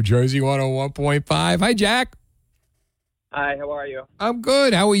Jersey on New Jersey 101.5. Hi, Jack. Hi, how are you? I'm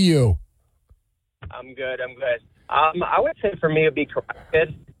good. How are you? I'm good. I would say for me it'd be Karate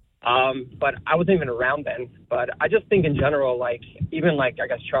Kid. But I wasn't even around then. But I just think in general, even I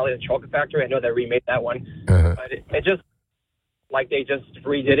guess Charlie and the Chocolate Factory, I know they remade that one. Uh-huh. But it just, they just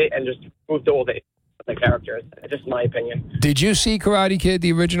redid it and just moved all the characters. Just my opinion. Did you see Karate Kid,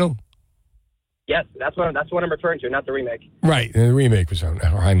 the original? Yes, that's what I'm referring to, not the remake. Right, the remake was on.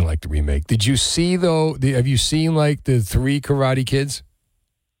 I didn't like the remake. Did you see, though, have you seen, the 3 Karate Kids?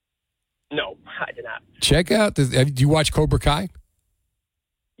 No, I did not. Check out, do you watch Cobra Kai?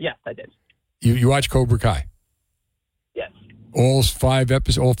 Yes, I did. You watch Cobra Kai? Yes. All 5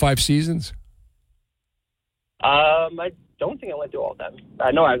 episodes, all 5 seasons? I don't think I went through all of them.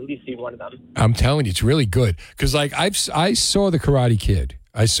 I know I've at least seen one of them. I'm telling you, it's really good. Because, I saw the Karate Kid.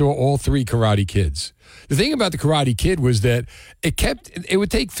 I saw all 3 Karate Kids. The thing about the Karate Kid was that it would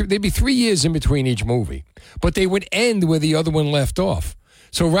take, there'd be 3 years in between each movie. But they would end where the other one left off.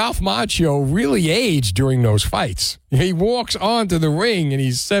 So Ralph Macchio really aged during those fights. He walks onto the ring and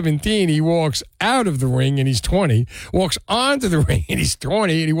he's 17. He walks out of the ring and he's 20. Walks onto the ring and he's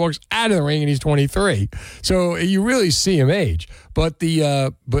 20. And he walks out of the ring and he's 23. So you really see him age. But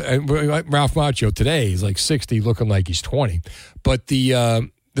Ralph Macchio today is 60, looking like he's 20. But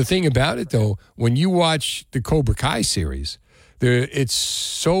the thing about it, though, when you watch the Cobra Kai series, it's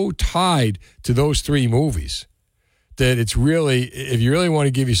so tied to those 3 movies that it's really, if you really want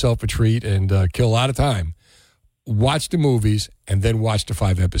to give yourself a treat and kill a lot of time, watch the movies and then watch the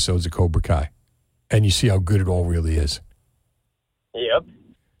 5 episodes of Cobra Kai. And you see how good it all really is. Yep.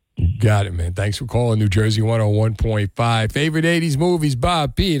 Got it, man. Thanks for calling New Jersey 101.5. Favorite 80s movies,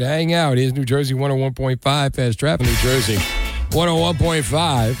 Bob P. to hang out. Here's New Jersey 101.5. Fast traffic, New Jersey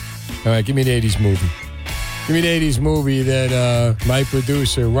 101.5. All right, give me the 80s movie. Give me the 80s movie that my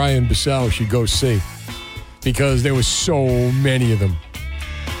producer, Ryan Bissell, should go see. Because there were so many of them.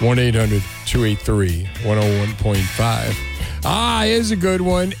 1-800-283-101.5. Here's a good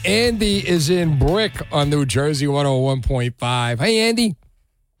one. Andy is in Brick on New Jersey 101.5. Hey, Andy.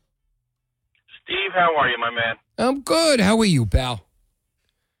 Steve, how are you, my man? I'm good. How are you, pal?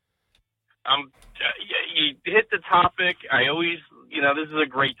 You hit the topic. I always, this is a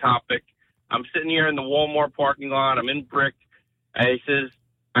great topic. I'm sitting here in the Walmart parking lot. I'm in Brick. And he says,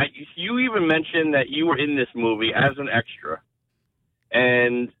 you even mentioned that you were in this movie as an extra.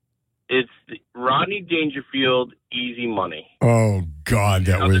 And it's Rodney Dangerfield, Easy Money. Oh, God,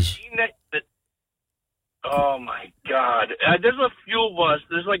 that was... The scene oh, my God. There's a fuel bus.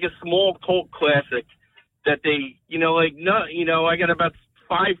 There's like a small cult classic that they, I got about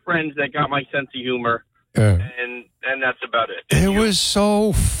 5 friends that got my sense of humor. And that's about it. It was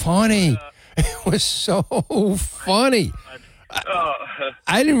so funny. It was so funny.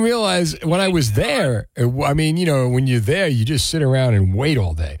 I didn't realize when I was there, when you're there, you just sit around and wait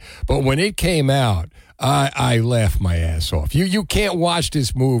all day. But when it came out, I laughed my ass off. You can't watch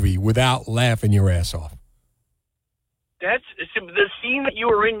this movie without laughing your ass off. That's the scene that you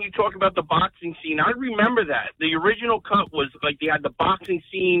were in. You talk about the boxing scene. I remember that. The original cut was like they had the boxing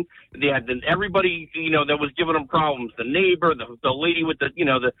scene. They had everybody, that was giving them problems. The neighbor, the lady with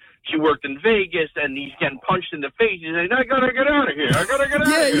she worked in Vegas, and he's getting punched in the face. He's like, I gotta get out of here. I gotta get out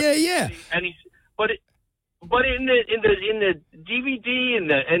of here. Yeah. And but in the DVD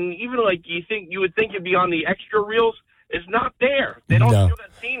and even like you would think it'd be on the extra reels. It's not there. They don't show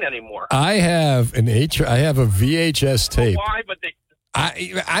that scene anymore. I have a VHS tape. Why? But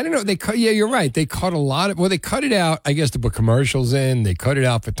I don't know. They cut. Yeah, you're right. They cut a lot of. Well, they cut it out, I guess, to put commercials in. They cut it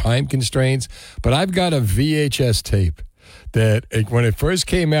out for time constraints. But I've got a VHS tape that when it first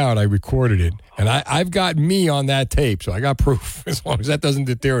came out, I recorded it, and I've got me on that tape, so I got proof. As long as that doesn't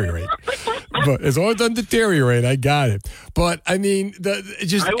deteriorate. But as long as it doesn't deteriorate, I got it. But I mean,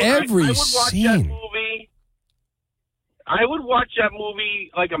 every scene. I would watch that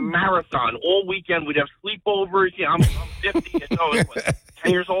movie like a marathon all weekend. We'd have sleepovers. Yeah, I'm 50. It was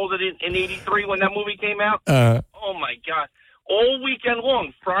 10 years old in 83 when that movie came out. Oh, my God. All weekend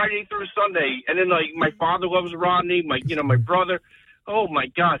long, Friday through Sunday. And then, like, my father loves Rodney, my brother. Oh, my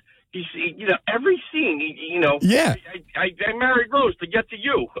God. He's, every scene, Yeah. I married Rose to get to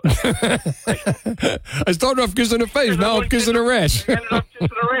you. I started off kissing her face. Now I'm kissing her ass.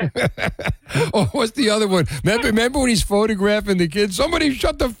 Oh, what's the other one? Remember when he's photographing the kids? Somebody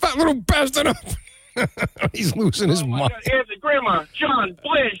shut the fat little bastard up. He's losing his mind. Anthony, Grandma, John,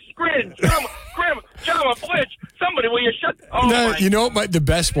 Blanche, Grandma, John, Blanche. Somebody, will you shut? Oh, no, the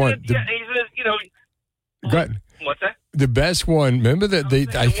best one. He says, Go ahead. What's that? The best one. Remember that one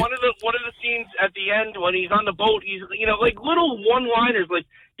of the scenes at the end when he's on the boat. He's like little one-liners. Like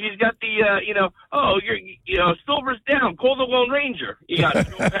he's got the Silver's down. Call the Lone Ranger. You got Joe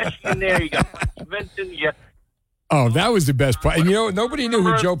Pesci in there. You got Vincent. Yeah. Oh, that was the best part. And nobody knew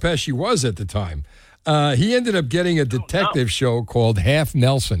who Joe Pesci was at the time. He ended up getting a detective show called Half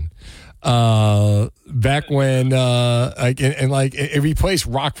Nelson. Back when it replaced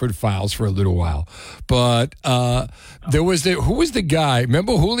Rockford Files for a little while, but who was the guy?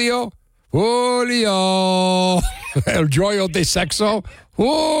 Remember Julio El Joyo de Sexo,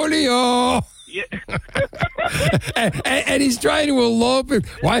 Julio. Yeah. and he's trying to elope him.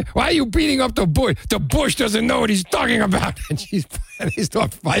 Why are you beating up the bush? The bush doesn't know what he's talking about. And he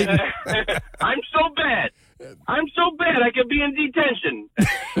starts fighting. I'm so bad I could be in detention.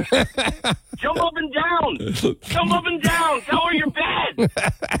 Jump up and down. Tell her you're bad.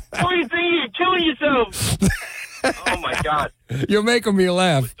 What do you think? You're killing yourself. Oh, my God. You're making me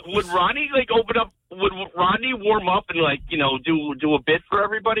laugh. Would Rodney, open up? Would Rodney warm up and, do a bit for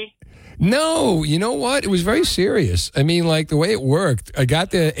everybody? No. You know what? It was very serious. I mean, the way it worked, I got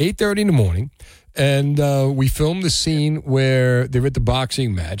there at 8:30 in the morning. And we filmed the scene where they were at the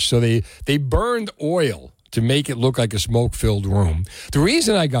boxing match. So they burned oil to make it look like a smoke-filled room. The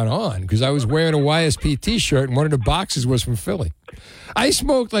reason I got on, because I was wearing a YSP T-shirt, and one of the boxes was from Philly. I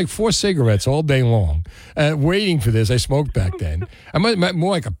smoked 4 cigarettes all day long, waiting for this. I smoked back then. I might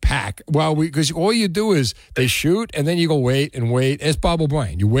more like a pack. Well, because all you do is they shoot, and then you go wait and wait. It's Bob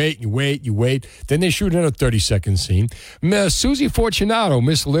O'Brien. You wait. Then they shoot another 30-second scene. Susie Fortunato,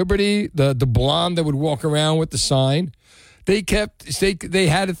 Miss Liberty, the blonde that would walk around with the sign. they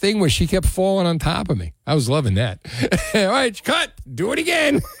had a thing where she kept falling on top of me. I was loving that. All right, cut. Do it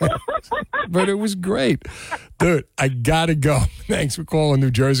again. But it was great. Dude, I got to go. Thanks for calling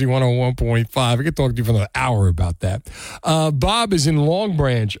New Jersey 101.5. I could talk to you for another hour about that. Bob is in Long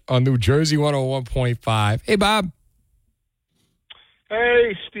Branch on New Jersey 101.5. Hey, Bob.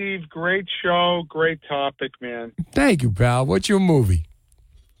 Hey, Steve. Great show. Great topic, man. Thank you, pal. What's your movie?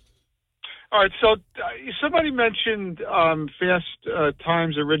 All right, so somebody mentioned Fast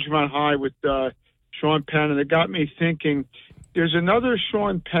Times at Ridgemont High with Sean Penn, and it got me thinking. There's another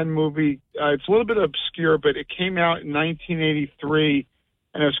Sean Penn movie. It's a little bit obscure, but it came out in 1983,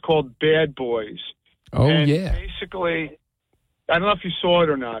 and it's called Bad Boys. Oh, and yeah. Basically, I don't know if you saw it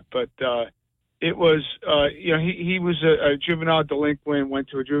or not, but it was, he was a juvenile delinquent, went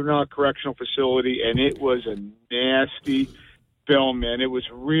to a juvenile correctional facility, and it was a nasty film, man. It was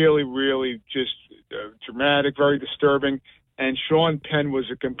really, really just dramatic, very disturbing. And Sean Penn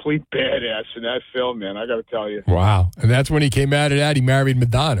was a complete badass in that film, man. I got to tell you. Wow. And that's when he came out of that. He married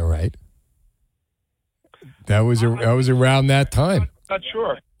Madonna, right? That was around that time. Not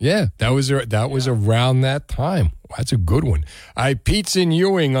sure. Yeah, that was around that time. That's a good one. All right, Pete's in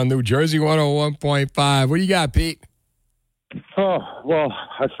Ewing on New Jersey 101.5. What do you got, Pete? Oh, well,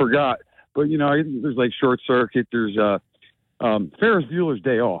 I forgot. But, there's like Short Circuit. There's Ferris Bueller's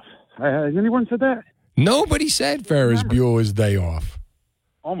Day Off. Has anyone said that? Nobody said Ferris Bueller's Day Off.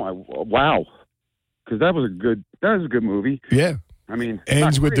 Oh, my, wow. Because that was a good movie. Yeah. I mean.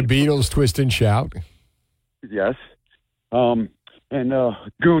 Ends with the Beatles, Twist and Shout. Yes. And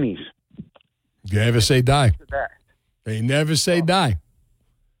Goonies. You never say die. They never say die.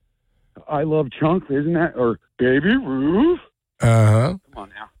 I Love Chunk, isn't that? Or Baby Ruth? Uh-huh. Come on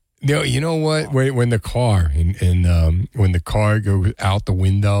now. No, you know what? When the car when the car goes out the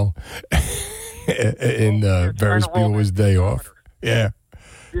window in Ferris Bueller's Day Off. Yeah.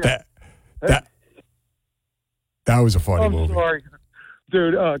 That was a funny movie. Sorry.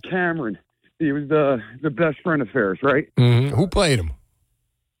 Dude, Cameron. He was the best friend of Ferris, right? Mm-hmm. Who played him?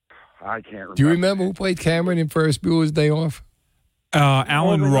 I can't remember. Do you remember who played Cameron in Ferris Bueller's Day Off?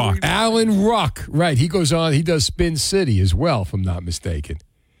 Alan Ruck. Alan Ruck. Right. He goes on. He does Spin City as well, if I'm not mistaken.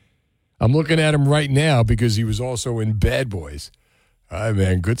 I'm looking at him right now because he was also in Bad Boys. All right,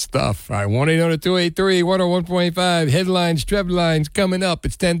 man. Good stuff. All right. 1-800-283-101.5. Headlines, Trevelise coming up.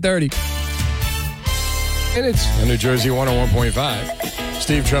 It's 10:30. And it's on New Jersey 101.5.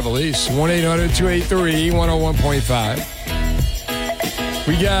 Steve Trevelise. 1-800-283-101.5.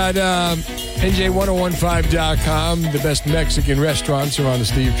 We got NJ1015.com. The best Mexican restaurants are on the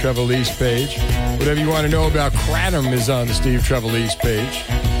Steve Trevelise page. Whatever you want to know about Kratom is on the Steve Trevelise page.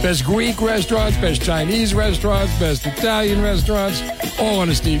 Best Greek restaurants, best Chinese restaurants, best Italian restaurants, all on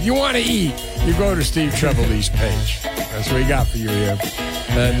the Steve. You want to eat, you go to Steve Trevelise page. That's what we got for you here.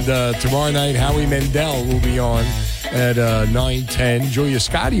 And tomorrow night, Howie Mandel will be on at 9:10. Julia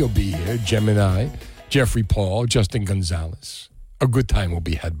Scotti will be here. Gemini, Jeffrey Paul, Justin Gonzalez. A good time will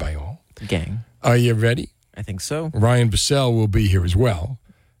be had by all. Gang. Are you ready? I think so. Ryan Bissell will be here as well.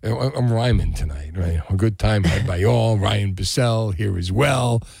 I'm rhyming tonight, right? A good time had by all. Ryan Bissell here as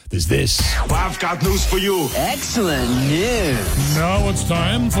well. There's this. I've got news for you. Excellent news. Now it's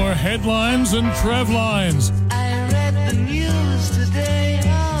time for Headlines and Trevlines. I read the news today.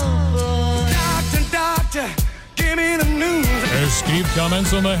 Oh, boy. Doctor, give me the news. As Steve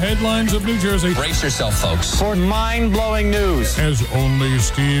comments on the headlines of New Jersey. Brace yourself, folks, for mind-blowing news. As only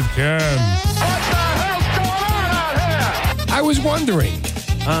Steve can. What the hell's going on out here? I was wondering.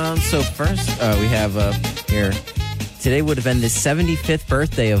 So first, we have here. Today would have been the 75th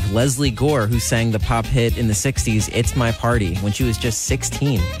birthday of Leslie Gore, who sang the pop hit in the 60s, It's My Party, when she was just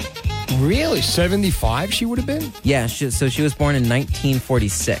 16. Really? 75 she would have been? Yeah, so she was born in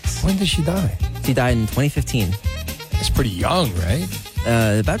 1946. When did she die? She died in 2015. That's pretty young, right?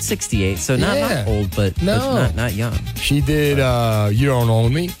 About 68, so not old, but not young. She did You Don't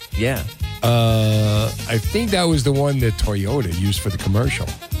Own Me? Yeah. I think that was the one that Toyota used for the commercial.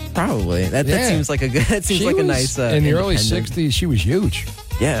 Probably. That seems like a good. That seems like a nice. In the early '60s, she was huge.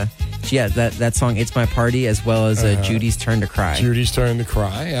 Yeah, that song "It's My Party" as well as "Judy's Turn to Cry." Judy's Turn to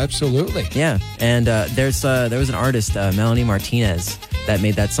Cry, absolutely. Yeah, and there was an artist, Melanie Martinez, that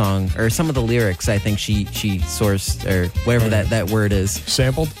made that song, or some of the lyrics. I think she sourced, or whatever that word is.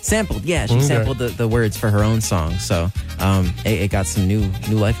 Sampled. Yeah, she sampled the words for her own song. So it got some new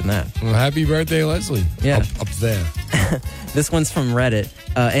life in that. Well, happy birthday, Leslie. Yeah, up there. This one's from Reddit.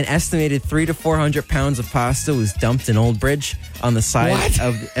 An estimated 300 to 400 pounds of pasta was dumped in Old Bridge on the side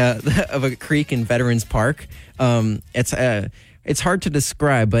of a creek in Veterans Park. It's It's hard to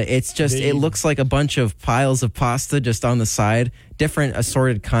describe, but it's just, it looks like a bunch of piles of pasta just on the side, different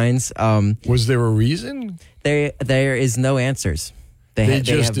assorted kinds. Was there a reason? There is no answers. They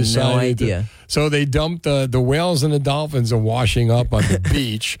just have decided no idea. So they dumped the whales and the dolphins are washing up on the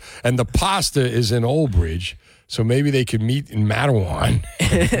beach, and the pasta is in Old Bridge. So maybe they could meet in Mattawan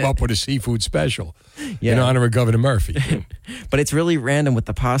and come up with a seafood special in honor of Governor Murphy. But it's really random with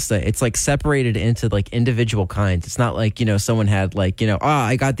the pasta. It's like separated into like individual kinds. It's not like, someone had like,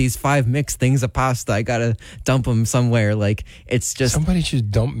 I got these 5 mixed things of pasta. I got to dump them somewhere. Like, it's just. Somebody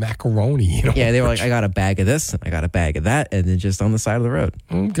just dumped macaroni. Yeah, they were like, I got a bag of this, I got a bag of that, and then just on the side of the road.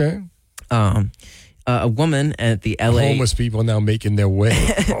 Okay. A woman at the LA. Homeless people now making their way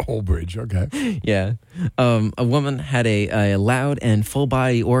to Old Bridge. Okay. Yeah. A woman had a loud and full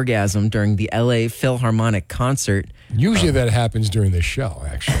body orgasm during the LA Philharmonic concert. Usually that happens during the show,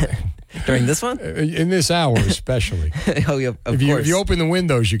 actually. During this one? In this hour, especially. Oh, yeah, of course. If you open the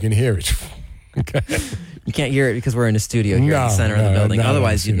windows, you can hear it. Okay. You can't hear it because we're in a studio here in the center of the building.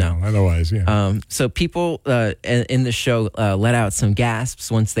 Otherwise, you'd know. Otherwise, yeah. So people in the show let out some gasps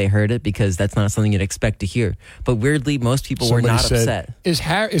once they heard it because that's not something you'd expect to hear. But weirdly, most people were not upset.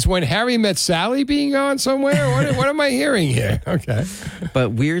 Is When Harry Met Sally being on somewhere? What am I hearing here? Okay.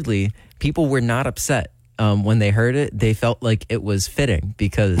 But weirdly, people were not upset. When they heard it, they felt like it was fitting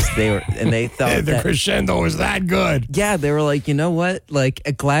because they thought the crescendo was that good. Yeah, they were like, you know what? Like,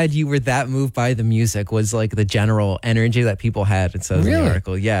 glad you were that moved by the music was like the general energy that people had. It says in the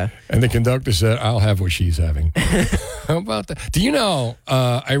article, yeah. And the conductor said, "I'll have what she's having." How about that? Do you know?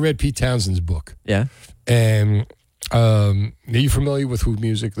 I read Pete Townshend's book. Yeah. And are you familiar with Who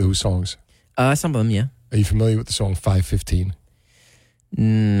music, the Who songs? Some of them, yeah. Are you familiar with the song 515?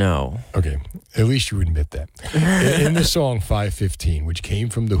 No. Okay. At least you admit that. In the song 515, which came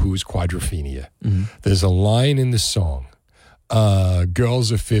from the Who's Quadrophenia, there's a line in the song,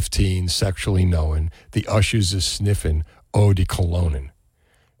 girls are 15, sexually knowing, the ushers are sniffing eau de cologne.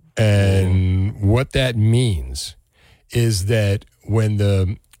 And what that means is that when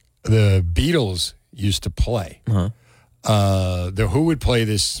the Beatles used to play, the Who would play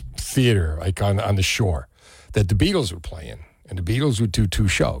this theater like on the shore that the Beatles were playing. And the Beatles would do 2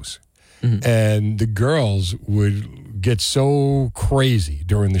 shows. And the girls would get so crazy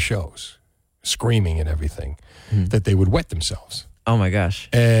during the shows, screaming and everything, that they would wet themselves. Oh, my gosh.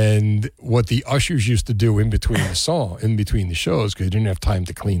 And what the ushers used to do in between the shows, because they didn't have time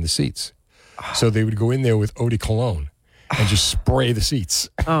to clean the seats. So they would go in there with eau de cologne and just spray the seats.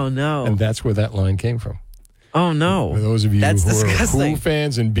 Oh, no. And that's where that line came from. Oh, no. For those of you That's who disgusting. are Who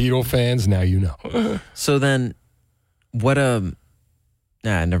fans and Beatle fans, now you know. So then...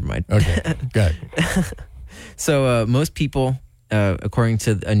 never mind. Okay, go ahead. So most people, according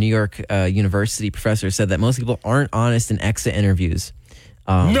to a New York university professor, said that most people aren't honest in exit interviews.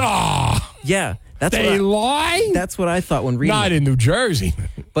 No! Yeah. They lie? That's what I thought when reading Not it. in New Jersey.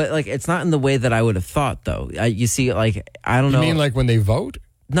 But like, it's not in the way that I would have thought, though. You see, like, I don't know. You mean like when they vote?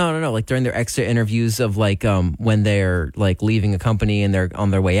 No. Like during their exit interviews of like when they're like leaving a company and they're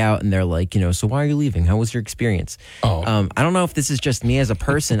on their way out and they're like, so why are you leaving? How was your experience? I don't know if this is just me as a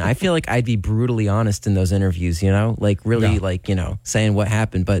person. I feel like I'd be brutally honest in those interviews, like really like, saying what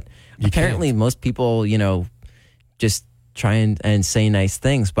happened. But apparently most people, just try and say nice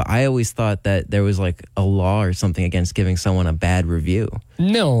things. But I always thought that there was like a law or something against giving someone a bad review.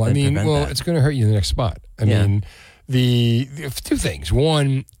 No, I mean, it's going to hurt you in the next spot. I mean, the 2 things.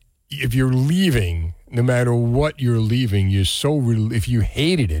 One, if you're leaving, no matter what you're leaving, you're so if you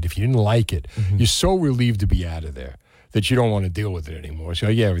hated it, if you didn't like it, you're so relieved to be out of there that you don't want to deal with it anymore. So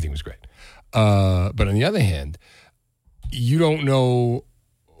yeah, everything was great. But on the other hand, you don't know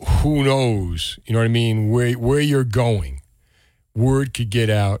who knows, you know what I mean, where you're going. Word could get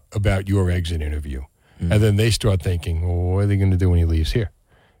out about your exit interview. And then they start thinking, well, what are they going to do when he leaves here?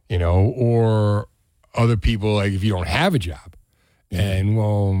 Or other people, like if you don't have a job, and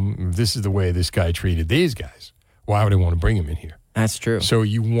if this is the way this guy treated these guys, why would I want to bring him in here? That's true. So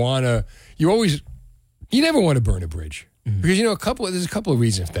you never want to burn a bridge because there's a couple of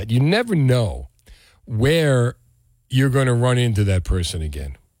reasons for that. You never know where you're going to run into that person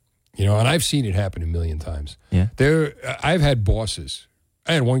again. And I've seen it happen a million times. Yeah. I've had bosses.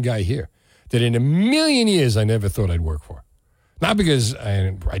 I had one guy here that in a million years I never thought I'd work for. Not because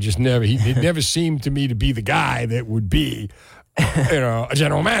I just never, he never seemed to me to be the guy that would be, a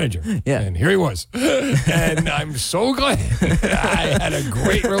general manager. Yeah. And here he was. And I'm so glad I had a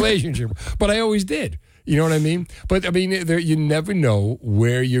great relationship. But I always did. You know what I mean? But, you never know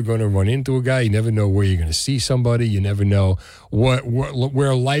where you're going to run into a guy. You never know where you're going to see somebody. You never know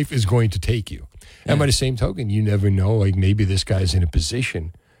where life is going to take you. And by the same token, you never know, like maybe this guy's in a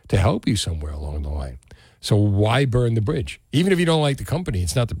position to help you somewhere along the line. So why burn the bridge? Even if you don't like the company,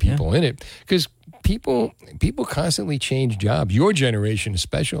 it's not the people in it. Because people constantly change jobs. Your generation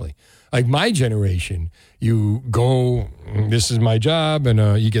especially. Like my generation, you go, this is my job,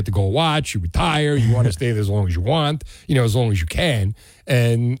 and you get to go watch, you retire, you want to stay there as long as you want, as long as you can.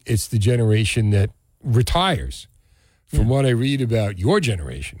 And it's the generation that retires. From what I read about your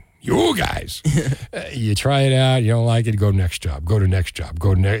generation, you guys, you try it out, you don't like it, go to next job, go to next job,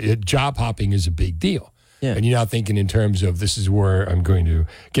 go to next. Job hopping is a big deal. Yeah. And you're not thinking in terms of this is where I'm going to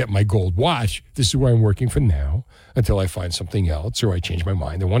get my gold watch. This is where I'm working for now until I find something else or I change my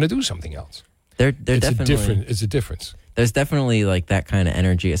mind and want to do something else. It's a difference. There's definitely like that kind of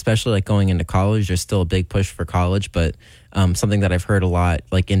energy, especially like going into college. There's still a big push for college, but something that I've heard a lot,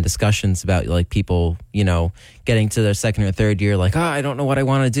 like in discussions about like people, getting to their second or third year, like, I don't know what I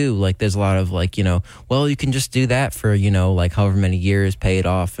want to do. Like there's a lot of like, well, you can just do that for, like however many years, pay it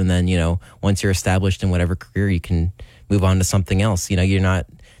off. And then, once you're established in whatever career, you can move on to something else.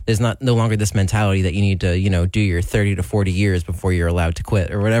 There's no longer this mentality that you need to, do your 30 to 40 years before you're allowed to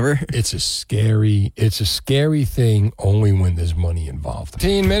quit or whatever. It's a scary thing only when there's money involved.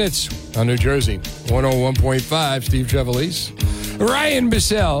 15 minutes on New Jersey, 101.5, Steve Trevelise. Ryan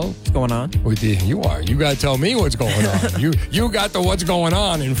Bissell. What's going on? You got to tell me what's going on. You got the what's going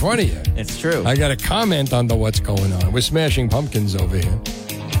on in front of you. It's true. I got to comment on the what's going on. We're smashing pumpkins over here.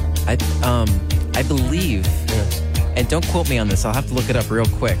 I believe... Yes. And don't quote me on this. I'll have to look it up real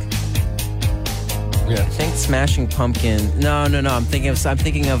quick. Yeah. I think Smashing Pumpkin. No. I'm thinking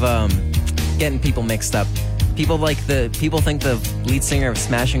of getting people mixed up. People think the lead singer of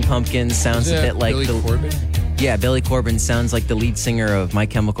Smashing Pumpkins sounds a bit like Billy Corbin. Yeah, Billy Corbin sounds like the lead singer of My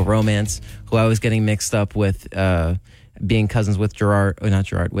Chemical Romance, who I was getting mixed up with being cousins with Joe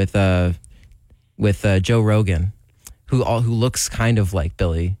Rogan, who looks kind of like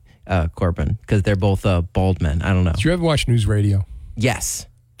Billy Corbin, because they're both bald men. I don't know. Did you ever watch News Radio? Yes.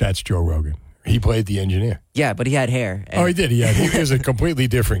 That's Joe Rogan. He played the engineer. Yeah, but he had hair. He did. He was a completely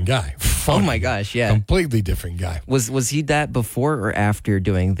different guy. Funny. Oh my gosh, yeah. Completely different guy. Was he that before or after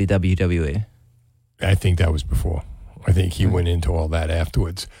doing the WWE? I think that was before. I think he went into all that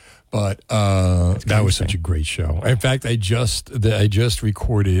afterwards. But that was such a great show. In fact, I just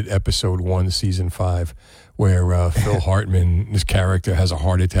recorded episode 1, season 5, where Phil Hartman, his character, has a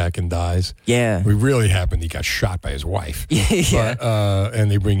heart attack and dies. Yeah. It really happened. He got shot by his wife. Yeah. But,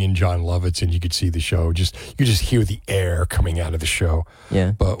 and they bring in John Lovitz, and you could see the show. You just hear the air coming out of the show.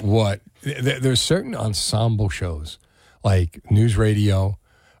 Yeah. But there's certain ensemble shows, like News Radio,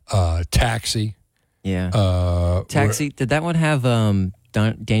 Taxi. Yeah. Taxi, did that one have Danny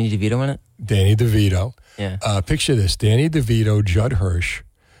DeVito in it? Danny DeVito. Yeah. Picture this. Danny DeVito, Judd Hirsch,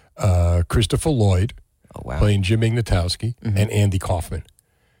 Christopher Lloyd, playing Jim Ignatowski, and Andy Kaufman.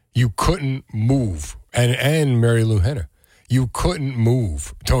 You couldn't move. And Mary Lou Henner. You couldn't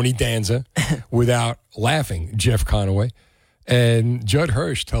move. Tony Danza without laughing. Jeff Conaway. And Judd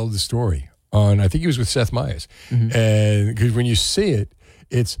Hirsch told the story on, I think he was with Seth Meyers. And because when you see it,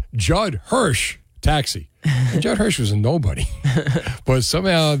 it's Judd Hirsch Taxi. And Judd Hirsch was a nobody. But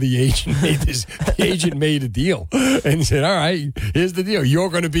somehow the agent made a deal and said, all right, here's the deal. You're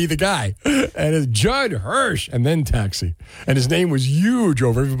going to be the guy. And it's Judd Hirsch and then Taxi. And his name was huge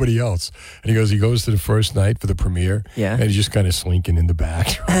over everybody else. And he goes to the first night for the premiere. Yeah. And he's just kind of slinking in the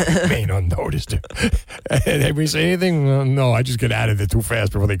back. Remain unnoticed. And everybody say anything? No, I just get out of there too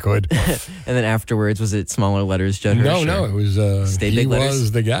fast before they could. And then afterwards, was it smaller letters, Judd Hirsch? No, it was, big letters?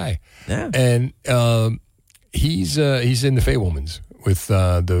 Was the guy. Yeah. And, he's in The Fabelmans with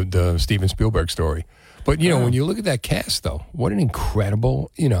the Steven Spielberg story. But, when you look at that cast, though, what an incredible,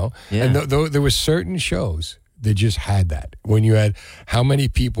 Yeah. And there were certain shows that just had that. When you had how many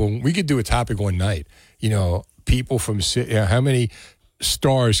people, we could do a topic one night, people from, how many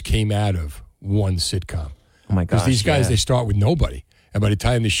stars came out of one sitcom. Oh, my gosh. Because these guys, they start with nobody. And by the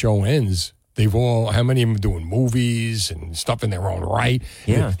time the show ends, how many of them are doing movies and stuff in their own right?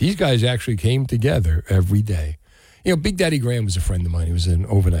 Yeah. These guys actually came together every day. Big Daddy Graham was a friend of mine. He was an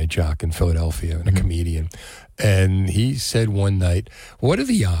overnight jock in Philadelphia and a comedian. And he said one night, what are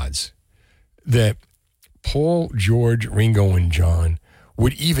the odds that Paul, George, Ringo, and John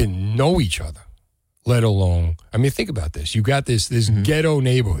would even know each other, let alone, think about this. You got this ghetto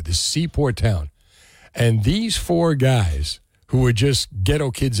neighborhood, this seaport town. And these 4 guys who were just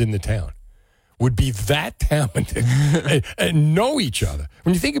ghetto kids in the town would be that talented and know each other.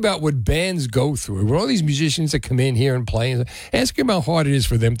 When you think about what bands go through, when all these musicians that come in here and play, ask them how hard it is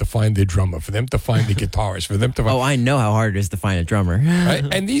for them to find their drummer, for them to find the guitarist, for them to find... Oh, I know how hard it is to find a drummer. Right?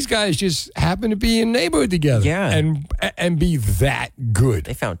 And these guys just happen to be in a neighborhood together. Yeah. And be that good.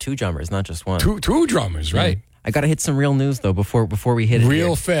 They found 2 drummers, not just one. Two drummers, right? Yeah. I got to hit some real news, though, before we hit it.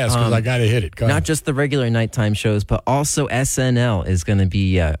 Real fast, because I got to hit it. Not just the regular nighttime shows, but also SNL is going to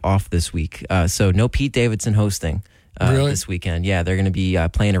be off this week. So no Pete Davidson hosting this weekend. Yeah, they're going to be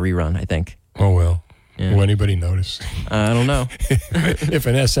playing a rerun, I think. Oh, well. Yeah. Will anybody notice? I don't know. If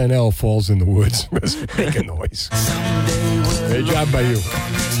an SNL falls in the woods, make a noise. Great job by you.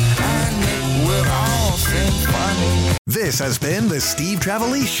 This has been the Steve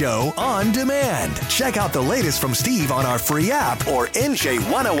Trevelise Show on demand. Check out the latest from Steve on our free app or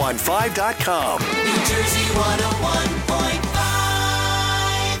NJ1015.com. New Jersey 101.5.